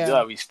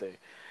how we stay.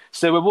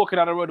 So we're walking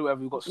down the road or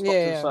whatever, we got stopped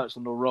and searched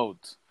on the road.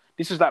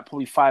 This is like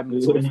probably 5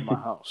 minutes away from my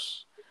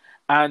house.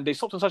 And they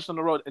stopped and searched on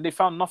the road and they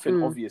found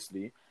nothing,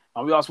 obviously.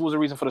 And we asked what was the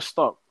reason for the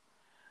stop.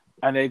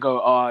 And they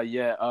go,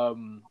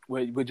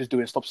 we're just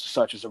doing stops and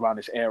searches around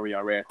this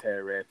area, rare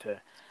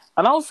tear.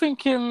 And I was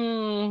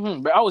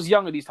thinking, but I was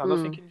young at these times. I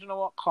was thinking, you know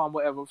what, calm,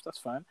 whatever, that's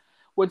fine.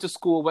 Went to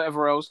school,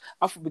 whatever else.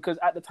 Because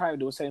at the time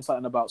they were saying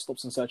something about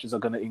stops and searches are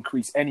going to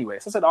increase anyway.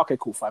 So I said, okay,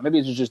 cool, fine. Maybe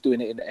it's just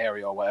doing it in the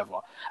area or whatever.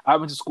 I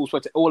went to school,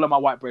 spoke to all of my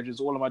white brethren,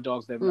 all of my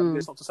dogs. Have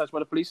been stopped and searched by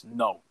the police?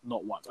 No,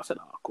 not once. I said,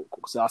 cool.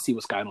 So I see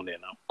what's going on there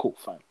now. Cool,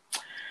 fine.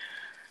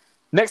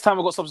 Next time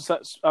I got stopped and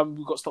searched,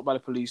 we got stopped by the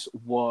police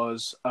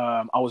was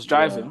I was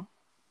driving. Yeah.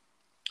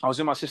 I was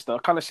with my sister.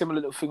 Kind of similar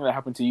little thing that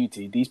happened to UT.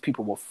 These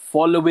people were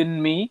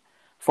following me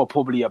for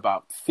probably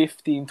about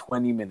 15,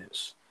 20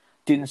 minutes.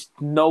 Didn't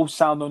no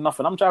sound, no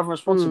nothing. I'm driving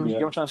responsibly. You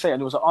know what I'm trying to say?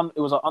 And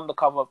it was an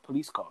undercover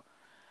police car.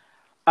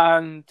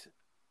 And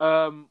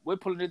we're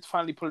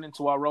finally pulling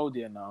into our road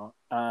here now.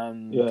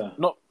 And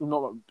not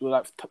we're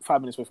like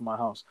 5 minutes away from my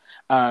house.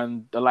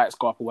 And the lights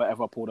go up or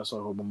whatever, pulled us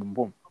over, boom, boom,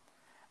 boom.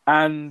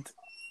 And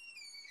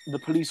the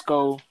police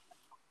go,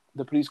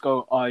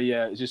 oh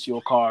yeah, is this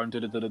your car? And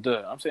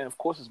da-da-da-da-da. I'm saying, of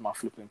course it's my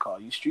flipping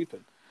car. You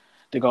stupid.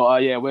 They go, oh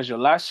yeah, where's your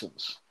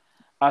license?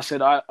 I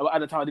said, at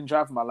the time I didn't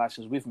drive my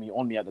license with me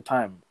on me at the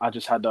time. I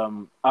just had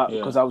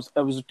because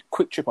it was a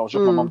quick trip. I was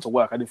dropping my mum to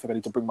work. I didn't think I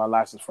need to bring my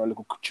license for a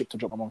little trip to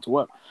drop my mum to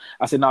work.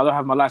 I said, no, I don't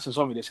have my license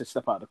on me. They said,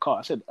 step out of the car.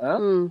 I said,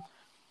 Well,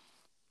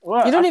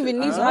 you don't even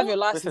need to have your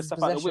license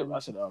step out the whip. I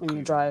said, okay, when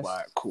you drive.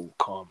 Right, cool,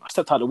 calm. I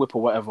stepped out the whip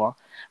or whatever,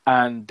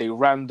 and they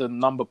ran the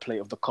number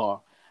plate of the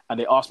car, and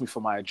they asked me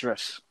for my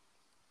address.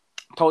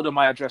 Told them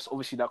my address.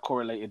 Obviously, that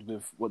correlated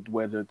with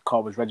where the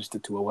car was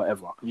registered to or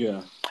whatever.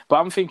 Yeah. But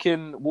I'm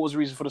thinking, what was the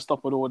reason for the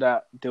stop and all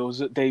that?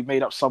 They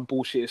made up some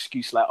bullshit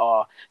excuse like,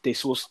 they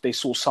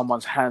saw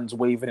someone's hands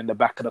waving in the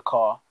back of the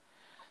car,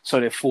 so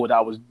they thought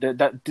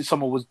that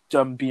someone was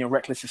being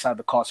reckless inside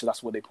the car, so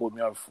that's what they pulled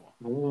me over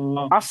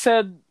for. I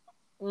said,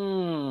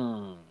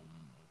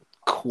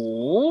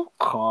 cool,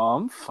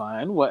 calm,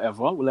 fine,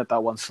 whatever. We'll let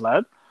that one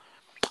slide.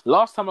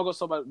 Last time we got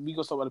stopped by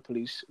the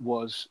police me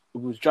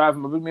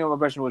and my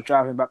brother was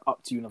driving back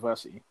up to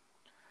university.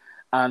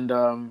 And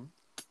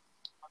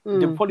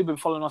they've probably been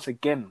following us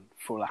again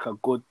for like a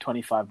good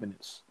 25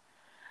 minutes.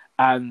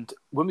 And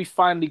when we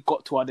finally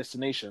got to our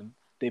destination,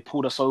 they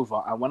pulled us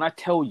over. And when I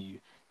tell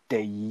you,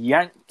 they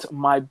yanked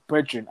my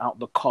brethren out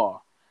the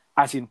car,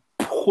 as in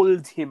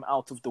pulled him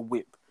out of the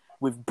whip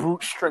with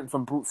brute strength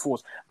and brute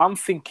force. I'm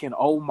thinking,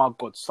 oh my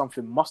God,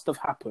 something must have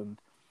happened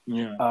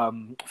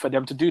for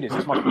them to do this.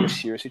 This must be a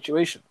serious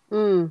situation.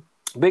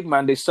 Big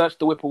man, they searched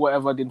the whip or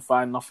whatever, didn't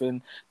find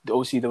nothing.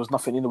 Obviously, there was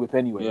nothing in the whip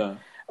anyway. Yeah.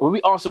 When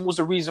we asked them what's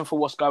the reason for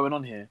what's going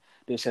on here,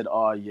 they said,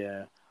 we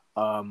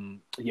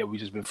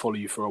just been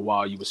following you for a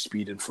while. You were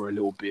speeding for a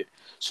little bit,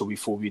 so we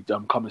thought we'd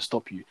come and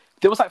stop you.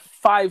 There was like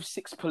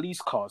 5-6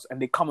 police cars,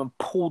 and they come and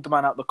pulled the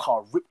man out the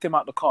car, ripped him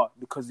out the car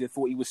because they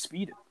thought he was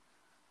speeding.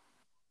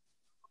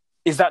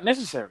 Is that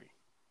necessary?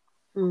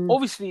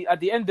 Obviously, at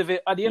the end of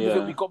it,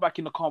 we got back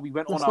in the car. We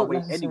went on our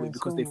way anyway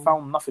because they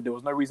found nothing. There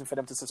was no reason for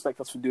them to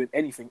suspect us for doing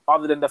anything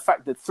other than the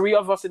fact that 3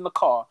 of us in the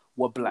car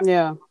were black.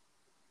 Yeah,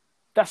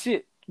 that's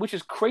it. Which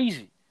is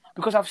crazy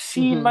because I've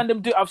seen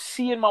I've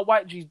seen my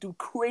white G's do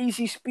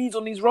crazy speeds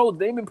on these roads.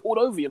 They ain't been pulled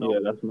over, you know.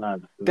 Yeah, that's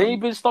mad. They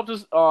ain't been stopped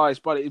as.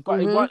 It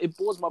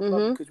bores my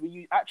blood because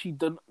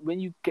when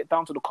you get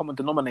down to the common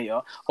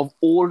denominator of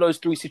all those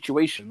 3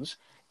 situations,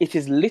 it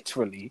is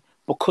literally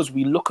because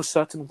we look a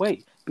certain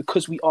way,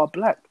 because we are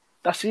black.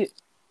 That's it.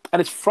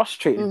 And it's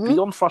frustrating,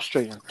 beyond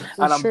frustrating.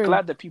 And I'm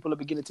glad that people are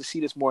beginning to see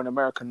this more in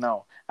America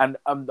now. And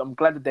I'm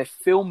glad that they're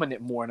filming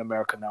it more in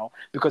America now,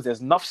 because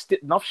there's enough shit,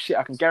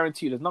 I can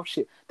guarantee you, there's enough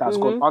shit that's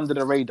gone under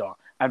the radar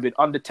and been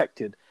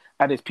undetected.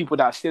 And there's people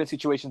that are still in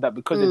situations that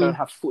because they don't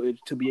have footage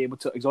to be able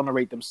to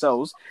exonerate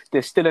themselves,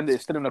 they're still in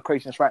the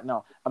craziness right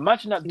now.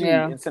 Imagine that dude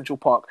in Central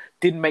Park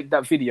didn't make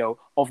that video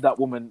of that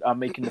woman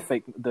making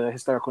the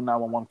hysterical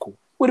 911 call.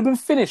 Would have been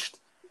finished.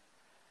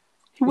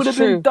 He would have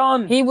been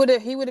done. He would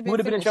have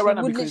been in jail right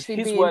now because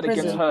his word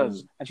against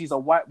hers, and she's a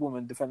white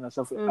woman defending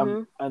herself,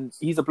 and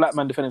he's a black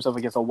man defending himself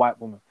against a white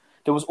woman.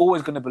 They was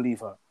always going to believe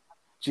her.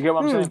 Do you get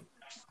what I'm saying?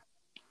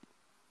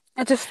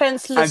 A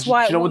defenseless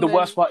white woman. Do you know what the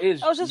worst part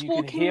is?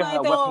 You can hear her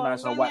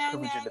weaponize her white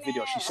privilege in the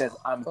video. She says,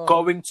 "I'm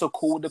going to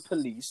call the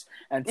police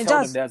and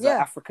tell them there's an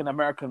African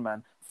American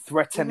man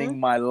threatening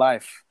my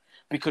life,"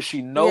 because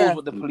she knows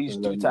what the police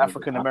do to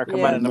African American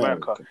men in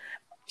America.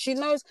 She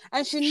knows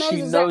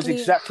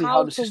exactly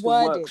how the system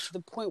works. It to the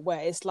point where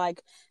it's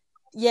like,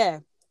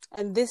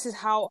 and this is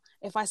how,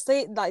 if I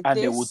say it like and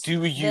this, they will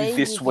do you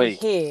this way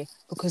here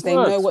because they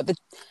know what the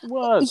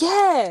words.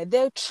 Yeah,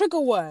 they're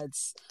trigger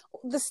words.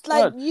 This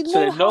like you know,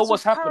 so they know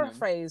what's happening,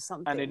 paraphrase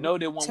something, and they know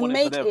they want it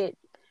for them,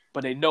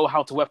 but they know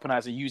how to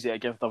weaponize and use it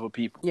against other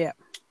people. Yeah,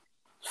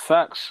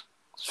 Facts.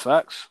 It's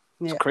facts.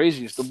 It's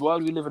crazy. It's the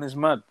world we live in is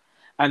mad.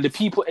 And the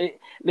people,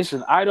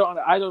 listen, I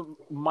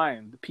don't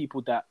mind the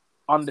people that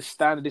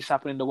understand that this is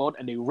happening in the world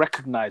and they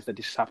recognize that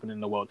this is happening in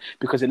the world,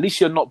 because at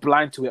least you're not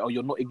blind to it or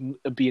you're not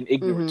being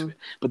ignorant to it.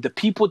 But the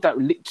people that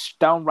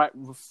downright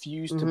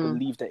refuse to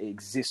believe that it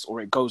exists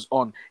or it goes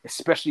on,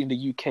 especially in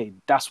the UK,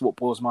 that's what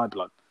boils my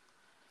blood.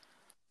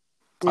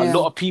 A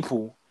lot of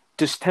people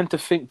just tend to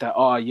think that,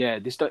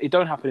 it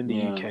don't happen in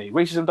the UK.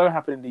 Racism don't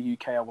happen in the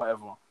UK or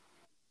whatever.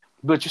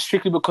 But just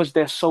strictly because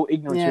they're so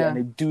ignorant to it and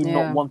they do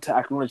not want to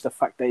acknowledge the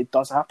fact that it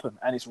does happen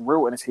and it's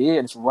real and it's here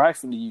and it's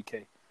rife in the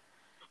UK.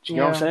 Do you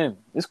know what I'm saying?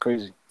 It's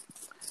crazy.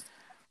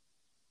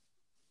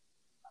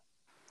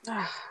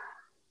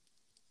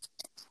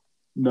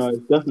 No, it's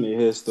definitely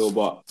here still,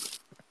 but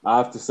I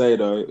have to say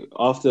though,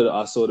 after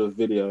I saw the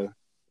video,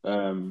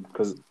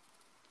 because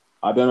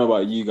I don't know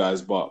about you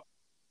guys, but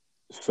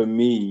for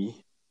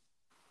me,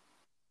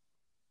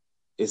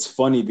 it's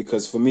funny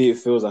because for me it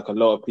feels like a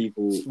lot of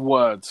people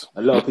are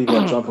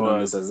jumping on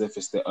this as if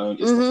it's the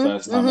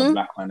first time a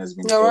black man has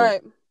been killed.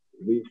 Right.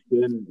 We've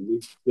been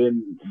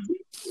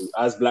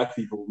as black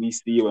people, we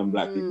see when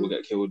black people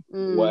get killed,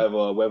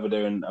 whether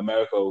they're in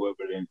America or whether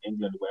they're in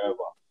England, wherever.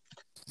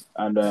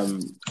 And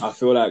I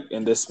feel like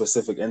in this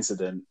specific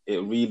incident,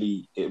 it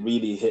really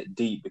hit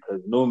deep,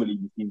 because normally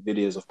you see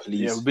videos of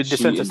police. Yeah, we've been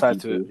desensitized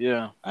to it.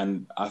 Yeah,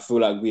 and I feel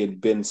like we had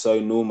been so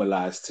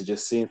normalized to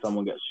just seeing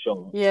someone get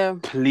shot. Yeah,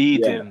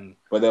 pleading.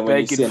 But then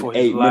when you see an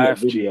 8-minute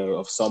video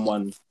of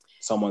someone's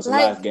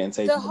life getting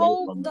taken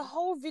away from the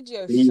whole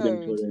video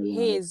showed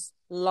his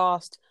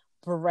last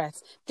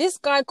breath. This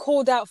guy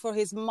called out for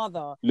his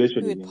mother,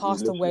 who had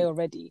passed away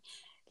already.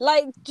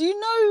 Like, do you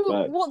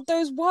know what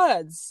those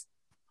words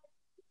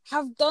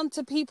have done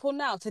to people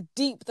now, to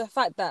deep the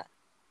fact that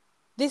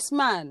this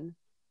man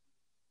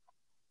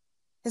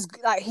is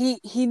like,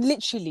 he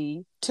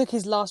literally took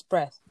his last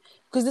breath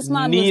because this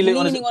man was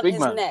leaning on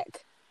his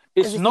neck.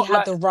 It's not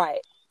like the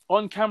right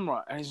on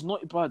camera, and it's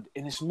not bad,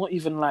 and it's not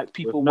even like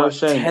people were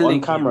telling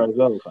on camera him, as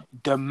well.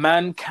 the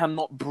man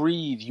cannot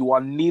breathe. You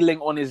are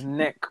kneeling on his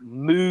neck.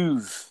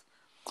 Move.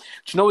 Do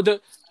you know what the?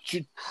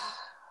 Do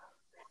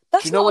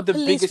you know what the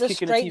biggest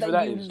kick in the teeth of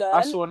that is?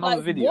 I saw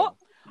another video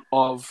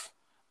of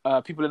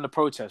people in the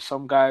protest.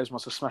 Some guys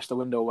must have smashed the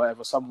window or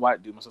whatever. Some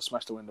white dude must have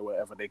smashed the window or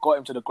whatever. They got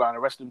him to the ground,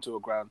 arrested him to the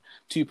ground.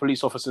 2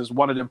 police officers,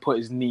 one of them put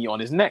his knee on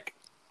his neck,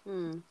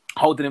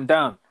 holding him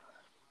down.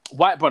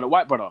 White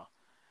brother.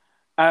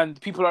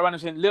 And people are around him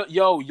saying,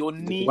 yo, your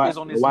knee is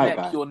on his neck.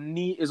 Guy. Your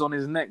knee is on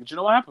his neck. Do you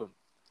know what happened?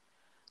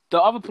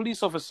 The other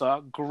police officer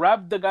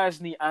grabbed the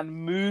guy's knee and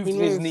moved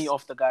his knee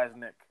off the guy's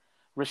neck.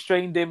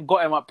 Restrained him,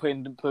 got him up, put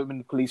him in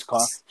the police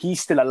car. He's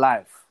still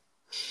alive.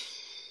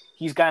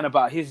 He's going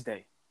about his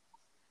day.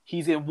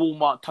 He's in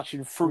Walmart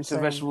touching fruits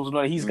and vegetables. And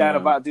all that. He's going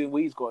about doing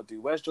what he's got to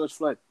do. Where's George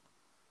Floyd?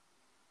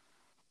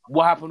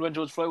 What happened when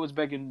George Floyd was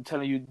begging,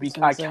 telling you,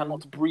 I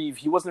cannot breathe?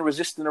 He wasn't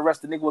resisting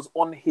arrest. The nigga was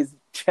on his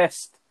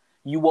chest.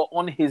 You were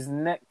on his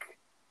neck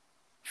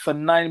for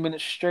 9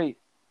 minutes straight.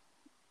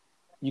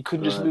 You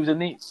couldn't just move the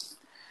knee.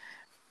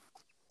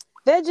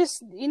 They're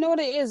just, you know what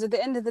it is? At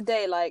the end of the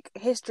day, like,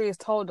 history has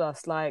told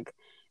us, like,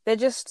 they're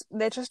just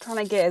trying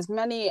to get as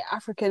many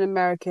African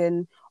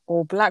American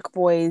or black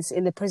boys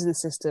in the prison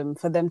system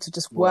for them to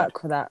just work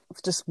for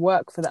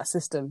that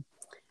system,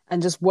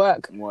 and just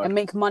work and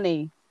make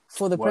money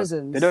for the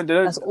prisons. They don't.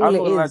 That's all I'm it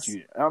not gonna lie is. to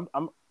you.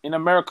 I'm in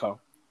America.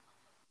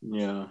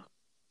 Yeah.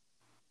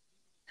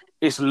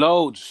 It's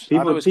loads.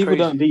 People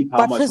don't deep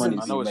how much money.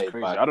 I know it's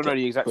crazy. I don't know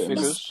the exact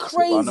figures. It's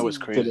crazy. I know it's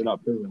crazy.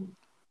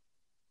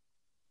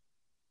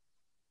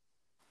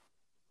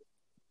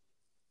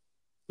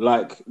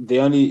 Like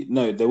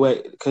the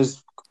way,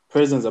 because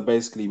prisons are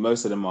basically,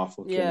 most of them are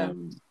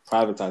fucking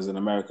privatized in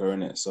America,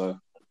 innit? So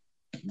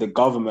the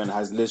government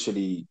has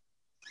literally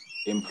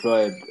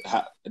employed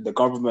a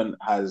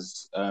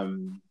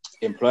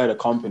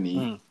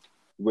company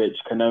which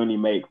can only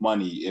make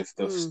money if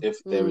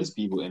there is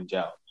people in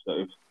jail. So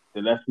if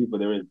the less people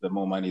there is, the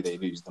more money they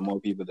lose. The more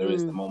people there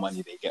is, the more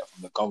money they get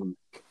from the government.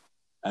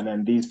 And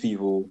then these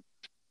people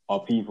are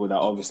people that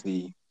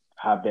obviously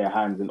have their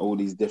hands in all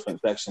these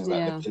different sections,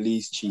 like the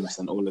police chiefs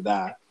and all of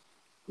that,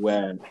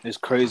 where it's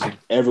crazy.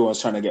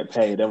 Everyone's trying to get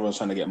paid, everyone's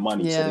trying to get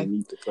money, so they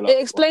need to fill up. It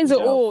explains it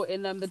all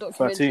in the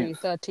documentary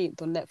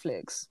 13th on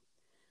Netflix.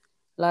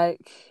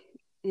 Like,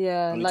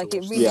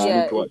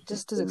 it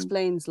just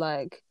explains,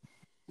 like,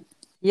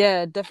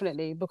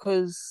 definitely,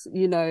 because,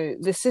 you know,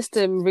 the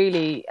system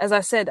really, as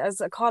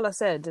Carla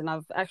said, and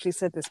I've actually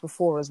said this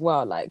before as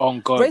well, like,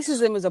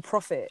 racism is a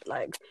profit.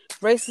 Like,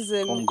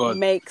 racism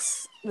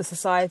makes the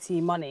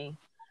society money,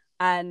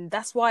 and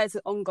that's why it's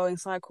an ongoing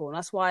cycle, and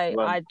that's why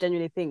I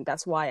genuinely think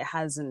that's why it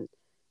hasn't,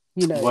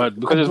 you know,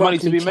 because there's money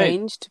to be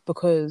changed,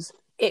 because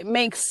it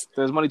makes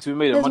there's money to be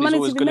made. Money's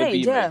always going to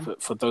be made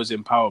for those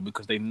in power,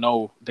 because they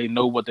know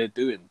what they're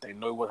doing. They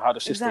know how the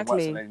system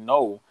works, and they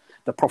know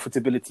the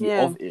profitability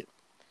of it.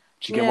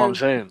 Do you get what I'm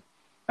saying?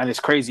 And it's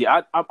crazy.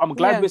 I'm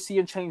glad we're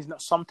seeing change,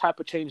 some type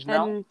of change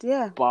now.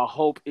 But I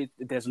hope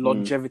there's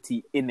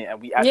longevity in it,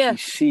 and we actually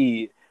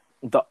see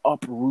the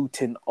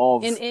uprooting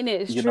of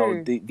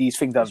these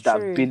things that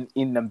have been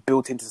in and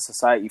built into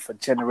society for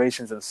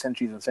generations and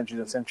centuries and centuries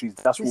and centuries.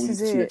 That's what we need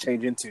to see a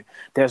change into.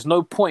 There's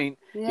no point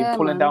in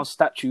pulling down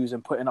statues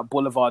and putting up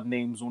boulevard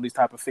names, all these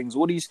type of things,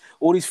 all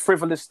these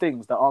frivolous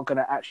things that aren't going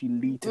to actually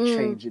lead to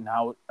change in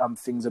how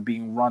things are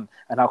being run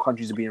and how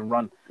countries are being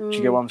run. Do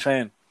you get what I'm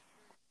saying?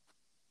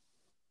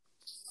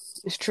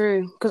 It's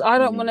true, because I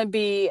don't want to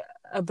be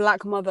a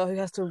black mother who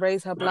has to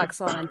raise her black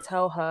son and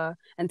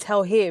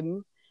tell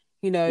him,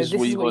 this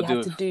is what you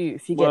have to do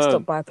if you get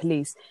stopped by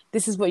police.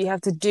 This is what you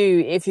have to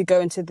do if you go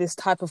into this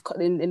type of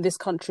in this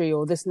country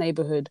or this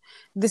neighborhood.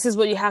 This is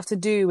what you have to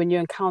do when you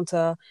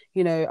encounter,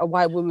 a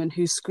white woman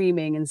who's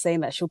screaming and saying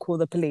that she'll call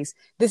the police.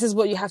 This is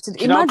what you have to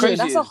do. Imagine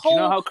that's a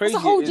whole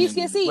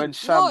GCSE. When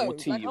Sham or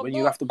T, when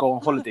you have to go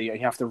on holiday and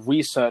you have to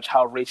research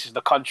how racist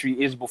the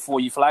country is before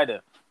you fly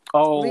there.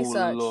 Oh,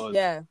 research. Lord.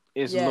 Yeah.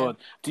 Lord.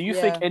 Do you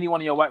think any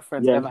one of your white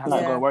friends ever has to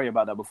go and worry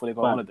about that before they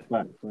go on holiday?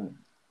 Right.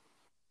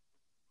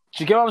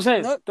 Do you get what I'm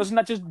saying? Nope. Doesn't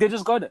that just they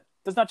just go there?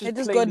 Doesn't that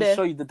just plainly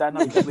show you the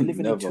dynamic that we're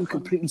living in two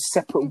completely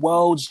separate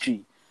worlds,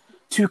 G?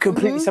 Two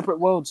completely separate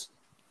worlds.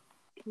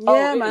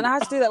 Yeah, man, I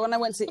had to do that when I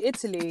went to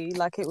Italy.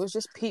 Like, it was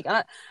just peak.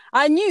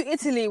 I knew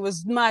Italy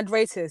was mad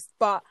racist,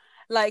 but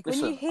when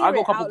you hear I got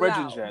a couple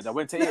brethren that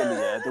went to Italy.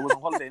 There was a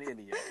holiday in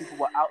Italy. People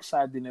were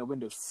outside in their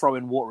windows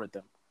throwing water at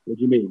them. What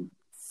do you mean?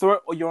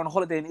 Or you're on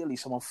holiday in Italy,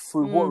 someone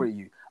threw water at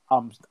you.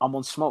 I'm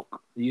on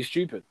smoke. Are you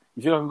stupid?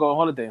 If you can go on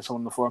holiday and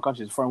someone in a foreign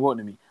country is throwing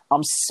water at me,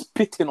 I'm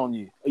spitting on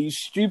you. Are you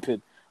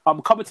stupid?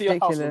 I'm coming to your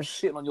house and I'm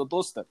shitting on your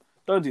doorstep.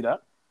 Don't do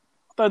that.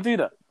 Don't do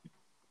that.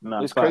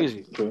 No, it's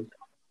crazy. True.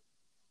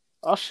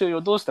 I'll shit on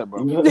your doorstep,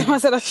 bro. I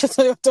said I'll shit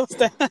on your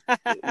doorstep.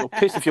 You're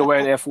pissed if you're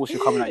wearing Air Force,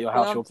 you're coming out your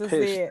house. You're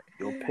pissed.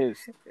 You're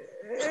pissed.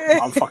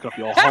 I'm fucking up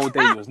your whole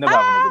day. You was never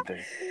having a good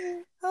day.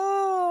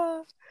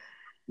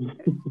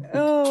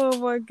 Oh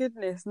my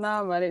goodness.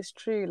 Nah, man, it's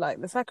true. Like,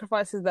 the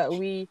sacrifices that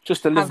we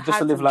just to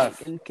live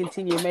life and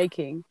continue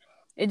making,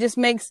 it just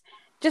makes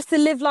to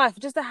live life,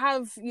 just to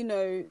have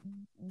the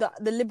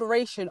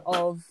liberation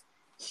of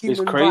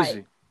human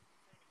right.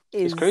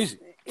 It's crazy.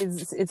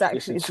 It's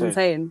actually it's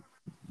insane.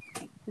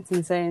 It's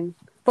insane.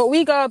 But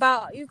we go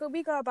about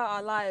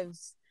our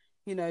lives,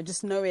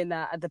 just knowing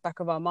that at the back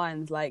of our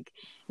minds, like,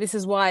 this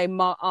is why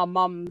our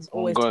mums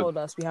always told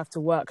us we have to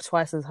work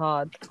twice as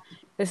hard.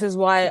 This is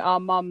why our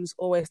mums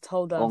always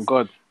told us,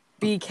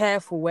 be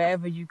careful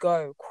wherever you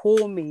go.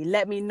 Call me.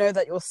 Let me know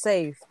that you're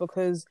safe,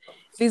 because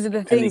these are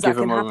the things that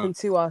can happen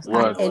to us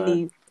at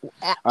any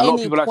a lot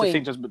of people like to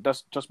think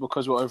just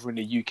because we're over in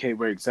the UK,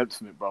 we're exempt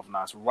from it, brother.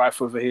 Now, it's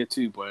rife over here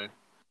too, boy.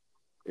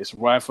 It's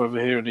rife over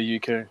here in the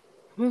UK.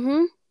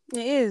 Mm-hmm.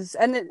 It is,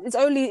 and it's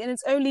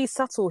only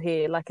subtle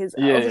here. Like, it's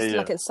obviously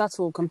like it's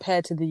subtle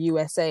compared to the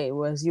USA.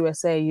 Whereas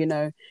USA, you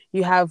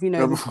have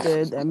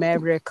the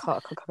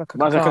America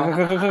and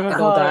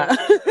all that.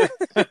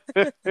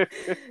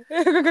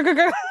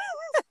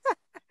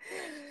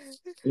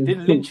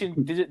 Didn't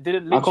lynching just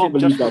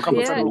become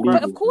a federal crime?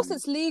 But of course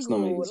it's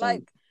legal.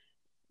 Like,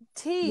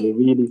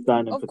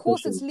 of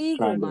course it's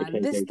legal, man.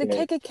 The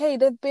KKK,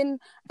 they've been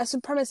a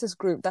supremacist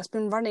group that's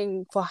been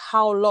running for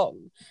how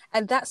long?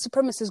 And that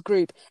supremacist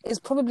group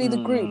is probably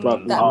the group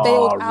that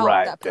bailed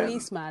out that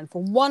policeman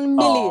for $1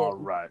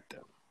 million.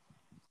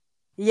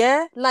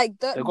 Yeah, like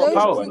those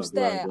groups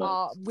there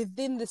are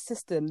within the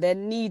system. They're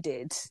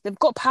needed. They've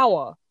got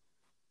power.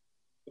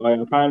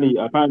 Apparently,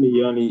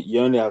 you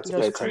only have to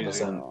pay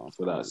 10%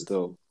 for that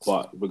still.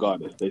 But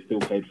regardless, they still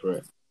paid for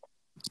it.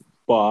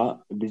 But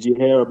did you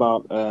hear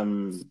about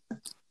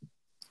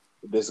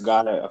this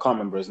guy? I can't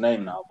remember his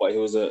name now, but he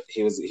was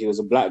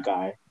a black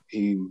guy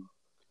who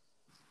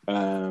I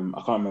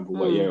can't remember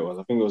what year it was.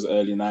 I think it was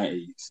early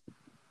 90s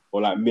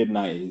or like mid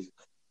 90s.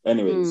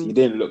 Anyways, he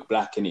didn't look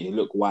black in it. He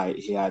looked white.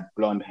 He had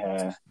blonde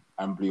hair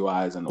and blue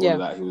eyes and all of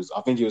that.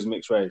 I think he was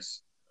mixed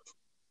race.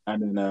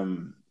 And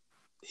then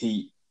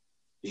he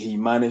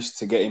managed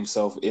to get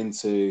himself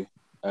into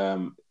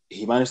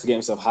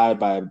hired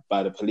by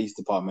the police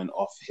department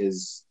of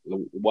his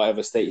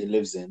whatever state he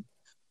lives in.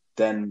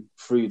 Then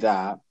through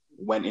that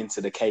went into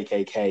the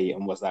KKK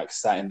and was like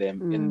sat in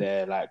them in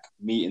their like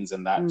meetings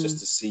and that just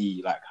to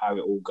see like how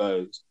it all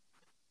goes.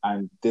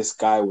 And this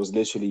guy was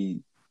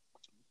literally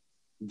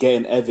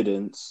getting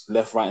evidence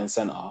left, right, and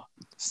center,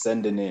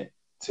 sending it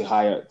to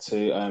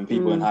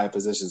people in higher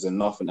positions, and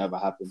nothing ever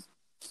happened.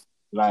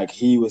 Like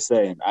he was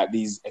saying, at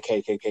these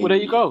KKK there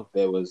you go.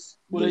 There was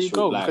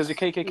because the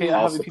KKK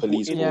are having people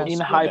in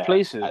high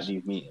places at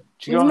these meetings.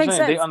 Do you know what I'm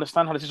saying? They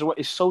understand how this is.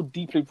 It's so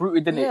deeply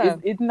rooted in it.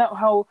 Isn't that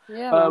how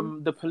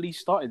the police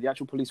started? The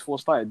actual police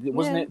force started,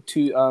 wasn't it?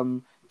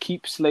 To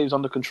keep slaves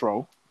under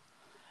control.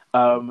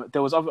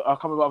 There was I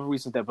can't remember other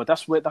reasons there, but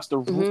that's the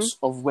roots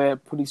of where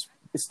police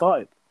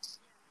started.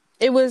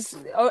 It was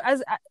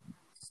as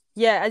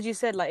you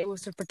said, like it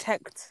was to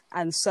protect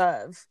and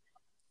serve.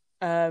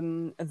 I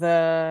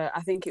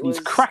think it was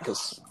these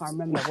crackers. I can't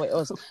remember what it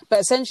was, but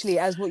essentially,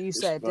 as what you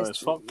said, it's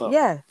fucked up.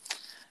 Yeah,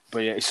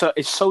 but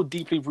it's so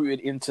deeply rooted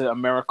into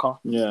America.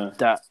 Yeah,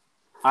 that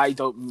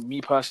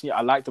Me personally,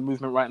 I like the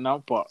movement right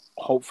now, but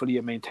hopefully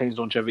it maintains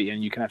longevity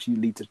and you can actually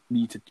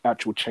lead to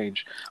actual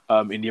change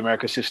in the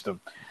American system.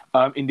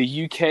 In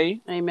the UK,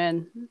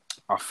 amen.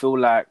 I feel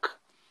like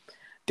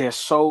they're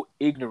so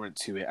ignorant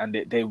to it, and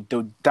they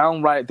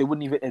downright, they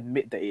wouldn't even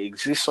admit that it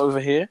exists over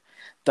here,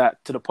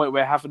 that to the point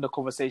where having the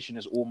conversation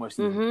is almost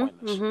even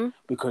pointless,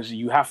 because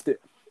you have to.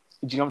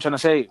 Do you know what I'm trying to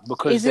say?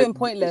 Because it's even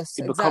pointless.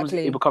 It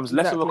becomes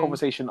less of a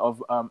conversation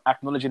of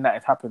acknowledging that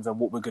it happens and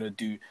what we're going to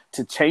do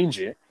to change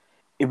it.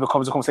 It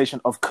becomes a conversation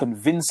of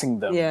convincing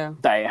them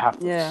that it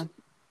happens. Yeah.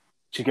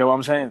 Do you get what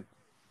I'm saying?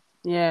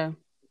 Yeah.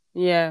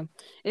 Yeah.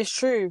 It's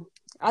true.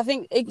 I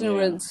think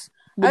ignorance,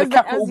 as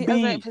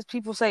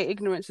people say,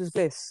 ignorance is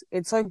bliss.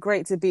 It's so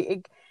great to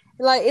be...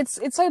 Like, it's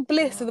so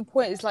bliss to the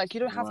point, it's like, you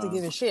don't have to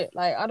give a shit.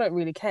 Like, I don't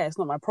really care. It's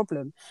not my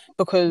problem.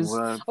 Because,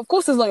 of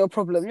course, it's not your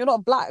problem. You're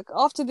not black.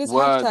 After this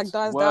hashtag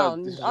dies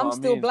down, I'm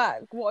still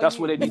black. That's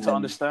what they need to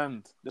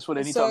understand. That's what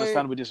they need to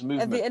understand with this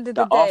movement. At the end of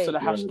the day... After the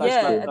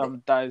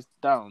hashtag dies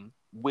down,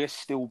 we're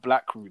still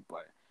black, rude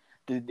boy.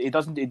 It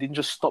didn't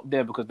just stop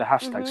there because the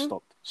hashtag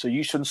stopped. So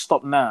you shouldn't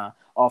stop now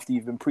after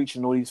you've been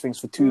preaching all these things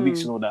for 2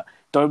 weeks and all that.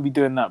 Don't be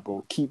doing that,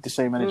 bro. Keep the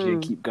same energy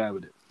and keep going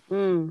with it.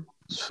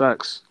 It's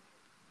facts.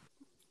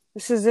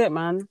 This is it,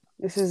 man.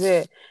 This is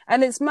it.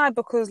 And it's mad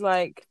because,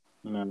 like,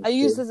 I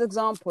use this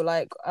example,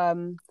 like,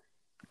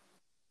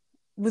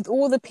 with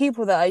all the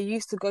people that I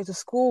used to go to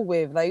school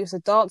with, that I used to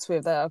dance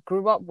with, that I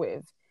grew up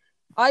with,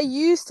 I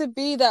used to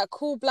be that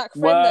cool black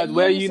friend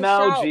where are you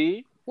now, shout,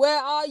 G?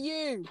 Where are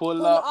you?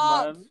 Pull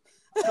up, man.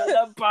 Pull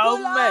up,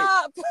 Pull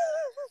up.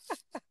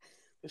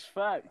 It's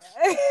facts.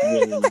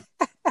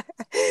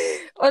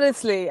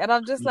 Honestly, and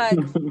I'm just like,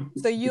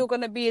 so you're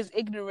gonna be as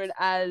ignorant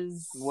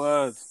as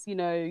you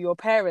know, your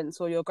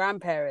parents or your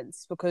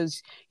grandparents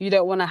because you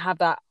don't want to have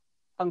that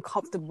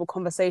uncomfortable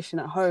conversation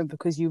at home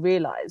because you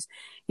realize,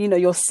 you know,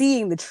 you're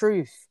seeing the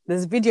truth.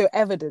 There's video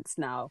evidence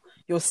now.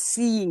 You're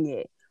seeing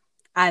it,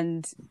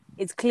 and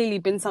it's clearly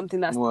been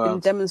something that's been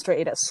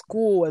demonstrated at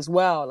school as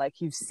well.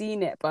 Like, you've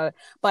seen it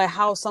by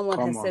how someone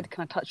has said,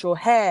 "Can I touch your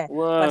hair?"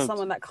 By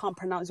someone that can't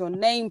pronounce your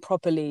name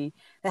properly.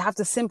 They have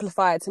to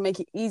simplify it to make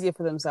it easier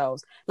for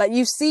themselves. Like,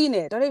 you've seen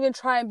it. Don't even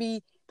try to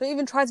be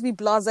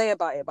blasé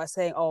about it by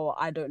saying, "Oh,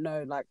 I don't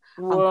know." Like,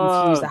 I'm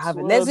confused. I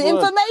haven't. There's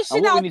information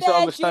out there. What we need to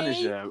understand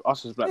is,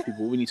 us as black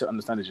people, we need to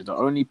understand is the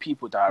only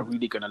people that are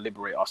really going to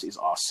liberate us is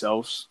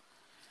ourselves.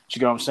 Do you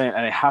get what I'm saying?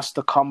 And it has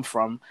to come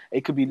from,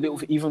 it could be little,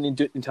 even in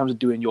terms of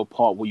doing your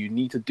part, what you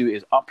need to do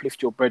is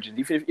uplift your brethren.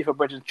 If a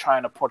brethren's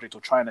trying a project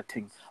or trying a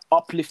thing,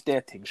 uplift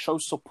their thing, show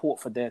support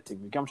for their thing.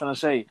 You get what I'm trying to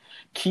say?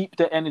 Keep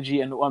the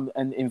energy and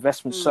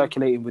investment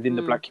circulating within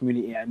the black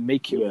community and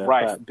make it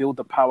right. Build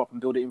the power up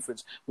and build the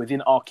influence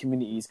within our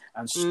communities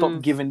and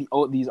stop giving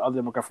all these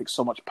other demographics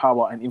so much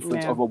power and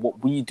influence over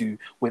what we do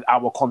with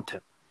our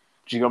content.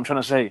 Do you get what I'm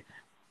trying to say?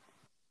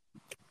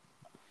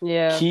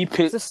 Yeah, keep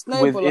it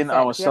within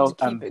ourselves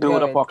and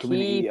build up our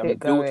community and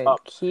build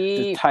up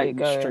the tight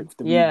strength,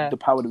 the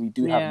power that we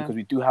do have, because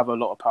we do have a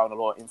lot of power and a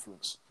lot of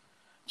influence.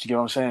 Do you get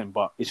what I'm saying?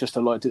 But it's just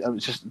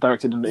it's just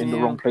directed in the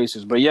wrong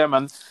places. But yeah,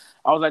 man,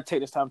 I would like to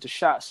take this time to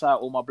shout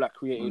out all my black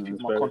creators,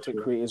 my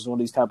content creators, all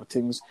these type of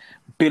things.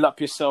 Build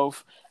up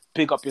yourself,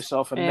 big up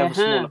yourself, and never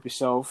small up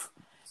yourself.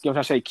 You know what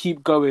I'm saying?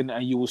 Keep going,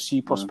 and you will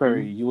see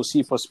prosperity. You will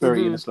see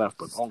prosperity in this life.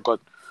 But on God.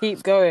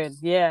 Keep going,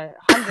 100%.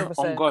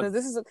 Because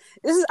this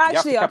is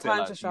actually our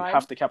time to shine. You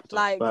have to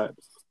capitalize. Like,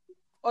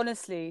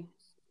 honestly.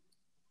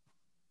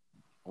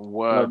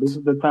 This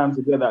is the time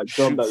to get that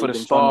job. Shoot that for the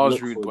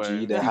stars, rude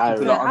boy.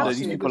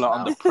 These people are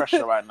under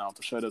pressure right now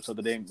to show them so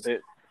that they.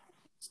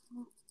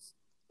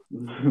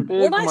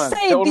 When I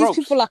say these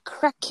people are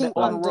cracking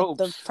under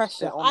the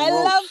pressure, I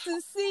love to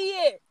see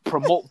it.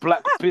 Promote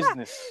black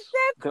business.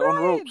 They're on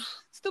ropes.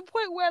 It's the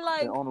point where,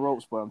 like, they're on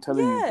ropes, boy. I'm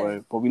telling you,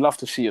 boy. But we love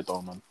to see it,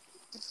 though, man.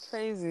 It's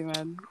crazy,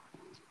 man.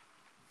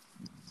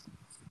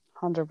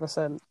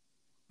 100%.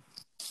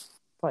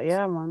 But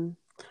yeah, man.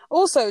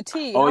 Also,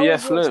 T, how was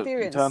your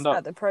experience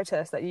at the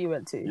protest that you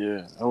went to?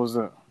 Yeah, how was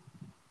that?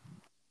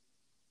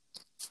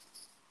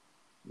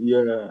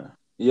 Yeah.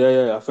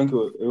 I think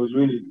it was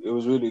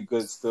really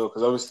good still,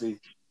 because obviously,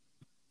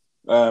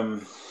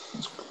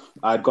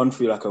 I'd gone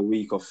through like a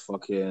week of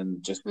fucking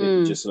just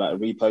like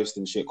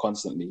reposting shit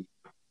constantly,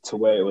 to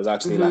where it was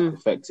actually like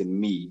affecting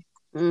me.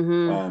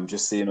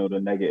 Just seeing all the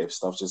negative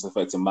stuff just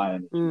affecting my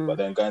energy. But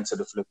then going to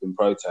the flipping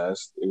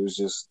protest, it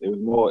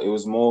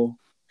was more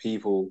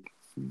people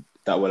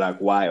that were like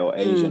white or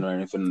Asian or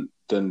anything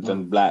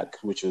than black,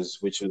 which was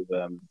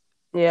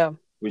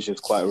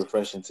quite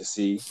refreshing to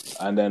see.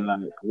 And then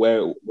like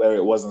where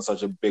it wasn't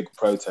such a big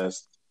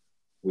protest,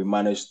 we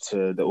managed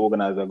to, the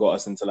organizer got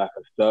us into like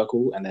a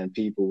circle, and then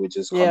people were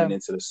just coming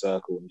into the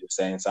circle and just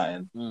saying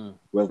something,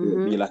 whether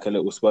it be like a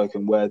little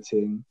spoken word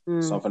thing,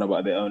 something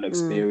about their own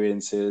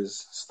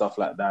experiences, stuff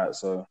like that.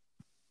 So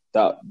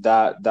that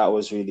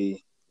was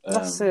really,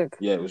 that's sick.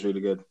 Yeah, it was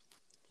really good.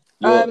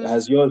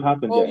 Has yours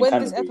happened yet? When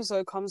this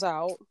episode comes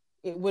out,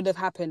 it would have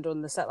happened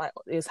on the set. Like,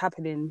 it's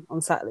happening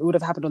on Saturday. It would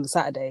have happened on the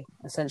Saturday,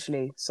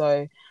 essentially.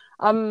 So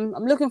I'm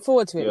looking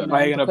forward to it, you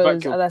know,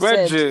 because as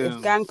I said,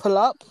 if gang pull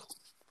up.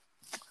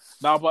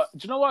 Now, but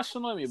do you know what's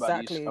annoying me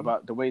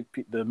about the way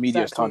the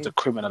media is starting to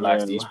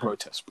criminalize these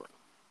protests, bro?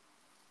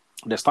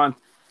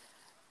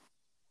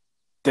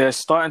 They're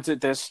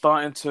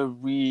starting to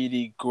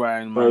really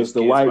grind man's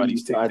gears about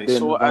these things. They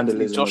saw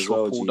Anthony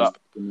Joshua pulled up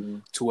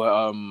to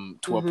a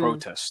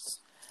protest,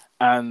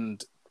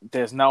 and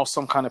there's now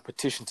some kind of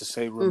petition to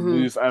say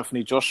remove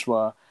Anthony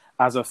Joshua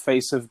as a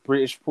face of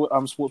British sports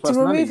personality. To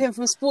remove him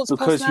from sports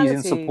because he's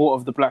in support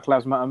of the Black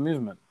Lives Matter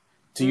movement.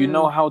 Do you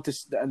know how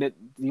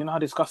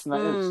disgusting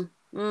that is?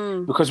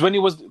 Because when he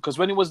was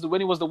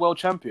the world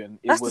champion,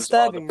 it was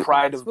the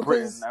pride of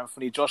Britain,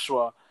 Anthony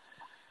Joshua.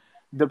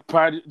 The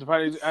pride of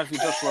Anthony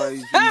Joshua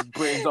is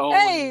Britain's own.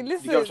 Hey,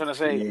 listen. You get what I'm trying to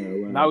say?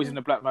 Yeah, now he's in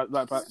the Black Lives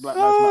Matter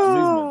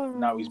movement.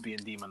 Now he's being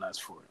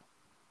demonized for it.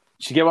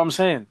 Do you get what I'm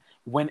saying?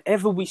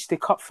 Whenever we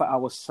stick up for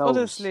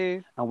ourselves,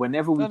 and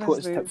whenever we put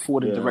a step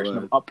forward in the direction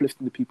of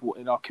uplifting the people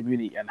in our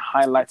community and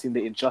highlighting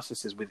the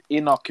injustices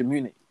within our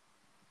community,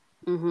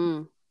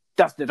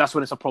 that's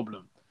when it's a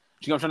problem.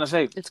 Do you know what I'm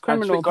trying to say? It's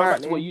criminal. And going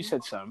back to what you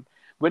said, Sam,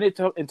 when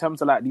in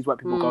terms of like these white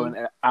people going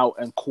out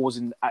and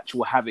causing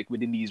actual havoc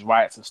within these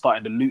riots and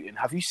starting the looting,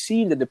 have you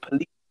seen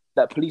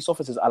that police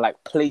officers are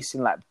like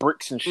placing like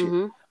bricks and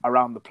shit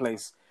around the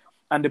place,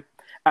 and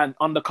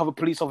undercover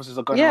police officers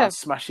are going around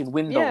smashing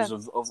windows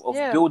of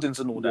buildings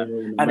and all that,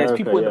 and there's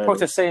people in the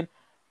protest saying,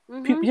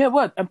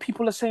 and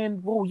people are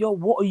saying, "Well, yo,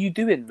 what are you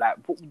doing? Like,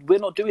 we're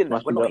not doing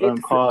that. We're not here to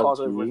flip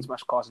cars over and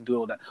smash cars and do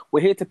all that.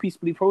 We're here to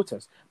peacefully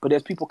protest." But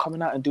there's people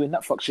coming out and doing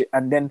that fuck shit,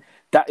 and then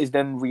that is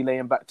then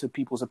relaying back to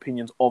people's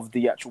opinions of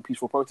the actual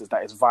peaceful protest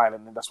that is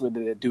violent, and that's what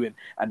they're doing,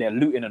 and they're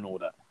looting and all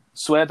that.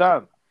 Swear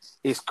down,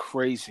 it's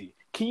crazy.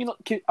 Can you not?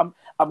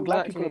 I'm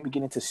glad people are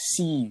beginning to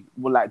see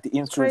like the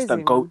influence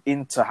that go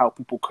into how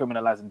people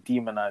criminalize and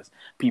demonize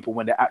people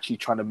when they're actually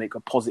trying to make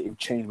a positive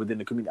change within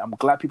the community. I'm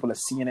glad people are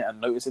seeing it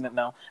and noticing it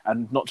now,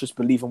 and not just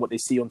believing what they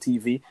see on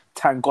TV.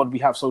 Thank God we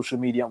have social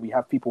media and we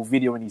have people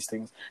videoing these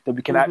things that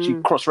we can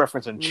actually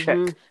cross-reference and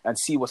check and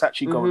see what's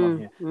actually going on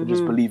here, and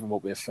just believe in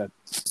what we're fed.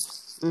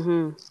 It's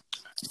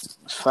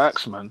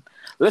facts, man.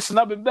 Listen,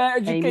 I've been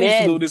bad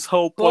educational this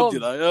whole pod, you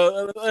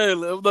know.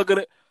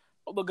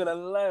 I'm not gonna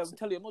lie. I'm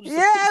telling you, I'm not just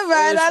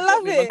man. I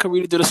love it. I can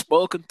really do the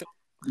spoken thing.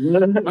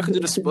 I can do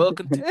the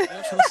spoken thing.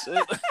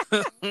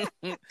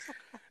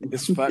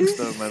 It's facts,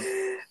 though, man.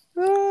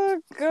 Oh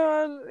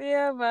God,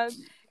 yeah, man.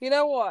 You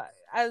know what?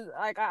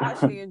 I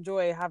actually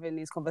enjoy having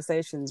these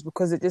conversations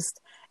because it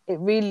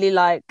really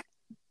like.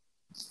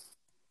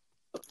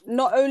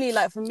 Not only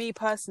like for me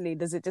personally,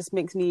 does it just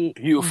makes me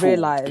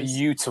realize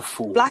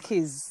Black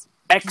is.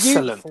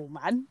 Excellent, beautiful,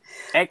 man.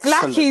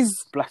 Excellent.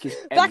 Black is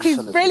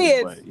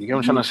brilliant. You get what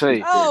I'm trying to say?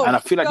 And I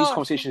feel like these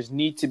conversations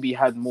need to be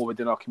had more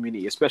within our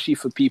community, especially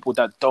for people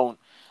that don't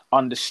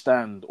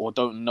understand or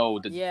don't know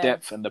the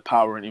depth and the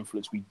power and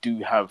influence we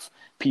do have.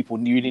 People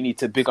really need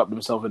to big up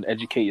themselves and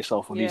educate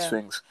yourself on these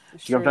things.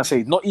 You know what I'm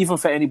trying to say? Not even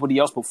for anybody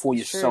else, but for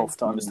yourself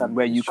to understand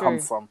where you come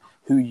from,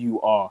 who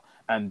you are,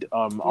 and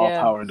our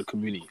power in the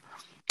community.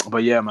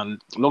 But yeah, man.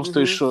 Long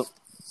story short.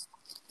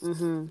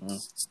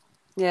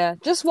 Yeah,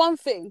 just one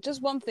thing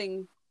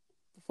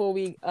before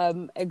we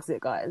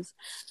exit, guys.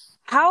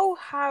 How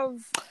have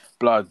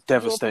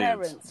devastated. Your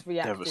parents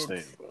reacted?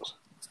 Devastated, bro.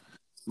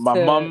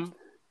 My mum,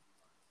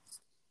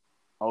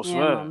 I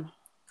swear.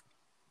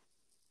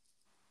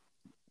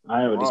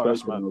 I ain't really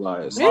spoken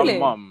about it. Really? My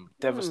mum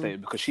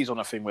devastated because she's on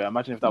a thing where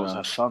imagine if that was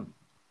her son.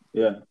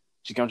 Yeah.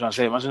 You get what I'm trying to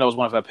say? Imagine that was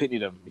one of her pitney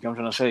them. You get what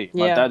I'm trying to say?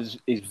 My dad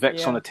is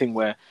vexed on a thing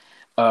where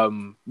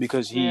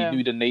because he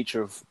knew the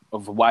nature of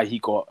why he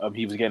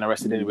was getting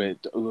arrested anyway.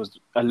 It was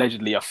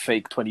allegedly a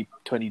fake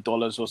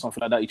 $20 or something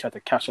like that. He tried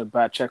to cash a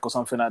bad check or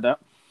something like that.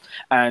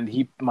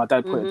 And my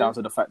dad put it down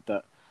to the fact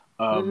that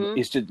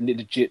it's just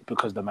legit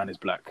because the man is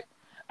black.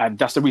 And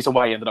that's the reason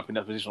why he ended up in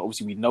that position.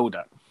 Obviously, we know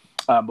that.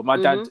 But my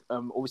dad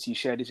obviously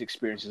shared his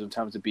experiences in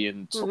terms of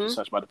being stopped and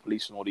searched by the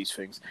police and all these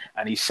things.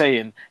 And he's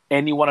saying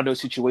any one of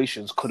those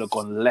situations could have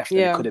gone left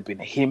and it could have been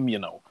him, you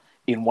know.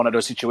 In one of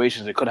those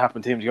situations, it could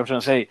happen to him. You know what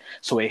I'm trying to say?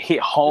 So it hit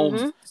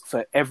home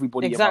for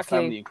everybody in my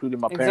family,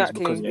 including my parents,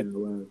 because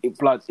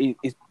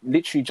it's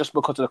literally just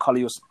because of the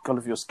color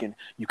of your skin,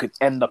 you could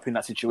end up in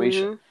that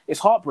situation. It's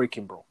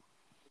heartbreaking, bro.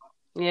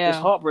 Yeah, it's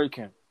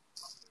heartbreaking.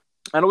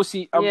 And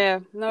obviously,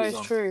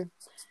 it's true.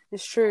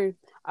 It's true.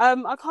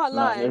 I can't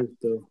lie.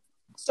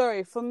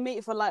 Sorry, for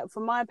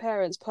my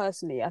parents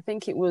personally, I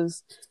think it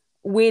was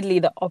weirdly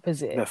the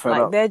opposite.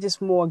 They're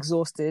just more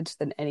exhausted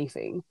than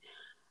anything.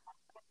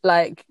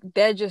 Like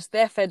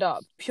they're fed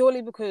up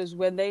purely because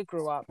when they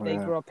grew up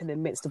in the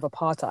midst of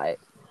apartheid.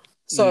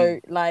 So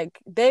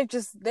like they've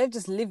just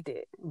lived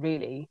it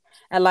really.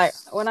 And like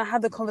when I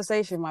had the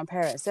conversation with my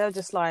parents, they're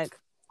just like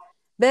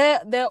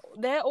they're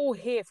all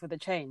here for the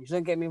change.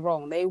 Don't get me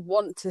wrong. They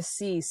want to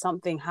see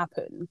something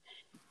happen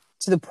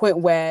to the point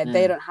where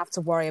they don't have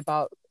to worry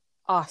about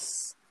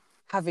us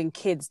having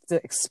kids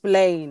to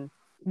explain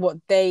what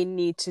they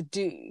need to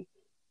do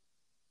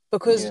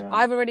because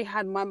I've already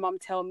had my mum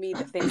tell me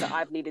the things that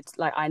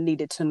I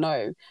needed to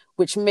know,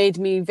 which made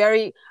me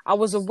I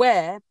was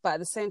aware, but at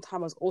the same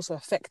time I was also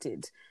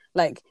affected.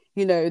 Like,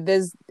 you know,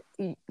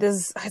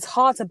 it's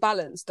hard to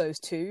balance those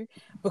two,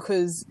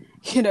 because,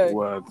 you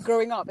know,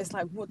 growing up, it's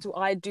like, what do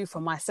I do for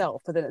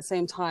myself? But then at the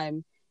same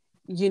time,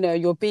 you know,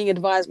 you're being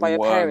advised by your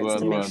parents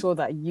to make sure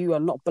that you are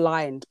not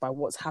blind by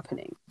what's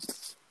happening.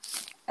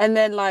 And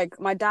then, like,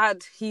 my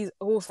dad, he's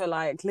also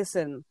like,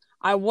 listen,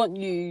 I want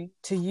you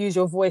to use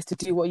your voice to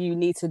do what you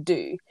need to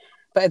do.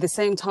 But at the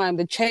same time,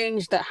 the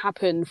change that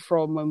happened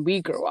from when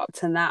we grew up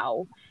to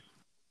now,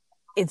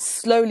 it's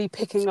slowly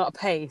picking up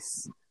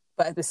pace.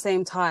 But at the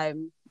same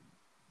time,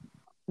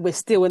 we're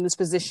still in this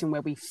position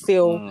where we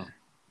feel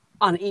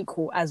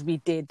unequal as we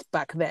did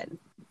back then.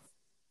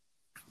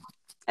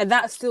 And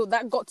that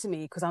got to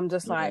me, because I'm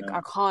just like,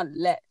 I can't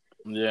let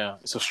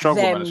it's a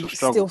struggle, man. It's a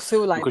struggle. Still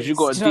feel like because you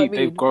got to deep.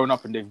 They've grown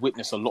up and they've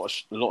witnessed a lot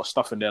of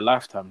stuff in their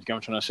lifetime. You get what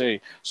I'm trying to say?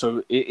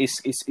 So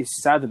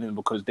it's saddening,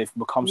 because they've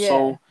become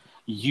so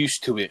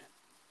used to it,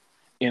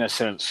 in a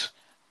sense,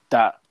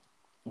 that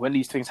when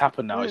these things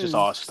happen now, it's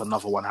just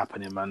another one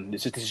happening, man.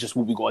 This is just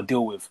what we got to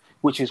deal with,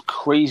 which is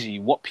crazy.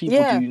 What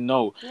people do you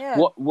know?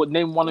 What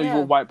name one of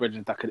your white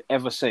brethren that could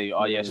ever say,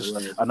 "Oh yeah, it's just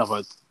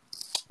another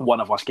one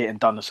of us getting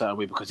done a certain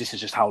way because this is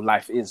just how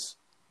life is."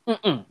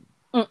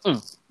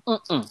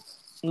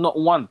 Not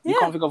one. You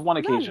can't think of one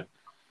occasion.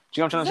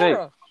 Do you know what I'm trying to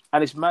say?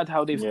 And it's mad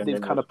how they've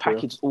kind of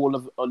packaged all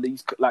of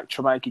these like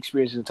traumatic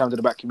experiences in terms of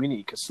the black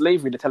community. Because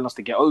slavery, they're telling us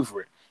to get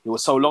over it. It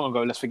was so long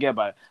ago, let's forget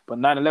about it. But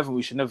 9/11,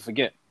 we should never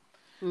forget.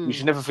 We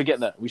should never forget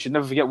that. We should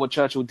never forget what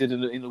Churchill did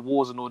in the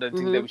wars and all that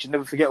thing there. We should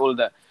never forget all of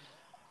that.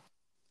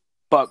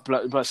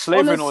 But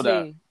slavery and all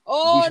that,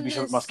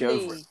 we must get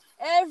over it.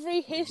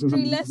 Every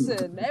history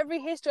lesson, I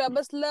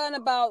must learn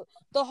about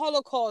the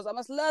Holocaust. I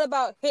must learn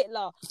about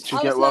Hitler.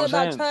 I must learn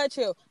about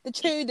Churchill, the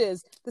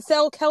Tudors, the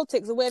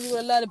Celtics, or whatever you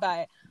want to learn about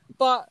it.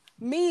 But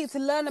me, to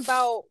learn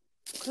about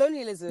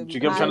colonialism. Do you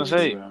get what I'm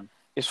trying to say?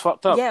 It's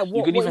fucked up. Yeah,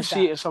 you can even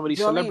see it in some of these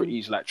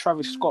celebrities. Like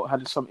Travis Scott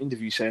had some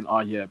interview saying,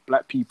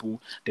 black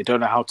people, they don't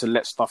know how to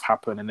let stuff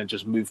happen and then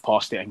just move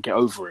past it and get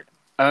over it.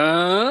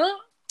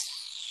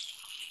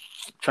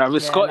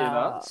 Travis Scott, you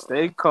know?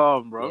 Stay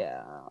calm, bro.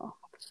 Yeah.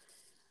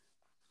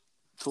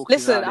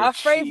 Listen, our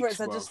favourites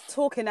are just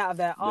talking out of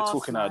their arse. They're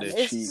talking out of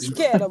their cheeks. It's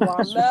getting on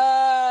my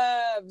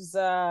nerves.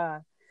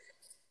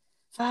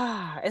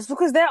 It's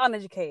because they're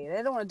uneducated.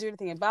 They don't want to do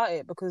anything about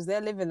it because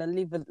they're living. I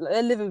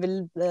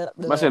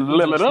said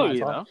you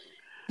know.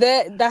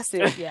 That's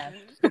it, yeah.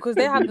 Because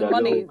they have the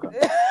money.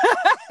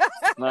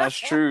 No, it's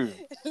true.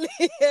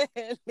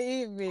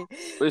 Leave me.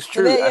 But it's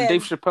true. And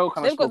Dave Chappelle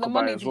kind of spoke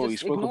about it as well. He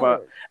spoke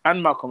about,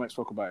 and Malcolm X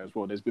spoke about it as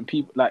well. There's been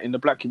people like in the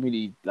black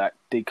community, like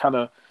they kind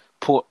of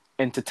put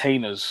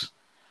entertainers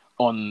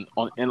on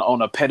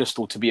a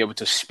pedestal to be able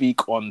to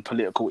speak on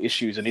political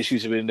issues and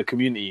issues within the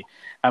community.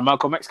 And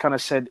Malcolm X kind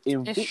of said,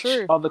 in which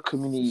other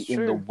community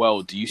in the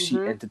world do you see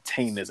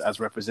entertainers as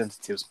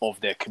representatives of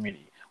their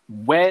community?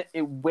 Where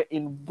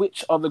in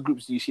which other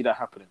groups do you see that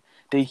happening?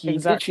 He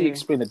literally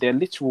explained that they're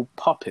literal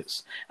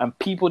puppets, and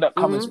people that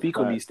come and speak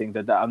on these things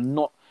that are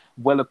not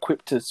well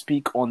equipped to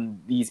speak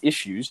on these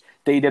issues,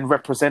 they then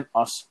represent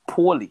us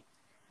poorly.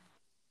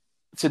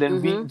 So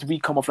then we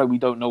come off like we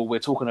don't know what we're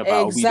talking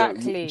about.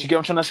 Exactly. Do you get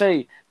what I'm trying to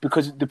say?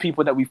 Because the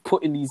people that we've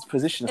put in these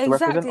positions to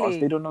represent us,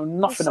 they don't know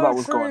nothing about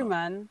what's going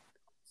on.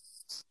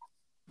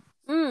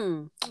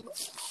 Man.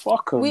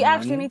 Fuck 'em, we man.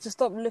 actually need to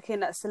stop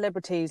looking at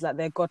celebrities like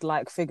they're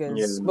godlike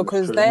figures,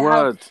 because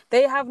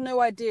they have no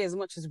idea as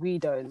much as we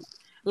don't.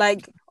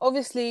 Like,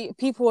 obviously,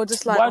 people are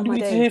just like, why do we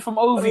need to hear from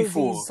Ovi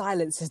for?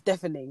 Silence is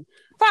deafening.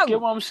 Fam,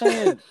 get what I'm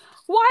saying?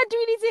 Why do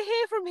we need to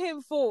hear from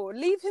him for?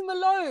 Leave him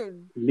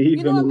alone. Leave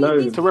him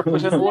alone. To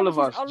represent all of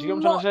us. Do you get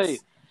what I'm trying to say?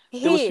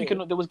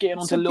 They was getting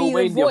onto Lil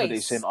Wayne the other day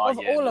saying,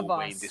 Lil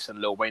Wayne this and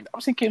Lil Wayne. I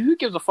was thinking, who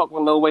gives a fuck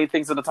what Lil Wayne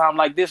thinks at a time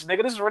like this,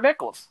 nigga? This is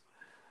ridiculous.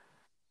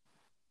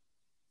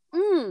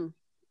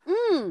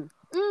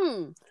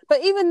 But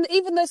even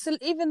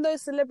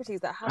those celebrities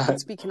that have been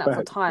speaking out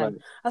for time,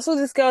 I saw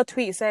this girl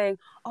tweet saying,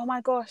 "Oh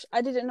my gosh,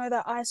 I didn't know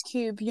that Ice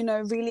Cube,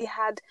 really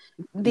had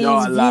these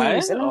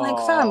views." And I'm like,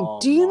 fam,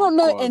 do you not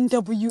know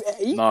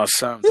NWA? No,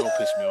 Sam, don't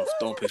piss me off.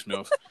 Don't piss me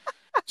off.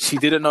 She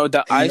didn't know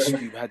that Ice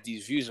Cube had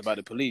these views about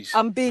the police.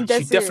 I'm being dead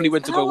serious. She definitely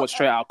went to go watch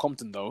Straight Outta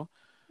Compton though.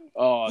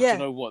 Oh, do you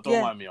know what?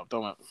 Don't mind me up.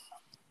 Don't mind.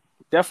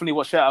 Definitely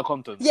watch Straight Outta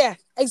Compton. Yeah,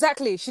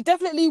 exactly. She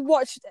definitely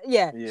watched.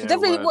 Yeah, she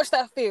definitely watched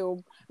that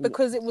film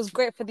because it was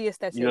great for the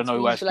aesthetics. You don't know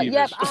who Ice Cube is.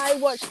 Yep, I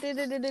watched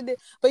it.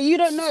 But you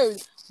don't know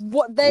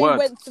what they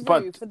went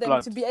through for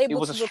them to be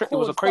able to record. It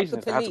was a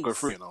craziness they had to go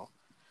through,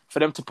 for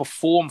them to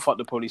perform "Fuck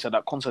the Police" at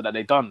that concert that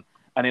they done,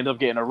 and ended up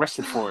getting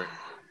arrested for it.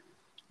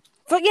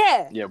 But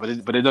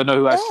but they don't know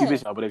who Ice Cube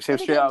is now. But they've said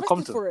Straight Outta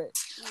Compton.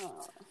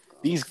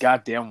 These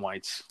goddamn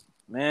whites,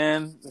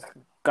 man,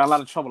 got a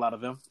lot of trouble out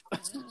of them.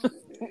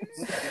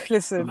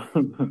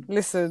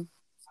 Listen.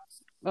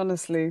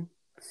 Honestly.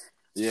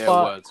 Yeah,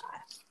 words.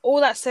 All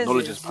that says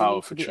knowledge is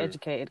power for be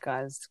educated,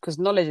 guys, because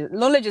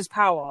knowledge is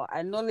power,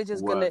 and knowledge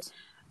is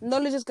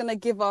gonna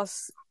give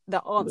us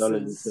the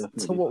answers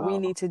to what we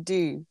need to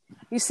do.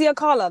 You see,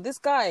 Akala, this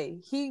guy,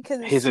 he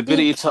can. His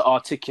ability to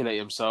articulate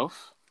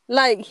himself.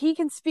 Like, he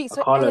can speak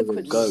so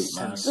eloquently.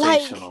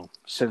 Sensational.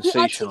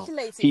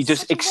 He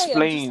just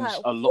explains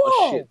a lot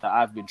of shit that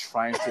I've been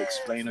trying to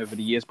explain over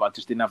the years, but I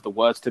just didn't have the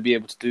words to be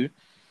able to do.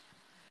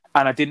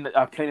 And I plain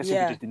and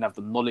simply just didn't have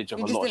the knowledge of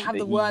a lot of shit that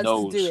he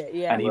knows.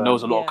 And he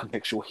knows a lot of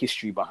contextual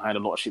history behind a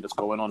lot of shit that's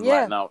going on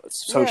right now,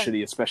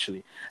 socially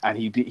especially. And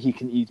he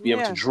can be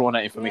able to draw on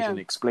that information and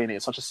explain it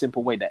in such a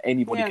simple way that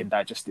anybody can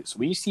digest it. So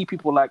when you see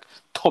people like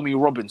Tommy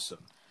Robinson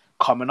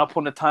coming up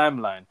on the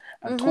timeline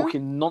and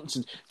talking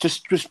nonsense,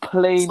 just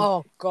plain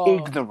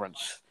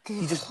ignorance.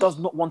 He just does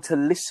not want to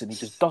listen. He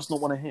just does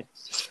not want to hear.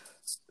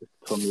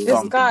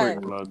 This guy,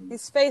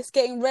 his face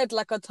getting red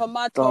like a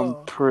tomato.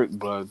 Dumb prick,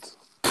 blood.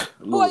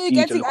 What are you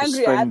getting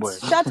angry at?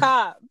 Shut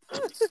up.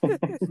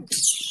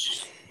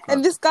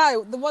 And this guy,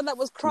 the one that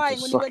was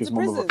crying when he went to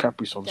prison. Suck his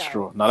Capri Sun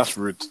straw. No, that's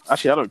rude.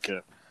 Actually, I don't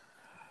care.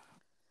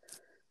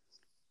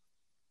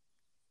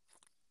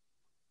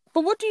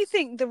 But what do you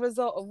think the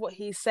result of what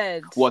he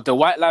said? What, the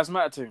White Lives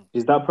Matter thing?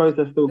 Is that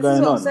protest still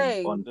going on?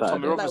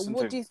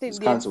 What do you think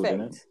the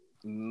effect?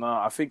 No,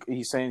 I think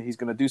he's saying he's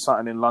going to do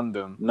something in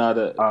London.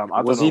 No,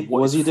 was he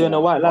doing a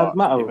White Lives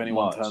Matter? If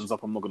anyone turns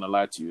up, I'm not going to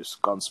lie to you. It's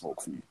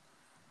gunsmoke for you.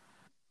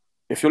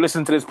 If you're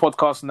listening to this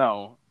podcast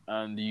now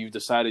and you've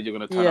decided you're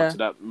going to turn up to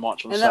that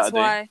march on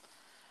Saturday,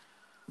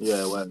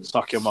 that's why...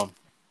 suck your mum.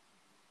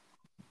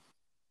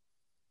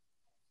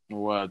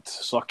 Word.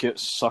 Suck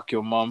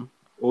your mum.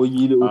 Or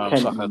you little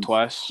suck her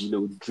twice. You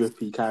little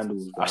drippy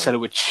candles. Bro. I said it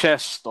with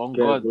chest, on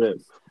God.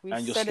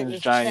 And your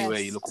skin's dry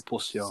anyway, you little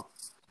pussy.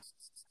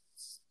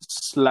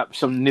 Slap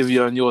some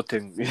Nivea on your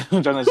thing. You know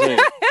what I'm trying to say?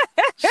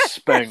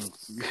 Speng.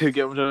 You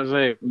get what I'm trying to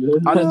say?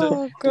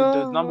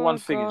 The number one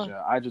thing is,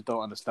 I just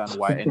don't understand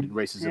why ending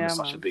racism is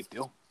such a big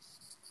deal.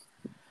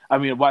 I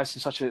mean, why is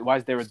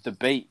there a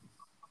debate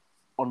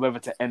on whether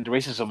to end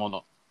racism or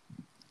not?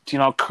 Do you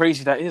know how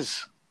crazy that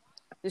is?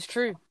 It's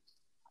true.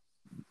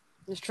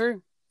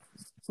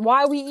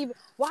 Why are we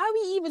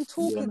even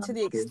talking to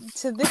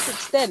this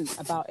extent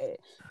about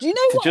it? Do you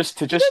know to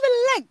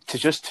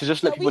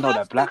just let people know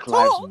that Black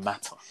Lives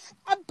Matter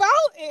about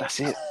it? That's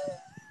it.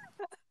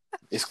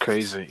 It's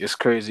crazy.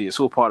 It's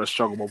all part of the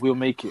struggle, but we'll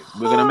make it.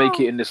 We're gonna make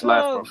it in this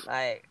life,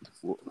 bro.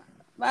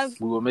 We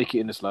will make it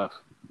in this life.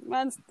 We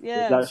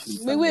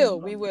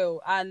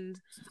will.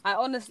 And I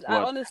honestly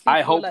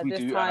hope like we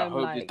do. And I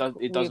hope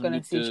it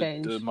doesn't lose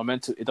the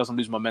momentum. It doesn't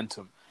lose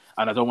momentum.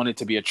 And I don't want it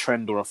to be a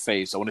trend or a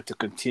phase. I want it to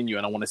continue,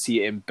 and I want to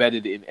see it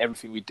embedded in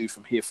everything we do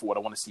from here forward.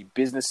 I want to see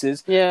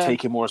businesses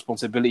taking more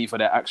responsibility for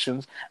their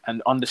actions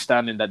and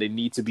understanding that they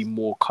need to be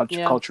more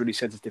culturally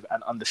sensitive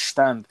and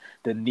understand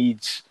the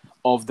needs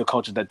of the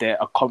culture that they're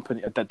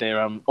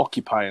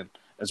occupying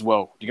as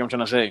well. Do you get what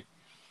I'm trying to say?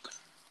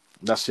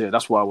 That's it.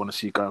 That's what I want to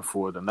see going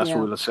forward, and that's what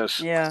we'll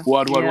assess. Word.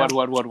 Don't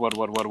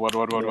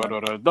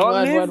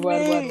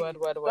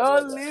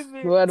leave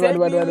me. Man.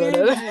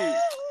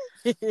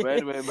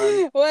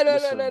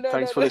 Listen,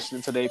 thanks for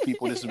listening today,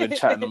 people. This has been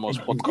Chatting the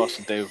Most podcast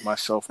today with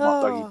myself,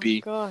 Mark Dougie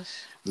B.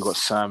 We've got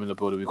Sam in the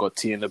building. We've got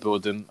T in the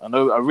building. I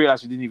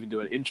realized we didn't even do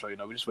an intro.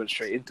 We just went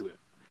straight into it.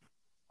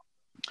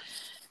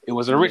 It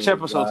was a rich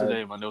episode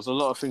today, man. There was a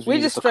lot of things we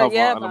needed to cover,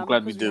 and I'm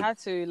glad we did. We had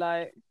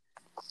to,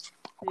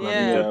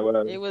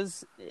 it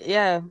was,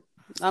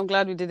 I'm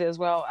glad we did it as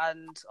well.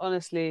 And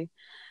honestly,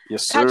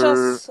 catch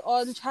us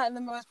on Chatting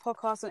the Most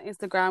podcast on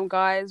Instagram,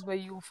 guys, where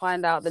you will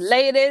find out the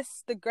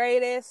latest, the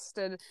greatest,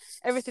 and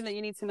everything that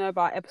you need to know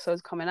about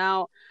episodes coming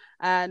out.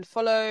 And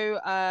follow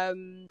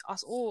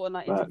us all on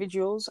our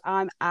individuals.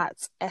 I'm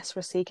at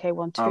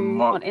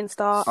EsraCK12 on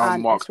Insta.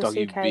 I'm Mark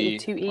EsraCK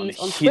with 2 E's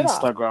on Twitter.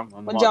 Instagram.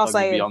 I'm Mark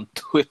WB on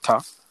Twitter.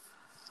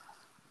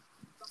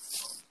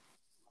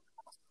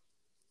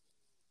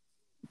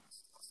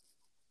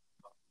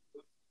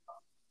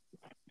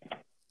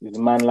 There's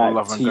man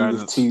like T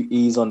with 2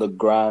 E's on the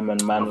gram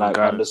and man like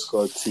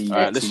underscore T. All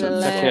right,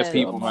 listen, take care,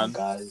 people, man.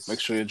 Guys. Make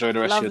sure you enjoy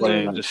the rest of your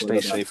day and just stay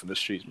safe in the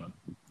streets, man.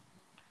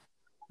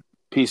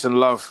 Peace and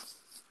love.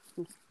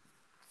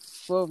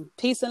 Well,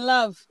 peace and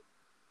love.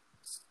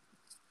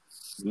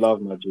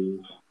 Love, my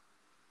G's.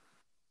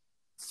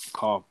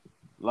 Calm.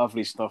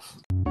 Lovely stuff.